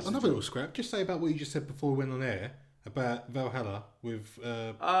surprise! Ooh, another little scrap. Just say about what you just said before we went on air about Valhalla with.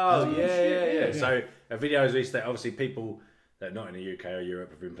 Yeah. So a video is released that obviously people that are not in the UK or Europe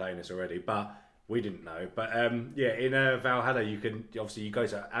have been playing this already, but we didn't know. But in Valhalla, you go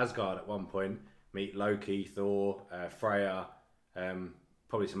to Asgard at one point, meet Loki, Thor, Freya,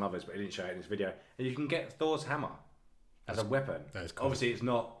 probably some others, but he didn't show it in this video, and you can get Thor's hammer as a weapon. That is cool. Obviously, it's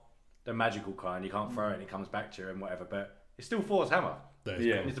not the magical kind. You can't throw it and it comes back to you and whatever, but it's still Thor's hammer. That is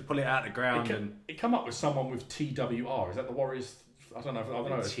Yeah. You need to pull it out of the ground It come up with someone with TWR. Is that the Warriors? I don't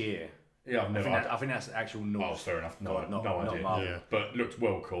know. It's here. Yeah, I've never. I think that's actual Norse. Oh, fair enough. No, God, not idea. Marvel. Yeah. But looked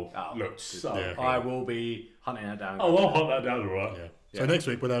well cool. Oh, looked so. Yeah. Cool. I will be hunting that down. Oh, I'll hunt that down, all right. Yeah. So next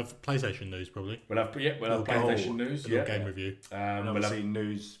week we'll have PlayStation news probably. We'll have PlayStation news. A little game review. And We'll have obviously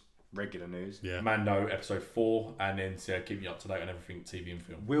news, regular news. Yeah. Mando episode 4, and then keep you up to date on everything TV and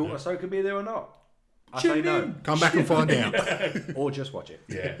film. Will Ahsoka be there or not? I say no. Come back and find out. Or just watch it.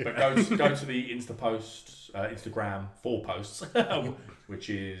 Yeah, but go to the Instagram 4 posts, which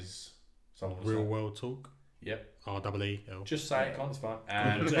is Real World Talk. Yep. REEL. Just say it, it's fine.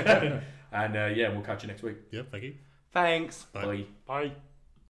 And we'll catch you next week. Yep. Thank you. Thanks. Bye. Bye. Bye.